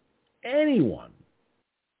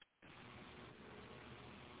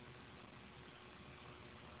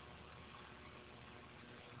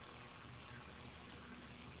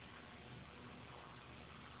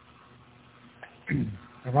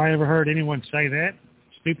Have I ever heard anyone say that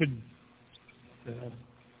stupid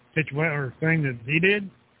situation or thing that he did?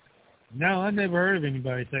 No, I've never heard of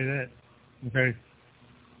anybody say that. Okay.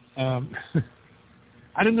 I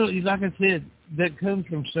don't know. Like I said, that comes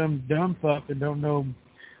from some dumb fuck that don't know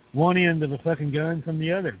one end of a fucking gun from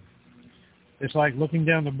the other. It's like looking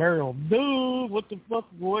down the barrel. Dude, what the fuck?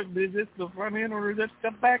 What is this, the front end or is this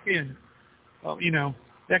the back end? Oh,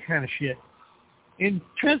 that kind of shit. And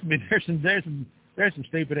trust me, there's some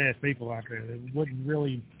stupid ass people out there that wouldn't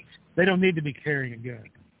really. They don't need to be carrying a gun.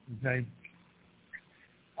 Okay.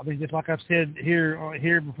 I mean, just like I've said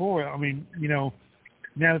here before. I mean, now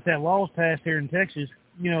that law was passed here in Texas,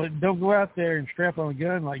 don't go out there and strap on a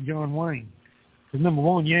gun like John Wayne. Because number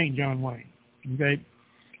one, you ain't John Wayne. Okay.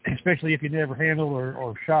 Especially if you never handled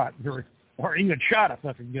or shot or even shot a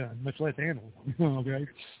fucking gun, much less handled. Okay.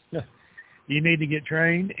 You need to get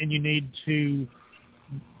trained and you need to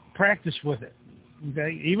practice with it.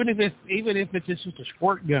 Okay. Even if it's just a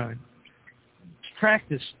squirt gun,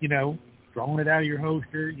 practice. Drawing it out of your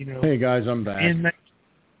holster. Hey guys, I'm back.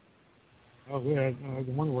 Oh yeah, I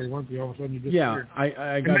wonder where you went. All of a sudden you just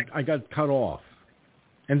I got cut off,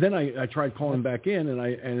 and then I tried calling back in,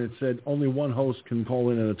 and it said only one host can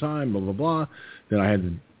call in at a time. Blah blah blah. Then I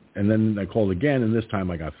called again, and this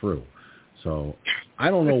time I got through. So I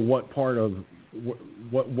don't know what part of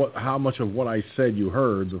how much of what I said you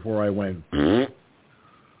heard before I went.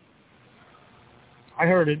 I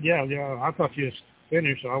heard it. Yeah. I thought you was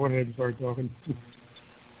finished, so I went ahead and started talking.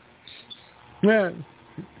 Yeah,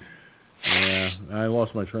 I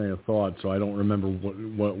lost my train of thought, so I don't remember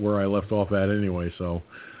where I left off at anyway. So,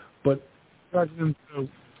 but Gunslinger,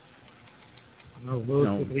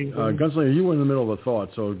 you were in the middle of a thought,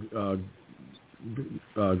 so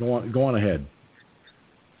go on ahead.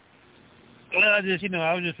 Well, I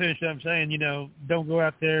was just finishing up saying, don't go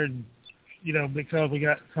out there and, because we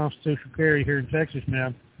got constitutional carry here in Texas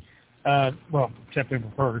now. Except in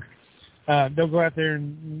preferred. Don't go out there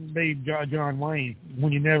and be John Wayne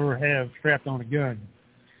when you never have strapped on a gun.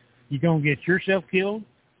 You're going to get yourself killed,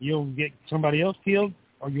 you'll get somebody else killed,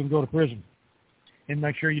 or you'll go to prison. And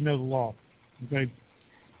make sure you know the law. Okay?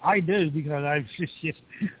 I do, because I've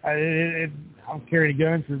carried a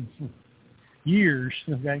gun for years,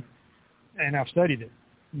 okay? And I've studied it,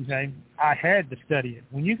 okay? I had to study it.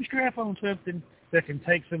 When you can strap on something that can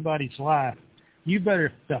take somebody's life, you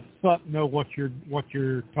better the fuck know what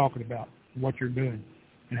you're talking about, what you're doing,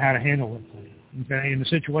 and how to handle it, okay? In the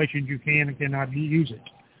situations you can and cannot use it,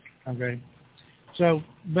 okay? So,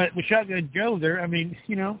 but with Shotgun Joe there, I mean,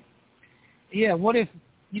 what if,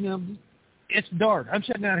 it's dark. I'm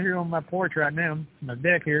sitting out here on my porch right now, my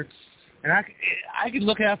deck here, and I can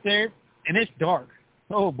look out there, and it's dark.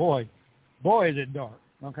 Oh, boy. Boy, is it dark,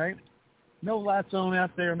 okay? No lights on out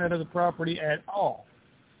there on that other property at all.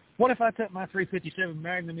 What if I took my .357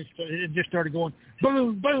 Magnum and it just started going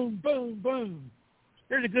boom, boom, boom, boom?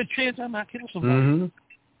 There's a good chance I might kill somebody. Mm-hmm.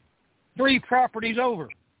 3 properties over,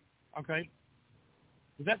 okay?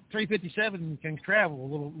 That .357 can travel a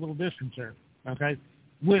little distance there, okay,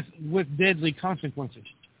 with deadly consequences.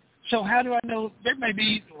 So how do I know? There may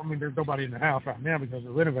be, there's nobody in the house right now because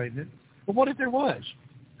they're renovating it, but what if there was?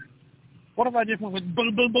 What if I just went with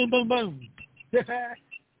boom, boom, boom, boom, boom?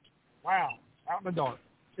 Wow, out in the dark.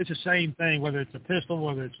 It's the same thing, whether it's a pistol,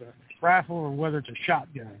 whether it's a rifle, or whether it's a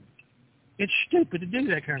shotgun. It's stupid to do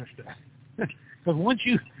that kind of stuff. Because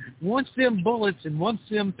once them bullets and once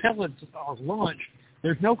them pellets are launched,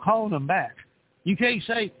 there's no calling them back. You can't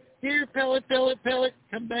say, here, pellet,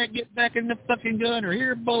 come back, get back in the fucking gun, or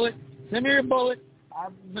here, bullet, send me a bullet.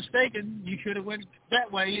 I'm mistaken. You should have went that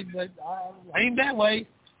way, but I aimed that way.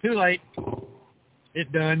 Too late. It's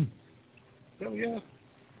done. So, yeah.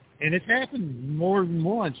 And it's happened more than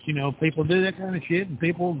once. People do that kind of shit, and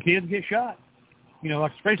kids get shot.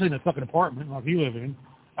 Like especially in a fucking apartment like you live in.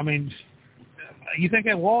 You think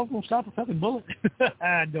that wall's going to stop a fucking bullet?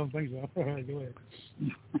 I don't think so. Go ahead.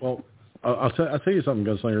 Well, I'll tell you something,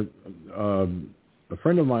 Gunslinger. A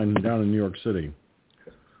friend of mine down in New York City,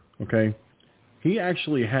 okay, he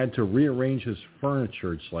actually had to rearrange his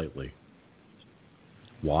furniture slightly.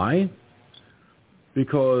 Why?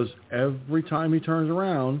 Because every time he turns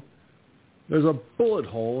around, there's a bullet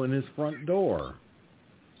hole in his front door.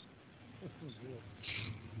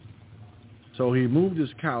 So he moved his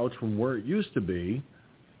couch from where it used to be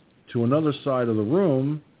to another side of the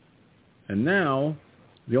room, and now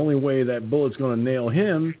the only way that bullet's going to nail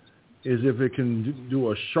him is if it can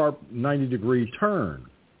do a sharp 90-degree turn.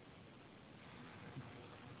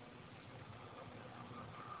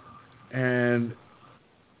 And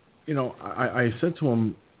I said to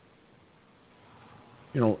him,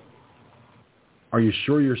 are you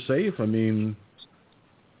sure you're safe?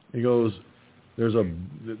 He goes, there's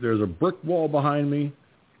a brick wall behind me,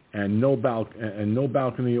 and no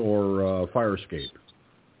balcony or fire escape,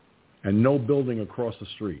 and no building across the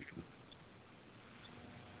street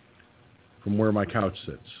from where my couch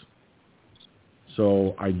sits.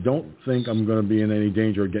 So I don't think I'm going to be in any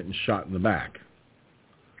danger of getting shot in the back.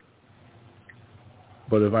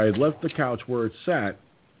 But if I had left the couch where it sat,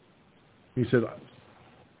 he said,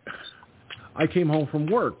 I came home from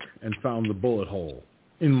work and found the bullet hole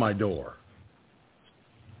in my door.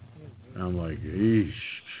 And I'm like, eesh.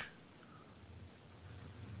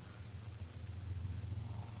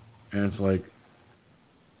 And it's like,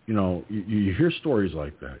 you hear stories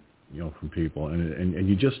like that, from people,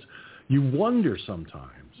 and you wonder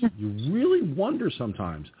sometimes, you really wonder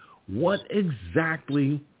sometimes, what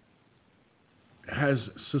exactly has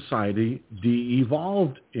society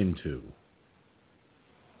de-evolved into?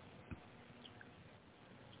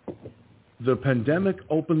 The pandemic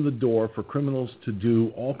opened the door for criminals to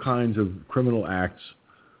do all kinds of criminal acts.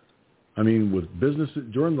 With businesses,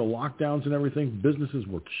 during the lockdowns and everything, businesses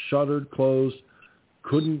were shuttered, closed,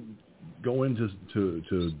 couldn't go into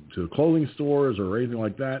to clothing stores or anything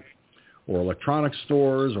like that, or electronic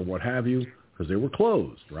stores or what have you, because they were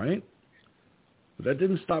closed, right? But that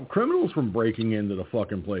didn't stop criminals from breaking into the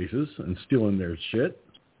fucking places and stealing their shit.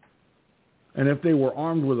 And if they were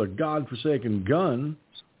armed with a godforsaken gun,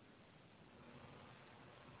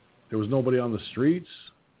 There was nobody on the streets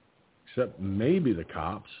except maybe the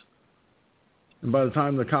cops. And by the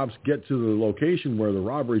time the cops get to the location where the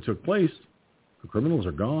robbery took place, the criminals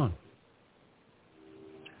are gone.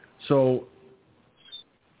 So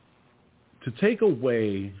to take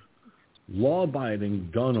away law-abiding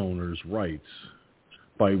gun owners' rights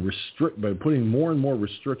by putting more and more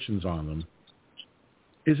restrictions on them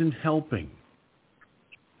isn't helping.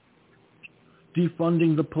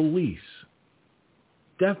 Defunding the police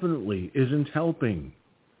definitely isn't helping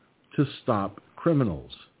to stop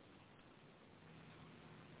criminals.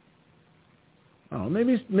 I don't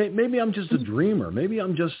know, maybe I'm just a dreamer. Maybe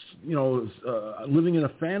I'm just, living in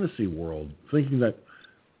a fantasy world, thinking that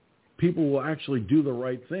people will actually do the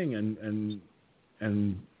right thing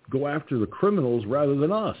and go after the criminals rather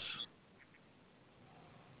than us.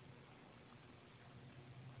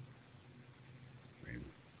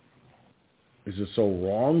 Is it so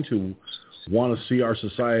wrong to want to see our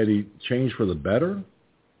society change for the better?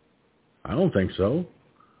 I don't think so.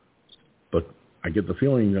 But I get the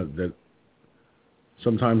feeling that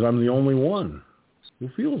sometimes I'm the only one who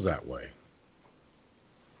feels that way.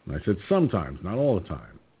 And I said sometimes, not all the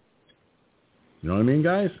time. You know what I mean,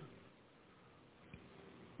 guys?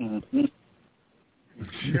 Mm-hmm.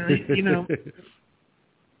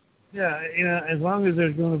 As long as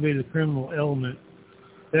there's going to be the criminal element,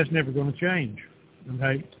 that's never going to change,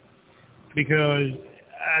 okay? Because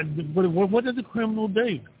what does the criminal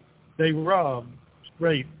do? They rob,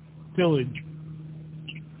 rape, pillage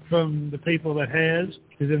from the people that has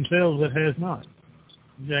to themselves that has not,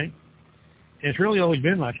 okay? And it's really always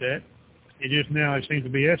been like that. It just now it seems to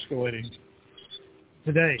be escalating.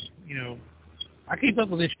 Today, I keep up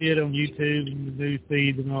with this shit on YouTube and the news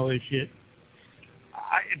feeds and all this shit.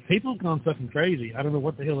 People have gone fucking crazy. I don't know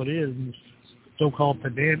what the hell it is. This so-called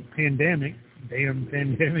pandemic,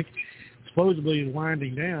 supposedly is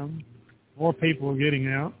winding down. More people are getting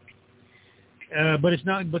out, but it's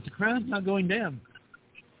not. But the crime's not going down.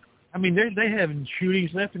 I mean, they having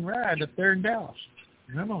shootings left and right up there in Dallas.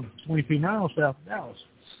 And I'm on 22 miles south of Dallas.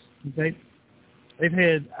 They've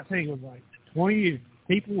had, I think it was like 20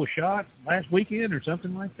 people were shot last weekend or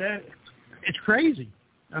something like that. It's crazy,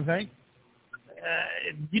 okay?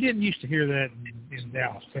 You didn't used to hear that in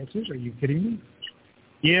Dallas, Texas. Are you kidding me?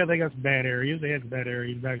 Yeah, they got some bad areas. They had some bad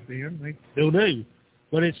areas back then. They still do.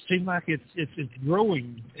 But it seems like it's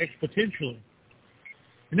growing exponentially.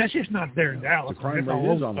 And that's just not there in Dallas. The crime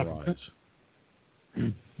rate is on the rise.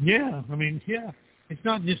 Yeah, I mean, yeah. It's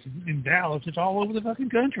not just in Dallas. It's all over the fucking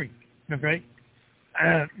country, okay?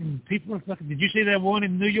 People are fucking... Did you see that one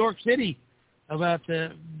in New York City about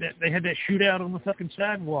that they had that shootout on the fucking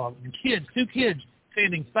sidewalk? And two kids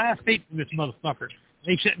standing 5 feet from this motherfucker.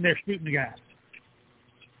 They sitting there shooting the guy.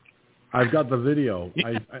 I've got the video.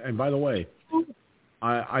 Yeah. And by the way,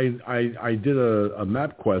 I did a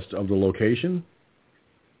map quest of the location.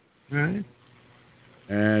 Right.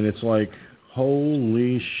 And it's like,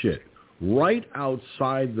 holy shit. Right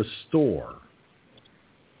outside the store,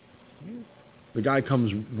 the guy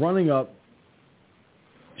comes running up,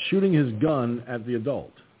 shooting his gun at the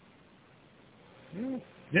adult.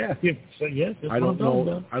 Yeah. So, yes, I don't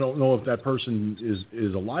know if that person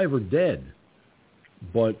is alive or dead,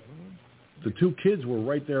 but the two kids were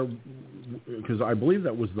right there because I believe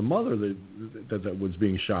that was the mother that was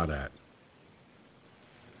being shot at.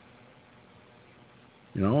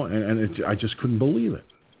 And I just couldn't believe it.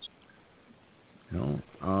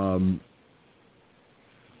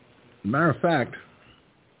 Matter of fact,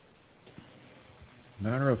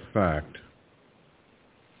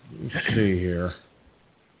 let me see here.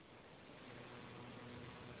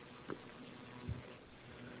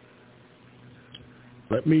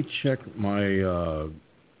 Let me check my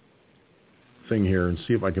thing here and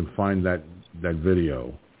see if I can find that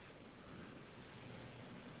video.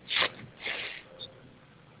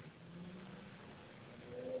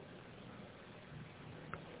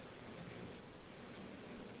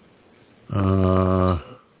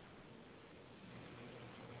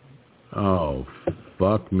 Oh,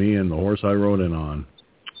 fuck me and the horse I rode in on.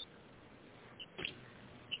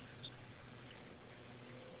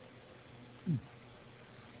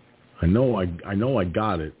 I know I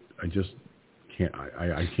got it. I just can't.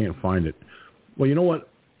 I can't find it. Well, you know what?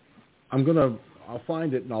 I'll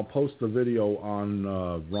find it and I'll post the video on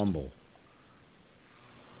Rumble,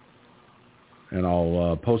 and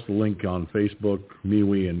I'll post the link on Facebook,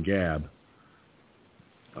 MeWe, and Gab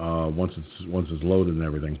once it's loaded and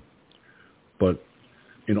everything. But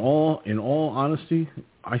in all honesty,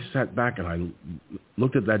 I sat back and I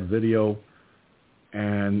looked at that video,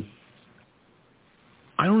 and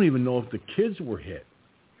I don't even know if the kids were hit.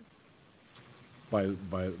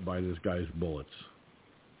 by this guy's bullets.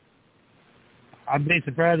 I'd be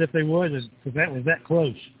surprised if they wasn't, because that was that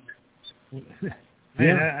close.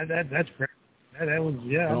 Man, that's great. That was,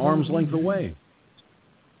 an arm's length away.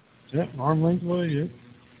 Yep, arm length away, yeah.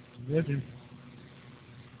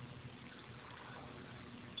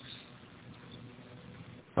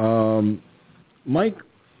 Gotcha. Mike,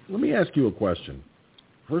 let me ask you a question.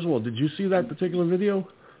 First of all, did you see that particular video?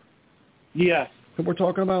 Yes. That we're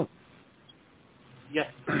talking about?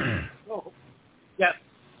 Yes. Oh. Yes.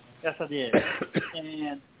 Yes, I did.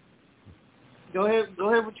 And go ahead with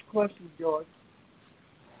your question, George.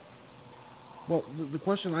 Well, the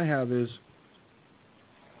question I have is,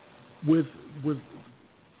 with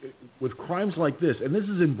crimes like this, and this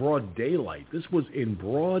is in broad daylight. This was in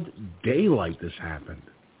broad daylight. This happened.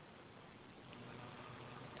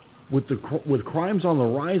 With crimes on the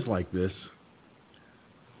rise like this,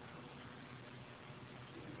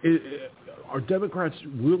 are Democrats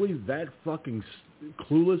really that fucking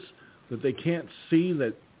clueless that they can't see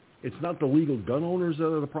that it's not the legal gun owners that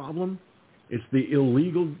are the problem? It's the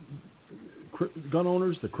illegal gun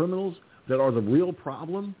owners, the criminals, that are the real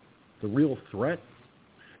problem, the real threat.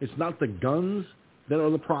 It's not the guns that are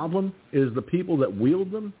the problem. It is the people that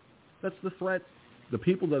wield them that's the threat. The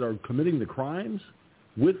people that are committing the crimes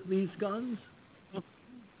with these guns.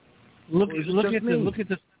 Look at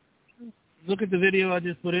the video I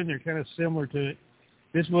just put in there, kind of similar to it.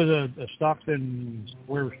 This was a Stockton,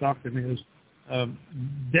 wherever Stockton is,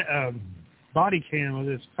 body cam of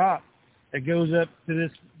this cop that goes up to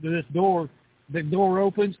this door. The door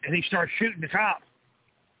opens and he starts shooting the cop.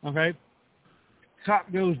 Okay,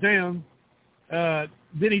 cop goes down. Then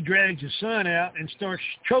he drags his son out and starts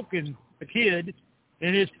choking the kid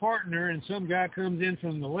and his partner. And some guy comes in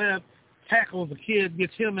from the left, tackles the kid,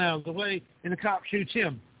 gets him out of the way, and the cop shoots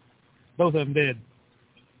him. Both of them dead.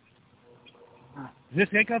 This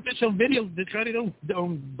they got this on video. They got it on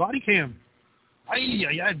body cam.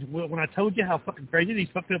 When I told you how fucking crazy these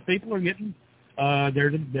fucked up people are getting,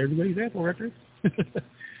 there's a good example right there.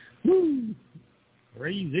 Woo.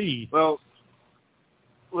 Crazy. Well,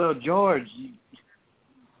 George,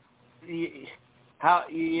 you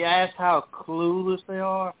asked how clueless they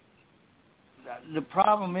are. The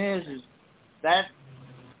problem is that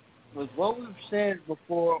with what we've said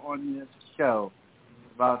before on this show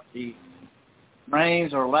about the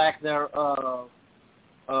brains or lack thereof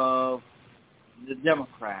of the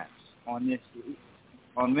Democrats on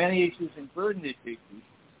many issues, including this issue.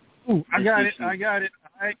 Ooh, I got it.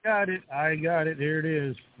 There it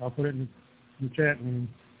is. I'll put it in the chat. And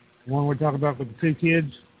the one we're talking about with the two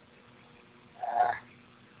kids.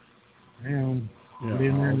 Man, I'll be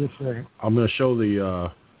in there in just a second. I'm going to show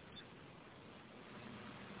the.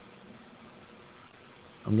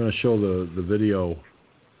 I'm going to show the video.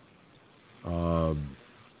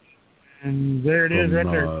 And there it is, right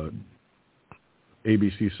there.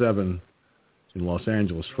 ABC 7 in Los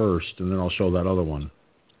Angeles first, and then I'll show that other one.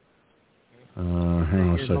 Hang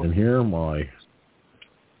on a second here while I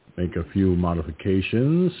make a few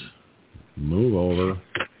modifications. Move over.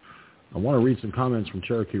 I want to read some comments from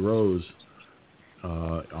Cherokee Rose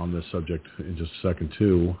on this subject in just a second,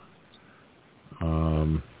 too.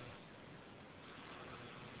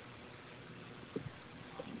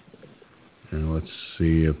 And let's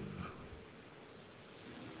see if...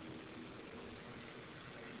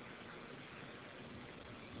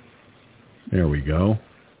 There we go.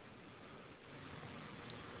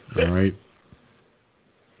 All right.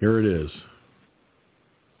 Here it is.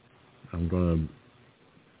 I'm going to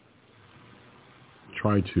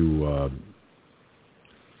try to...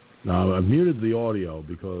 now, I've muted the audio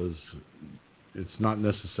because it's not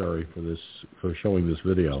necessary for showing this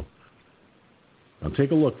video. Now,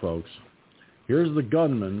 take a look, folks. Here's the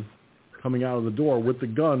gunman coming out of the door with the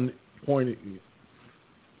gun pointing,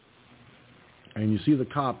 and you see the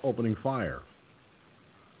cop opening fire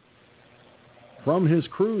from his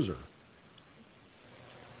cruiser.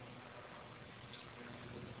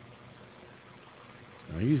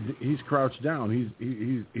 Now he's crouched down. He's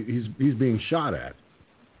being shot at.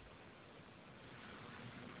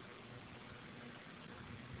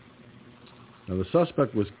 Now the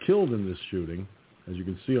suspect was killed in this shooting, as you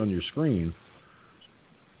can see on your screen.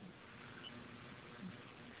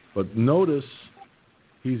 But notice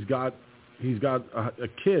he's got a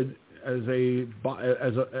kid as a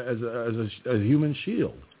human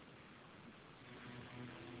shield.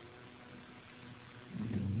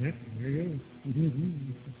 Yep, there you go.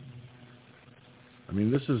 I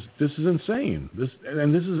mean, this is insane. This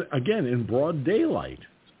is again in broad daylight.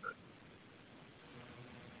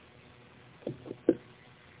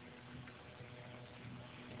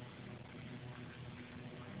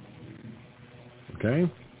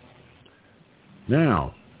 Okay?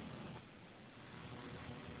 Now,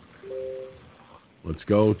 let's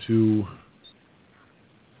go to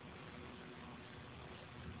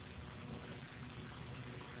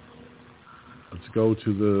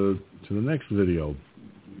the next video.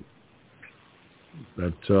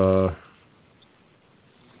 That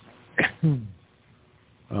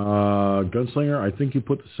Gunslinger, I think you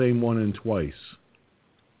put the same one in twice.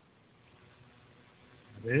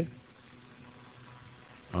 I did?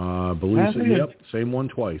 Believe it, yep, same one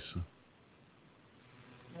twice.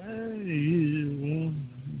 I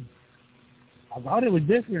thought it was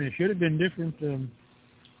different. It should have been different. No,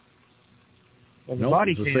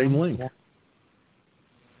 it's the same link.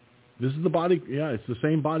 This is the body. Yeah, it's the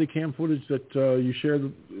same body cam footage that you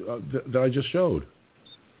shared that I just showed.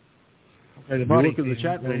 Okay, the if body you look in the cam,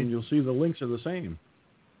 chat room, you'll see the links are the same.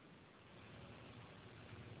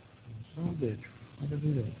 Oh, bitch! How did I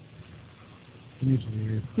do that?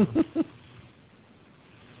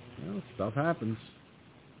 Well, stuff happens.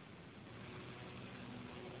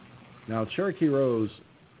 Now, Cherokee Rose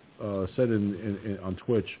said on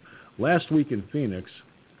Twitch, last week in Phoenix,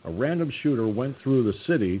 a random shooter went through the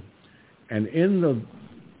city, and in the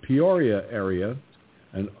Peoria area,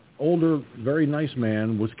 an older, very nice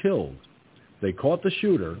man was killed. They caught the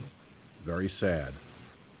shooter. Very sad.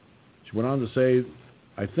 She went on to say,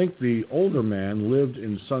 I think the older man lived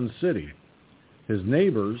in Sun City. His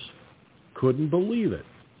neighbors couldn't believe it.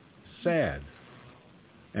 Sad.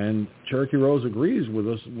 And Cherokee Rose agrees with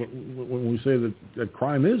us when we say that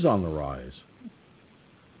crime is on the rise.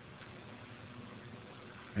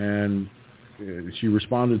 And she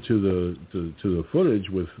responded to the footage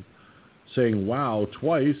with saying "wow"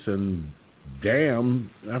 twice and "damn"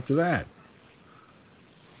 after that.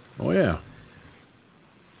 Oh yeah.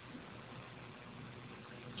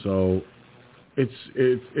 So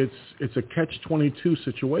it's a catch-22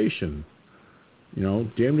 situation. You know,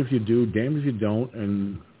 damned if you do, damned if you don't,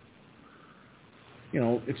 and you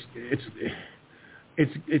know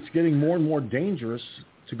it's getting more and more dangerous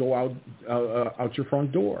to go out your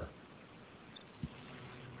front door.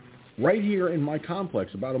 Right here in my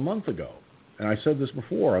complex, about a month ago, and I said this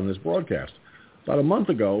before on this broadcast, about a month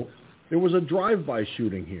ago, there was a drive-by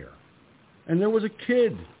shooting here, and there was a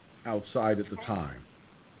kid outside at the time.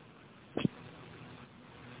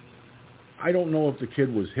 I don't know if the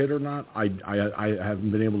kid was hit or not. I haven't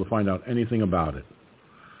been able to find out anything about it.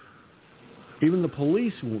 Even the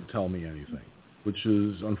police won't tell me anything, which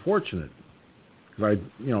is unfortunate, because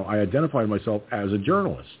I identified myself as a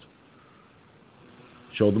journalist.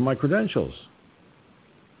 Showed them my credentials.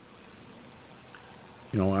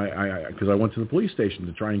 You know, because I went to the police station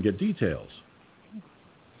to try and get details.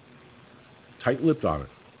 Tight-lipped on it,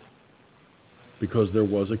 because there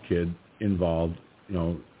was a kid involved, you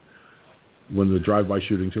know, when the drive-by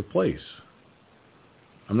shooting took place.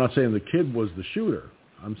 I'm not saying the kid was the shooter.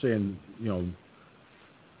 I'm saying, you know,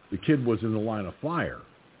 the kid was in the line of fire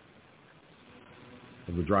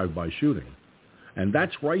of the drive-by shooting. And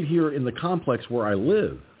that's right here in the complex where I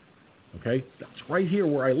live. Okay? That's right here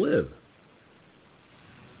where I live.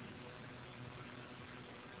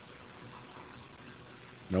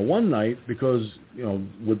 Now, one night, because, you know,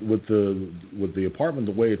 with the apartment,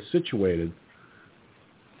 the way it's situated,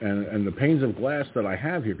 and the panes of glass that I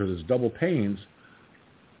have here, because it's double panes,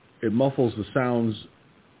 it muffles the sounds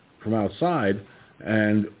from outside.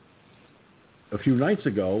 And a few nights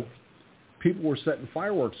ago, people were setting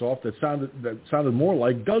fireworks off that sounded more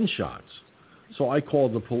like gunshots. So I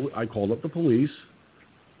called up the police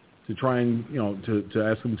to try and, you know, to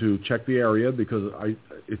ask them to check the area, because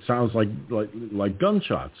it sounds like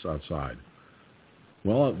gunshots outside.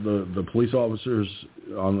 Well, the police officers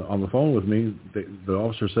on the phone with me, the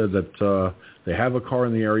officer said that they have a car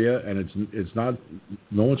in the area, and it's not,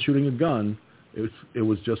 no one's shooting a gun. It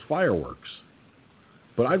was just fireworks.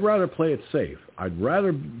 But I'd rather play it safe. I'd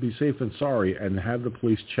rather be safe than sorry and have the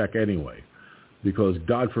police check anyway, because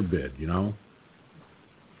God forbid, you know.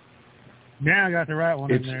 Now I got the right one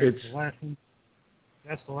in there. It's the last one.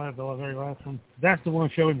 That's the very last one. That's the one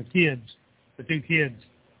showing the kids, the two kids.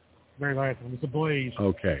 Very last one. It's a blaze.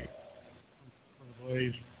 Okay.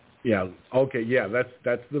 Blaze. Yeah. Okay. Yeah.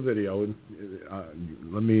 That's the video.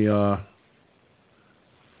 Let me.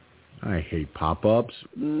 I hate pop-ups.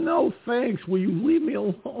 No thanks. Will you leave me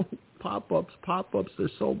alone? Pop-ups. They're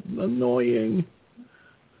so annoying.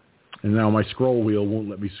 And now my scroll wheel won't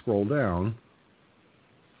let me scroll down.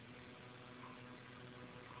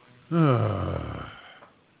 All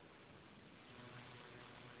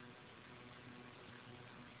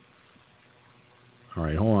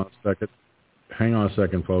right, hold on a second. Hang on a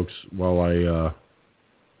second, folks, while I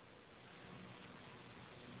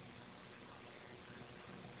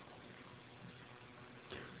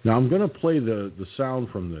Now, I'm going to play the sound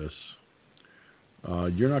from this.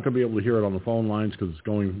 You're not going to be able to hear it on the phone lines because it's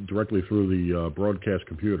going directly through the broadcast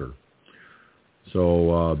computer.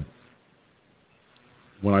 So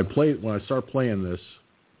when I start playing this,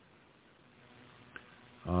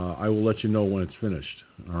 I will let you know when it's finished.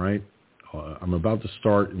 All right. I'm about to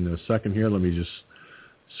start in a second here. Let me just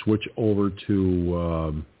switch over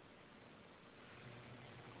to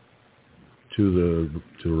the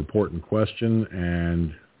report in question,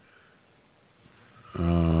 and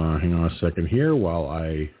hang on a second here while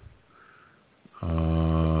I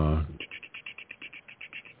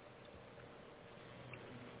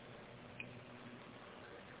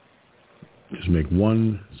just make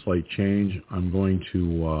one slight change. I'm going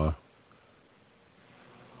to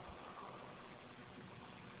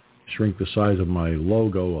shrink the size of my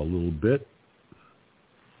logo a little bit.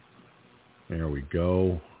 There we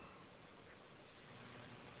go.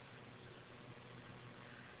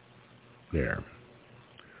 There.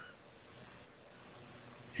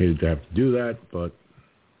 Hated to have to do that, but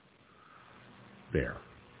there.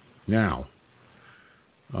 Now,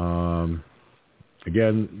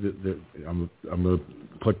 again, I'm going to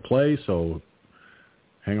click play, so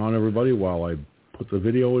hang on, everybody, while I put the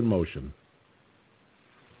video in motion.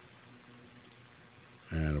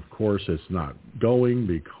 And, of course, it's not going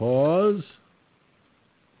because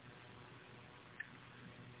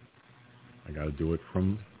I got to do it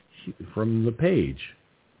from the page.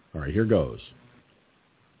 All right, here goes.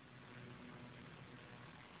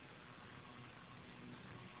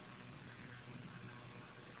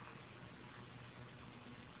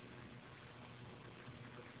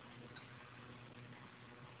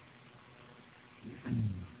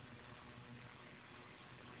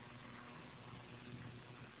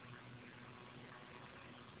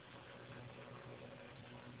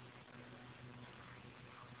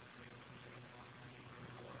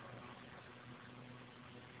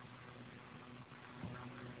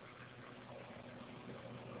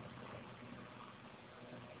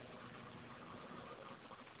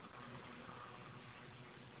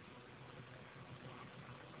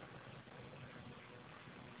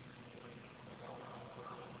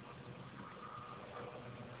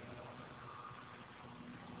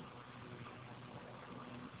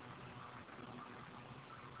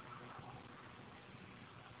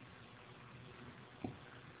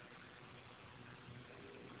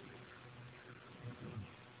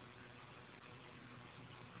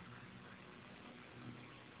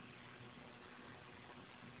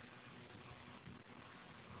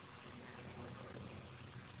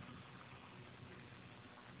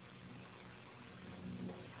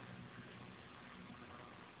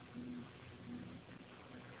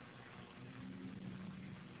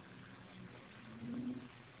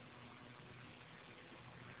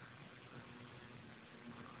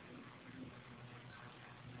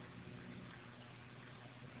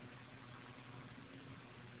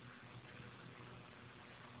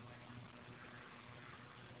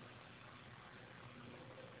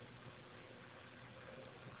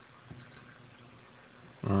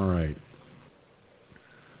 All right.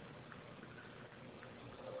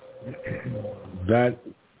 That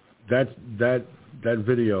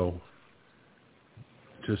video,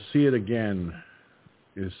 to see it again,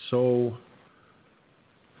 is so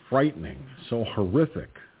frightening, so horrific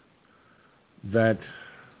that,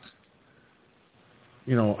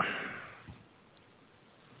 you know,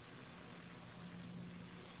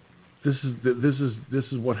 this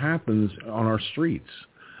is what happens on our streets.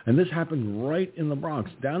 And this happened right in the Bronx,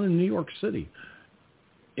 down in New York City,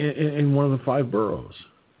 in one of the 5 boroughs.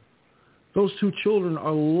 Those 2 children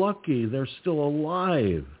are lucky they're still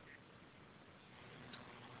alive.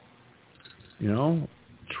 You know,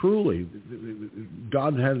 truly,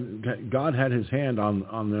 God had his hand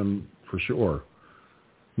on them for sure.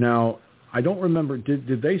 Now, I don't remember.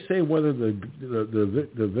 Did they say whether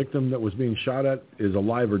the victim that was being shot at is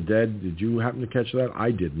alive or dead? Did you happen to catch that? I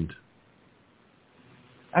didn't.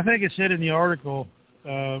 I think it said in the article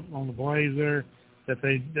on the Blaze there that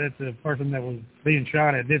the person that was being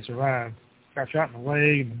shot at did survive. Got shot in the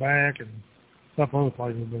leg, in the back, and a couple other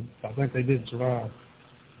places, but I think they did survive.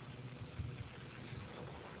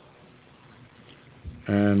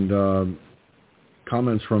 And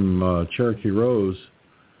comments from Cherokee Rose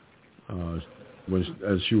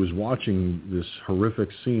as she was watching this horrific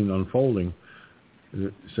scene unfolding,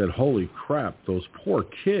 said, "Holy crap, those poor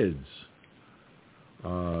kids."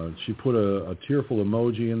 She put a tearful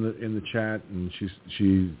emoji in the chat, and she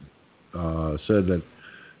said that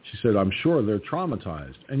she said, "I'm sure they're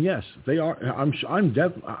traumatized," and yes, they are.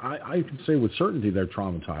 I can say with certainty they're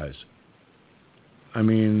traumatized. I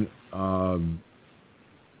mean,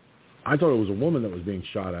 I thought it was a woman that was being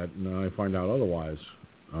shot at, and I find out otherwise.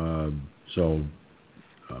 So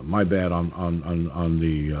my bad on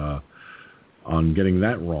getting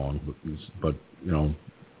that wrong. But you know,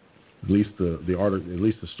 at least the article, at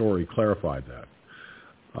least the story clarified that.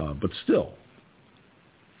 But still,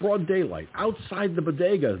 broad daylight outside the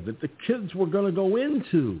bodega that the kids were going to go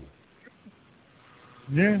into.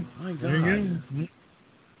 Yeah, my God. There you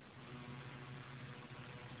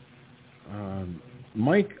go.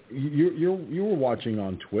 Mike, you were watching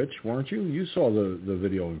on Twitch, weren't you? You saw the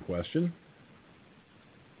video in question.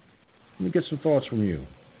 Let me get some thoughts from you.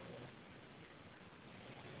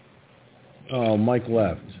 Oh, Mike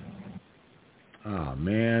left. Ah,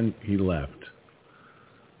 man, he left.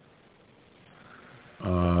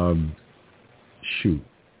 Shoot.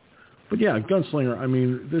 But yeah, Gunslinger, I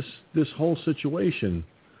mean, this whole situation,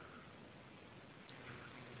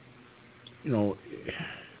 you know,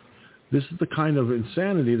 this is the kind of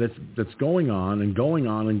insanity that's going on and going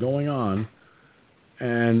on and going on.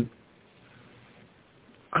 And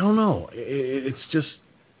I don't know. It's just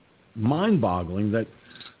mind-boggling that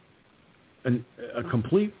a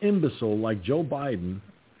complete imbecile like Joe Biden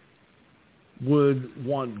would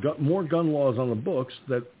want more gun laws on the books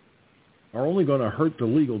that are only going to hurt the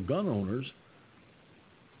legal gun owners,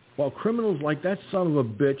 while criminals like that son of a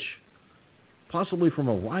bitch, possibly from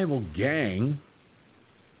a rival gang,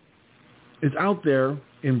 is out there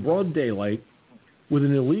in broad daylight with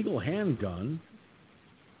an illegal handgun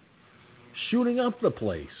shooting up the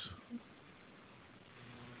place.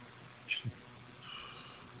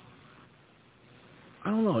 I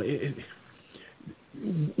don't know.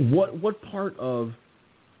 What part of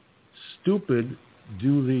stupid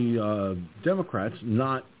do the Democrats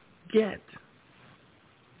not get?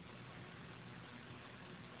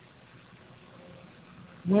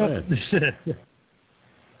 Well,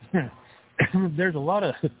 there's a lot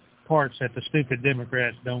of parts that the stupid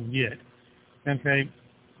Democrats don't get. Okay,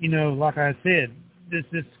 you know, like I said, this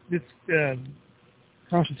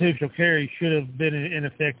constitutional carry should have been in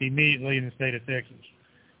effect immediately in the state of Texas.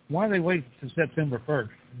 Why do they wait until September 1st?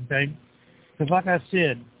 Okay, because like I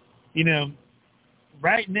said, you know,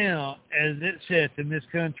 right now as it sits in this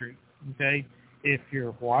country, okay, if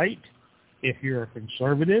you're white, if you're a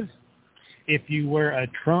conservative, if you wear a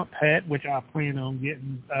Trump hat, which I plan on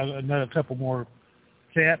getting another couple more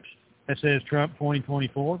caps that says Trump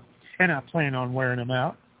 2024, and I plan on wearing them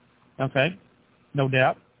out, okay, no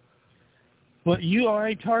doubt. But you are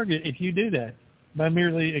a target if you do that by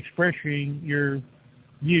merely expressing your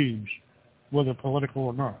views, whether political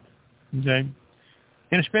or not, okay?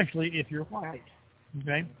 And especially if you're white,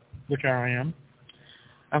 okay, which I am,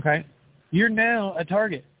 okay? You're now a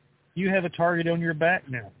target. You have a target on your back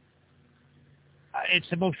now. It's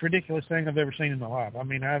the most ridiculous thing I've ever seen in my life. I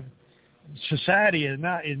mean, society is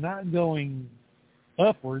not going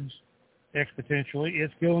upwards exponentially.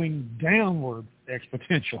 It's going downward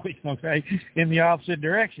exponentially, okay, in the opposite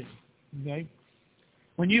direction, okay?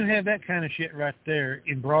 When you have that kind of shit right there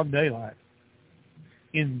in broad daylight,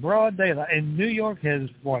 and New York has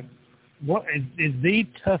what is the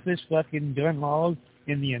toughest fucking gun laws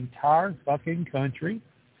in the entire fucking country,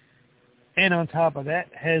 and on top of that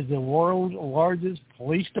has the world's largest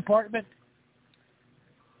police department,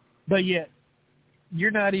 but yet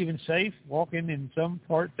you're not even safe walking in some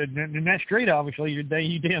part in that street. Obviously, you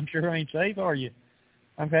damn sure ain't safe, are you?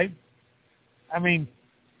 Okay, I mean,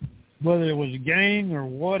 whether it was a gang or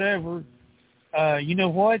whatever, you know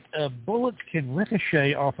what? Bullets can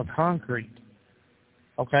ricochet off of concrete.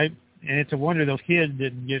 Okay, and it's a wonder those kids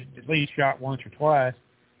didn't get at least shot once or twice.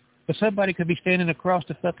 But somebody could be standing across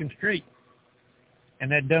the fucking street, and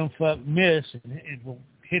that dumb fuck miss, and it will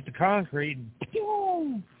hit the concrete and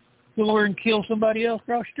go over and kill somebody else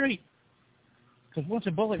across the street. Because once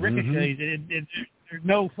a bullet ricochets,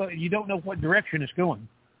 you don't know what direction it's going.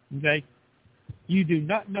 Okay, you do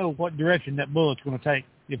not know what direction that bullet's going to take.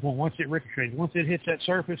 Once it ricochets, once it hits that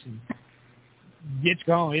surface and gets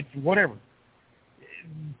gone, it's whatever.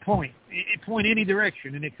 Point any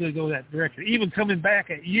direction, and it could go that direction. Even coming back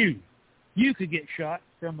at you, you could get shot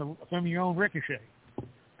from your own ricochet.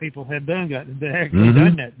 People have done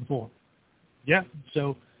that before. Yeah,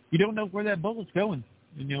 so you don't know where that bullet's going.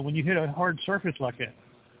 You know, when you hit a hard surface like that,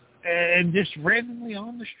 and just randomly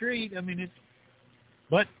on the street. I mean,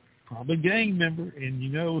 but probably gang member, and you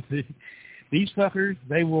know these fuckers,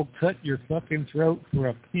 they will cut your fucking throat for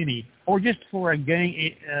a penny, or just for a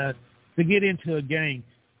gang to get into a gang.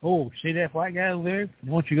 Oh, see that white guy over there? I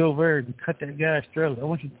want you to go over there and cut that guy's throat. I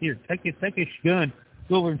want you to take his gun,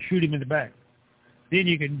 go over and shoot him in the back. Then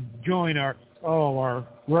you can join our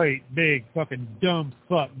great big fucking dumb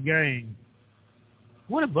fuck gang.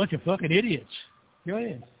 What a bunch of fucking idiots. Go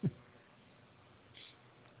ahead.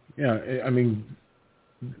 Yeah, I mean,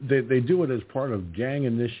 they do it as part of gang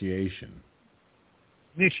initiation.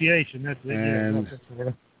 Initiation, that's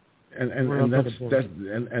it. And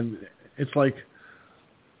and it's like,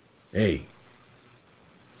 hey,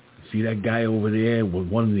 see that guy over there with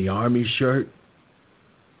one of the Army shirt?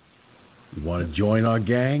 You want to join our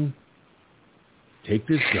gang? Take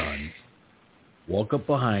this gun, walk up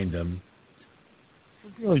behind him,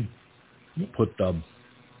 put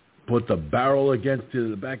the barrel against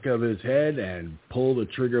the back of his head and pull the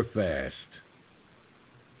trigger fast.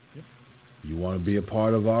 You want to be a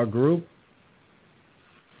part of our group?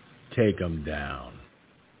 Take him down.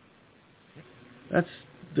 That's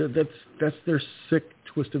their sick,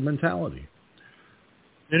 twisted mentality.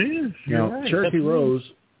 It is. Now, Cherokee Rose.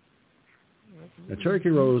 Cherokee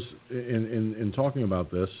Rose, in talking about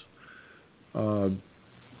this,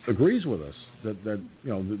 agrees with us that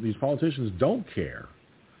these politicians don't care.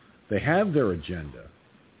 They have their agenda,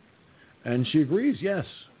 and she agrees. Yes,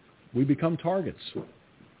 we become targets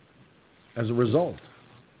as a result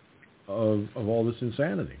of all this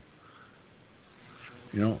insanity.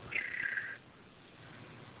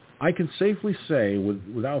 I can safely say,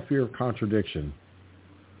 without fear of contradiction,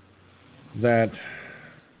 that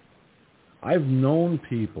I've known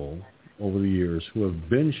people over the years who have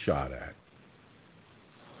been shot at.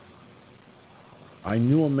 I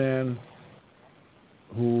knew a man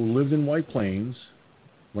who lived in White Plains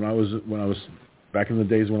when I was back in the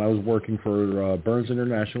days when I was working for Burns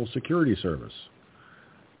International Security Service.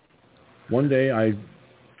 One day I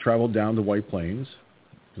traveled down to White Plains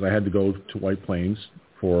because I had to go to White Plains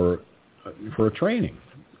for a training,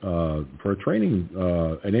 an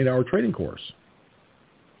 8-hour training course.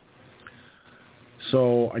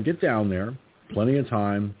 So I get down there, plenty of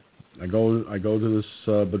time. I go to this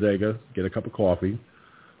bodega, get a cup of coffee.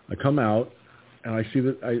 I come out, and I see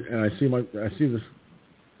the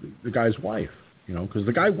guy's wife. Because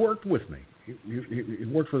the guy worked with me. He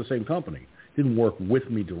worked for the same company. Didn't work with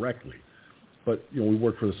me directly, but we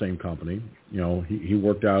worked for the same company. He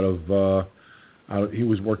worked out of. He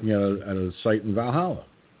was working at a site in Valhalla.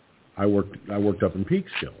 I worked up in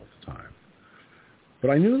Peekskill at the time. But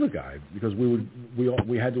I knew the guy because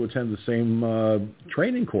we had to attend the same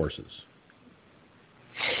training courses.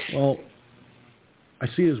 Well, I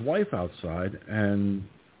see his wife outside, and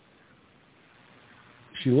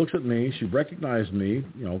she looks at me. She recognized me,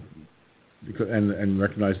 because and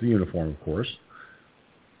recognized the uniform, of course.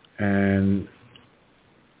 And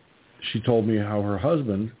she told me how her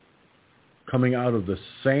husband, coming out of the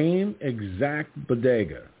same exact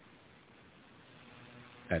bodega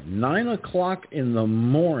at 9 o'clock in the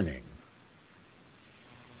morning,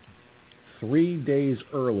 3 days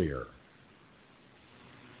earlier,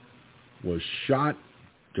 was shot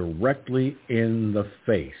directly in the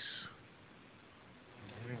face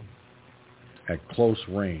at close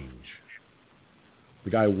range. The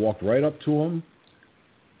guy walked right up to him,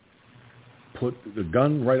 put the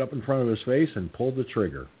gun right up in front of his face, and pulled the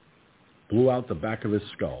trigger. Blew out the back of his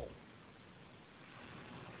skull.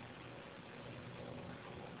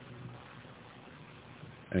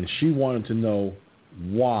 And she wanted to know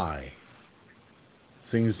why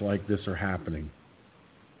things like this are happening.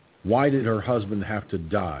 Why did her husband have to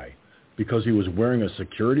die? Because he was wearing a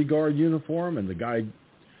security guard uniform and the guy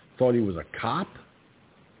thought he was a cop?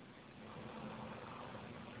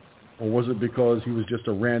 Or was it because he was just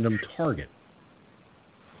a random target?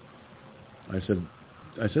 I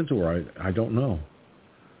said to her, I don't know.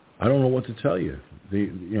 I don't know what to tell you.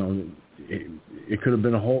 It could have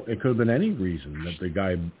been it could have been any reason that the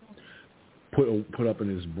guy put up in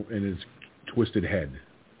his twisted head.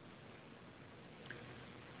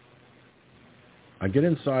 I get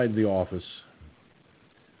inside the office,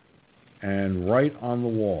 and right on the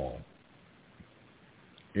wall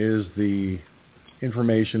is the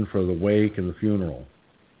information for the wake and the funeral.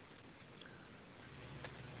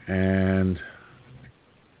 And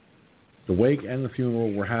the wake and the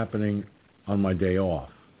funeral were happening on my day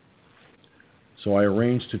off. So I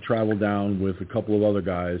arranged to travel down with a couple of other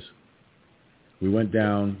guys. We went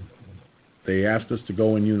down. They asked us to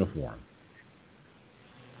go in uniform.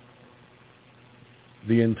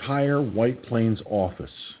 The entire White Plains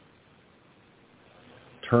office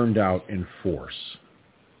turned out in force.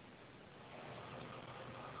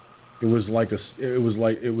 It was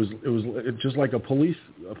just like a police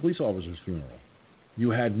officer's funeral. You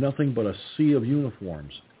had nothing but a sea of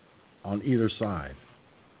uniforms on either side.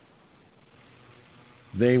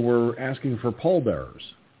 They were asking for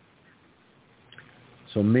pallbearers.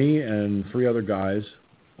 So me and 3 other guys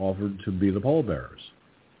offered to be the pallbearers.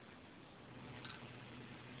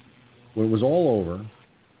 when it was all over,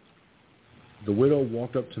 the widow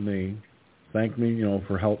walked up to me, thanked me,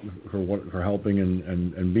 for helping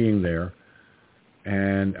and being there.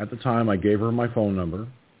 And at the time, I gave her my phone number,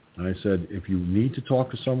 and I said, if you need to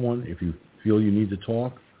talk to someone, if you feel you need to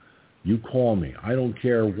talk, you call me. I don't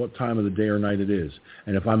care what time of the day or night it is.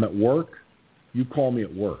 And if I'm at work, you call me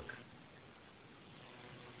at work.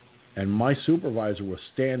 And my supervisor was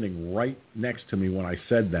standing right next to me when I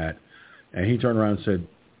said that, and he turned around and said,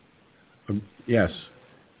 yes,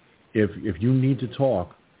 if you need to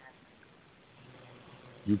talk,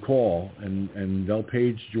 you call, and they'll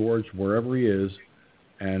page George wherever he is,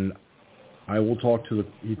 and I will talk to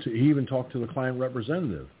he even talked to the client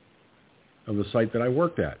representative of the site that I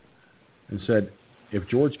worked at and said, if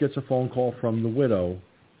George gets a phone call from the widow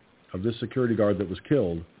of this security guard that was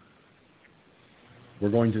killed, we're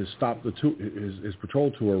going to stop his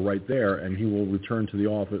patrol tour right there, and he will return to the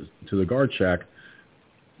office, to the guard shack,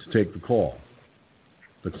 to take the call.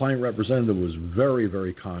 The client representative was very,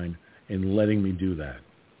 very kind in letting me do that.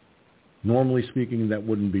 Normally speaking, that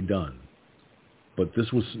wouldn't be done, but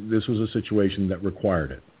this was a situation that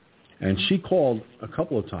required it. And she called a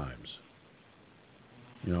couple of times.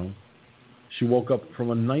 She woke up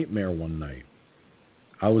from a nightmare one night.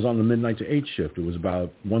 I was on the midnight to 8 shift. It was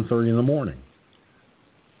about 1:30 in the morning.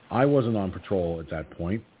 I wasn't on patrol at that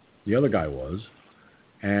point. The other guy was.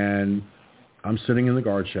 And I'm sitting in the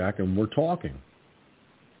guard shack, and we're talking.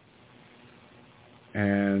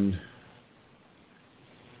 And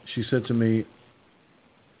she said to me,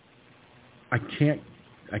 I can't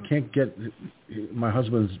get my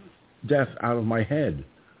husband's death out of my head.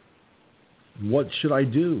 What should I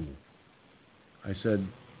do? I said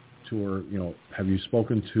to her, have you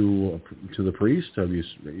spoken to the priest? Have you,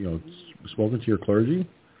 spoken to your clergy?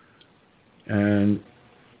 And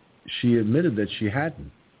she admitted that she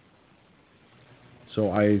hadn't.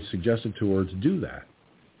 So I suggested to her to do that.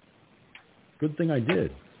 Good thing I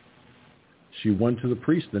did. She went to the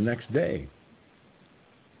priest the next day.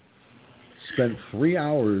 Spent 3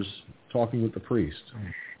 hours talking with the priest.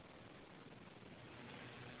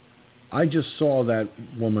 I just saw that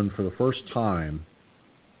woman for the first time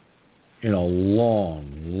in a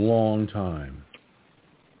long, long time.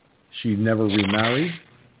 She never remarried.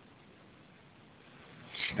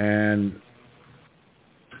 And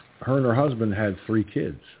her husband had 3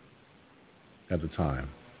 kids at the time.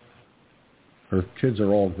 Her kids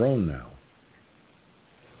are all grown now.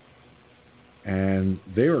 And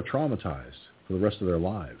they are traumatized for the rest of their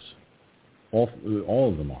lives. All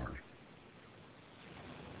of them are.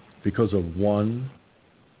 Because of one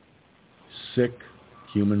sick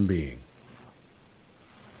human being.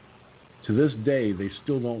 To this day, they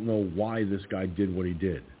still don't know why this guy did what he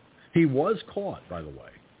did. He was caught, by the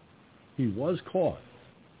way. He was caught.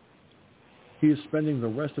 He is spending the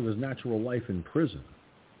rest of his natural life in prison.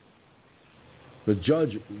 The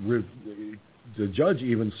judge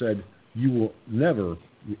even said, you will never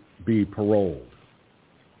be paroled.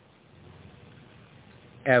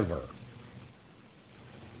 Ever.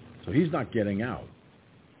 So he's not getting out.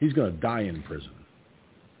 He's going to die in prison.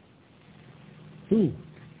 Ooh,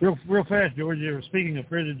 real fast, George. Speaking of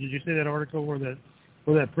prison, did you see that article where that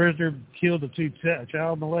prisoner killed the 2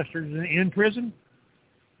 child molesters in prison?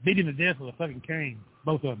 Beat him to death with a fucking cane,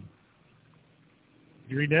 both of them.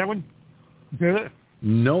 Did you read that one?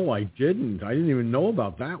 No, I didn't. I didn't even know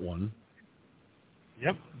about that one.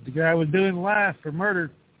 Yep, the guy was doing life for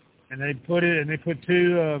murder, and they put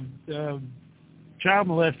 2 child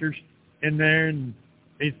molesters in there, and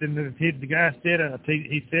the guy said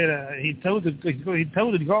he told the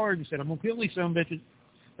guard, he said, I'm gonna kill these son of bitches.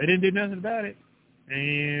 They didn't do nothing about it,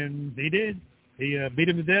 and he did. He beat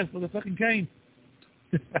him to death with a fucking cane.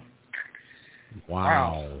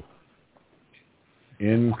 Wow.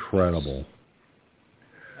 Incredible.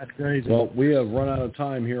 That's crazy. Well, we have run out of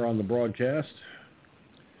time here on the broadcast.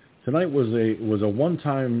 Tonight was a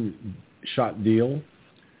one-time shot deal,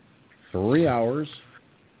 3 hours.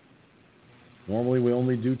 Normally we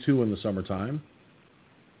only do 2 in the summertime,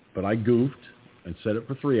 but I goofed and set it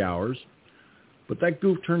for 3 hours. But that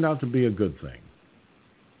goof turned out to be a good thing.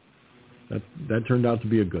 That turned out to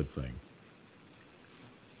be a good thing.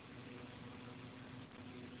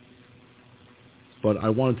 But I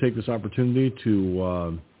want to take this opportunity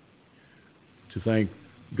to thank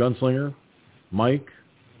Gunslinger, Mike,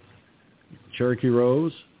 Cherokee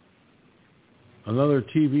Rose, another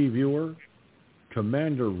TV viewer,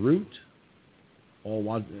 Commander Root,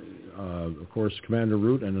 of course, Commander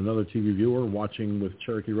Root and another TV viewer watching with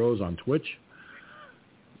Cherokee Rose on Twitch.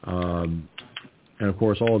 And, of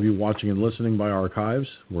course, all of you watching and listening by archives,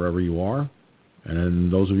 wherever you are.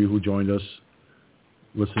 And those of you who joined us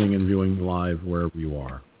listening and viewing live wherever you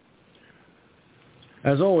are.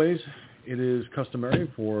 As always, it is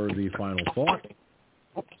customary for the final thought.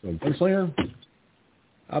 So, Gunslinger,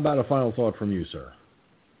 how about a final thought from you, sir?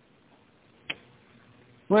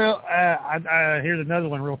 Well, here's another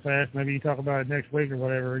one real fast. Maybe you talk about it next week or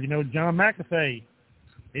whatever. You know, John McAfee,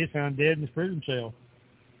 he's found dead in his prison cell.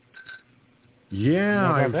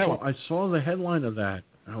 Yeah, I saw the headline of that.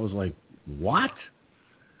 I was like, what?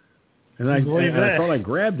 And I thought I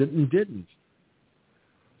grabbed it and didn't.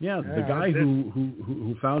 Yeah, the guy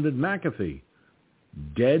who founded McAfee,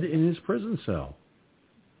 dead in his prison cell.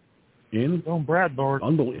 On Bradford.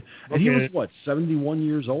 Unbelievable. And he was, what, 71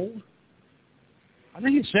 years old? I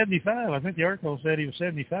think he's 75. I think the article said he was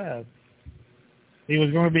 75. He was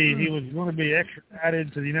going to be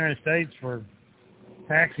extradited to the United States for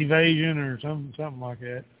tax evasion or something like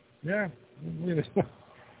that. Yeah.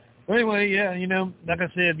 Well, anyway, yeah, you know, like I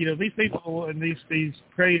said, you know, these people and these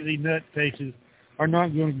crazy nut cases are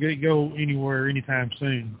not going to go anywhere anytime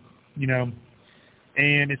soon, you know.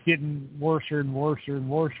 And it's getting worse and worse and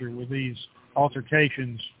worse with these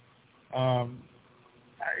altercations. You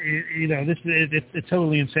know, it's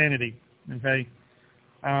totally insanity. Okay,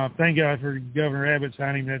 thank God for Governor Abbott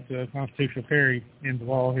signing that constitutional carry into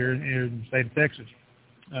law here in the state of Texas.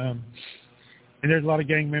 And there's a lot of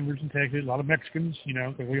gang members in Texas, a lot of Mexicans. You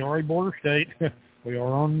know, because we are a border state. We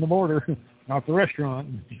are on the border, not the restaurant,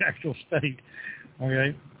 the actual state.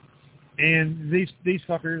 Okay. And these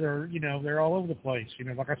fuckers are, you know, they're all over the place. You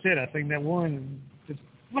know, like I said, I think that one, just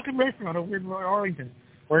looking restaurant over in Arlington,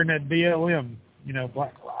 wearing that BLM, you know,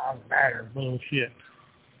 Black Lives Matter bullshit.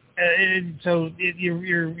 And so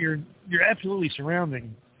you're absolutely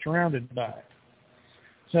surrounded by it.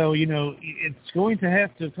 So, you know, it's going to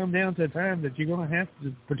have to come down to a time that you're going to have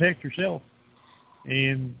to protect yourself.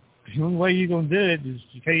 And the only way you're going to do it is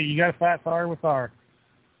you got to fight fire with fire.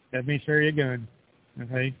 That means carry a gun,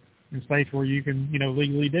 okay, in states where you can, you know,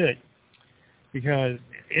 legally do it. Because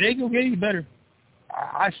it ain't going to get any better.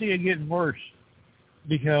 I see it getting worse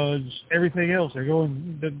because everything else,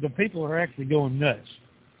 the people are actually going nuts.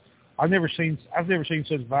 I've never seen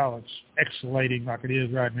such violence escalating like it is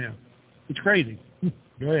right now. It's crazy.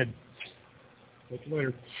 Go ahead. Catch you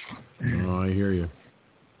later. Oh, I hear you.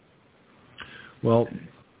 Well,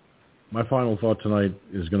 my final thought tonight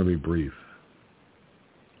is going to be brief.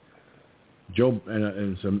 Joe,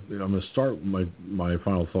 and so I'm going to start my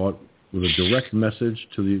final thought with a direct message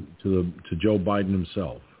to Joe Biden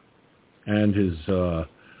himself and his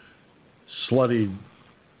slutty,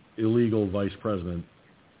 illegal vice president,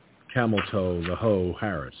 camel toe, the hoe,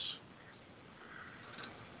 Harris.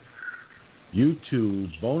 You two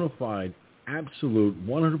bona fide, absolute,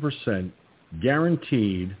 100%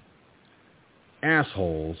 guaranteed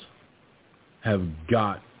assholes have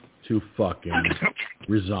got to fucking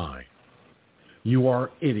resign. You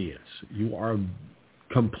are idiots. You are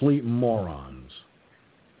complete morons.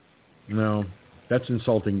 No, that's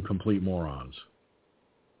insulting complete morons.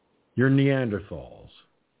 You're Neanderthals.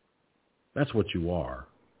 That's what you are.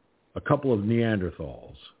 A couple of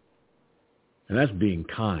Neanderthals. And that's being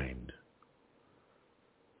kind.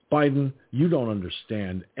 Biden, you don't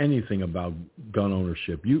understand anything about gun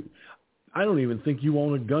ownership. I don't even think you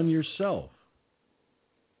own a gun yourself.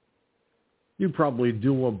 You'd probably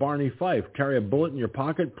do a Barney Fife, carry a bullet in your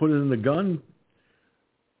pocket, put it in the gun,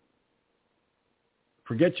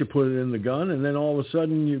 forget you put it in the gun, and then all of a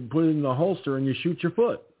sudden you put it in the holster and you shoot your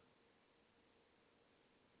foot.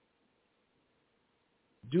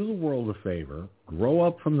 Do the world a favor, grow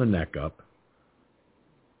up from the neck up,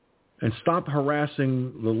 and stop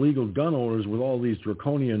harassing the legal gun owners with all these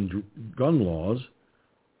draconian gun laws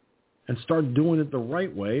and start doing it the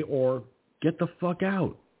right way or get the fuck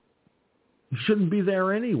out. You shouldn't be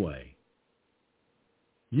there anyway.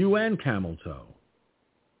 You and Camel Toe.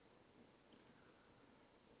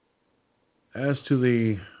 As to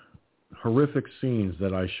the horrific scenes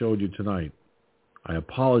that I showed you tonight, I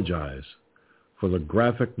apologize for the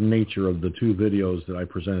graphic nature of the two videos that I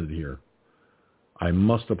presented here. I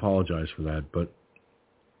must apologize for that, but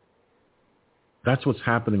that's what's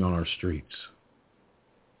happening on our streets.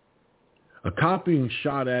 A cop being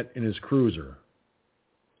shot at in his cruiser,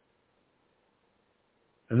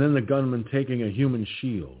 and then the gunman taking a human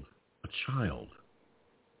shield, a child.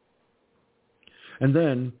 And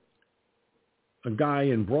then a guy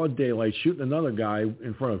in broad daylight shooting another guy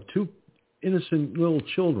in front of two innocent little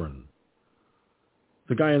children.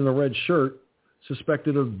 The guy in the red shirt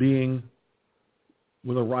suspected of being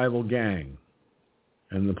with a rival gang,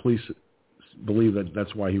 and the police believe that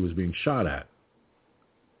that's why he was being shot at.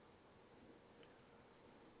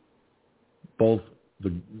 Both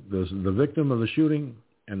the victim of the shooting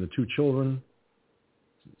and the two children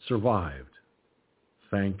survived.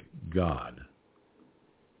 Thank God.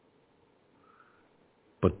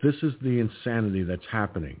 But this is the insanity that's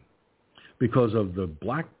happening because of the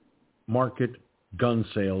black market gun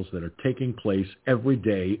sales that are taking place every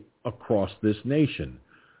day across this nation.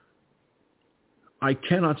 I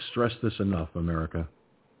cannot stress this enough, America.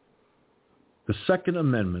 The Second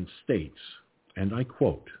Amendment states, and I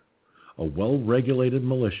quote, "A well-regulated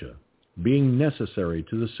militia being necessary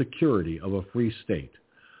to the security of a free state,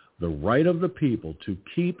 the right of the people to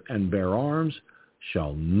keep and bear arms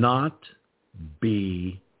shall not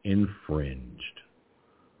be infringed."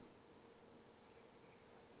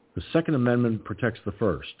 The Second Amendment protects the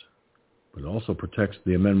first, but it also protects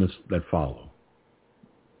the amendments that follow.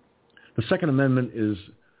 The Second Amendment is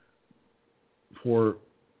for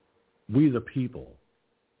we the people.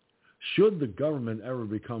 Should the government ever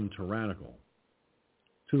become tyrannical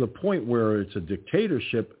to the point where it's a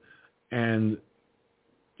dictatorship and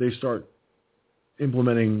they start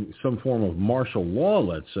implementing some form of martial law,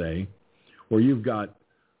 let's say, where you've got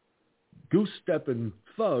goose-stepping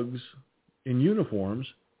thugs in uniforms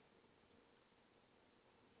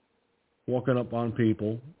walking up on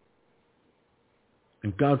people,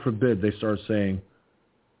 and God forbid they start saying,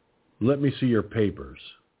 "Let me see your papers."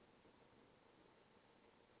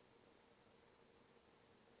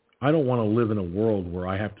 I don't want to live in a world where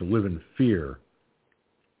I have to live in fear.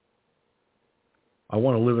 I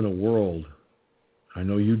want to live in a world, I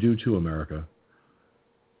know you do too, America,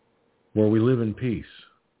 where we live in peace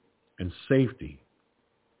and safety,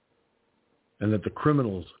 and that the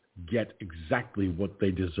criminals get exactly what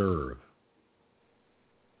they deserve,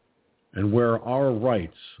 and where our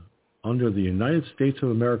rights under the United States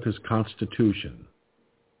of America's Constitution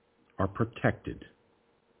are protected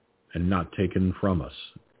and not taken from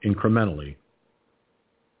us incrementally.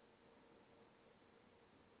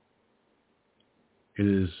 It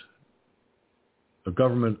is a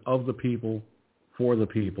government of the people, for the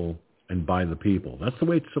people, and by the people. That's the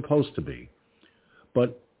way it's supposed to be.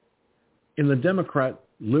 But in the Democrat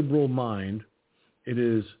liberal mind, it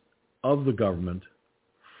is of the government,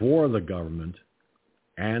 for the government,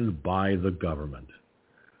 and by the government.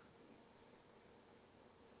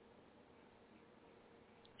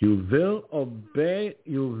 You will obey,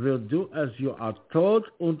 you will do as you are told,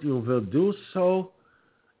 and you will do so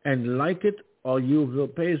and like it, or you will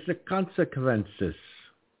pay the consequences.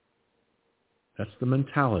 That's the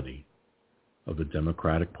mentality of the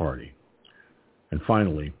Democratic Party. And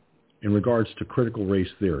finally, in regards to critical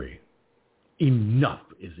race theory, enough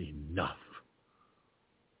is enough.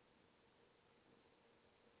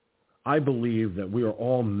 I believe that we are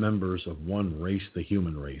all members of one race, the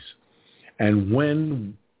human race. And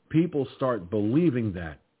when people start believing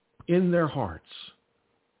that in their hearts,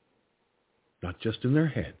 not just in their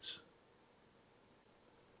heads,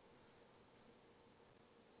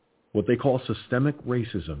 what they call systemic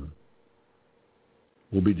racism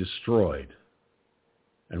will be destroyed,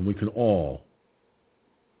 and we can all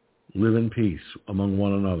live in peace among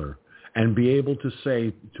one another and be able to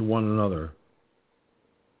say to one another,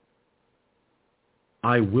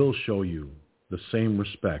 I will show you the same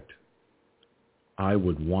respect I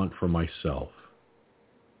would want for myself.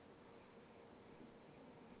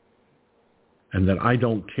 And that I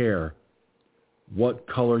don't care what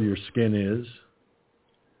color your skin is.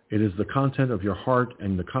 It is the content of your heart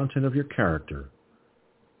and the content of your character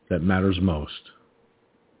that matters most.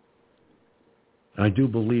 And I do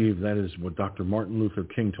believe that is what Dr. Martin Luther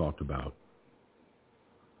King talked about.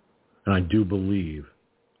 And I do believe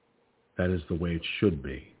that is the way it should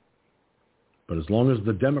be. But as long as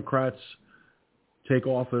the Democrats take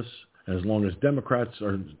office, as long as Democrats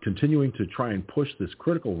are continuing to try and push this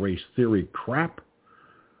critical race theory crap,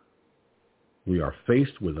 we are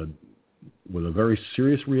faced with a very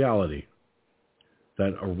serious reality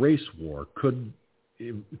that a race war could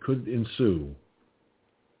ensue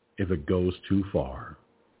if it goes too far.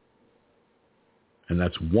 And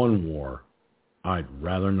that's one war I'd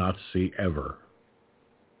rather not see ever.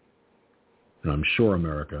 And I'm sure,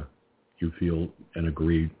 America, you feel and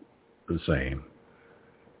agree the same.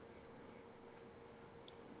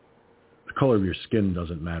 The color of your skin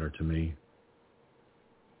doesn't matter to me.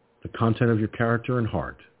 The content of your character and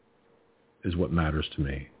heart is what matters to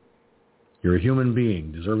me. You're a human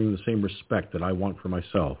being deserving the same respect that I want for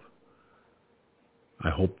myself. I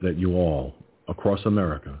hope that you all, across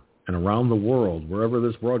America and around the world, wherever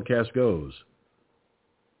this broadcast goes,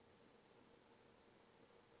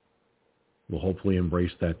 will hopefully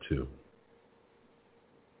embrace that too.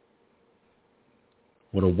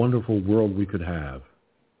 What a wonderful world we could have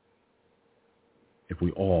if we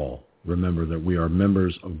all remember that we are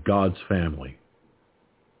members of God's family,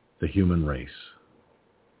 the human race.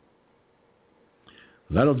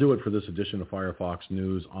 That'll do it for this edition of Firefox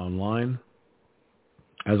News Online.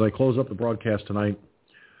 As I close up the broadcast tonight,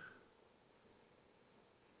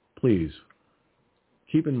 please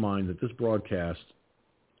keep in mind that this broadcast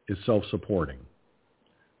is self-supporting,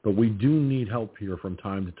 but we do need help here from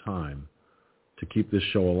time to time to keep this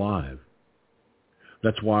show alive.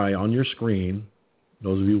 That's why on your screen,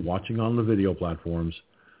 those of you watching on the video platforms,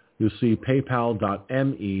 you'll see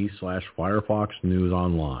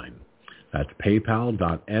paypal.me/FirefoxNewsOnline. That's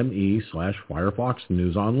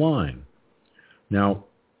paypal.me/FirefoxNewsOnline. Now,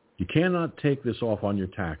 you cannot take this off on your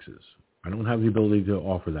taxes. I don't have the ability to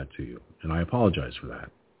offer that to you, and I apologize for that.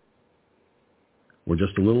 We're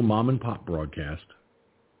just a little mom and pop broadcast,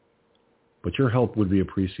 but your help would be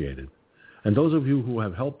appreciated. And those of you who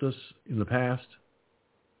have helped us in the past,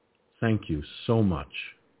 thank you so much.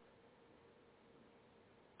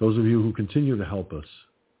 Those of you who continue to help us,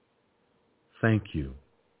 thank you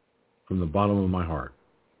from the bottom of my heart.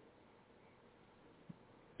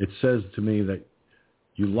 It says to me that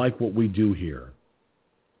you like what we do here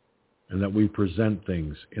and that we present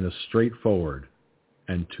things in a straightforward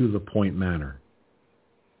and to-the-point manner,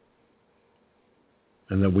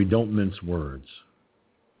 and that we don't mince words,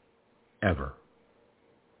 ever.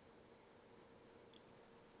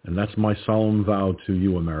 And that's my solemn vow to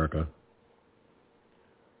you, America.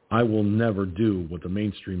 I will never do what the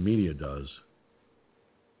mainstream media does.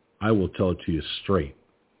 I will tell it to you straight,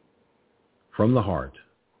 from the heart,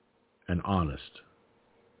 and honest,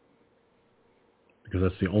 because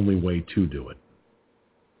that's the only way to do it.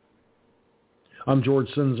 I'm George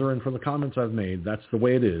Sinzer, and for the comments I've made, that's the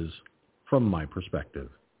way it is from my perspective.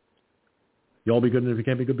 You all be good, and if you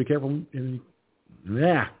can't be good, be careful.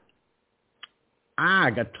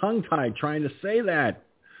 I got tongue-tied trying to say that.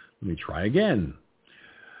 Let me try again.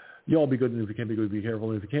 You all be good, and if you can't be good, be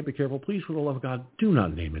careful. And if you can't be careful, please, for the love of God, do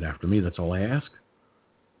not name it after me. That's all I ask.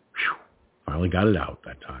 Whew. Finally got it out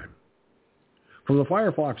that time. From the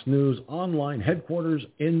Firefox News Online headquarters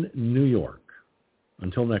in New York.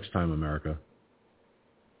 Until next time, America.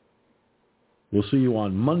 We'll see you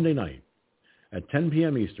on Monday night at 10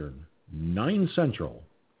 p.m. Eastern, 9 Central,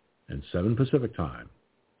 and 7 Pacific Time.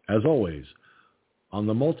 As always, on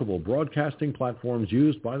the multiple broadcasting platforms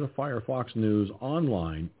used by the Firefox News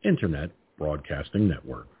Online Internet Broadcasting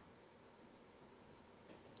Network.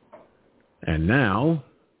 And now,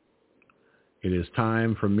 it is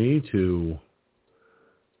time for me to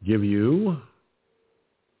give you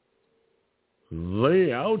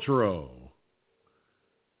the outro.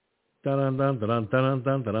 Dun dun dun dun dun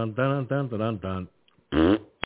dun dun dun dun dun dun dun.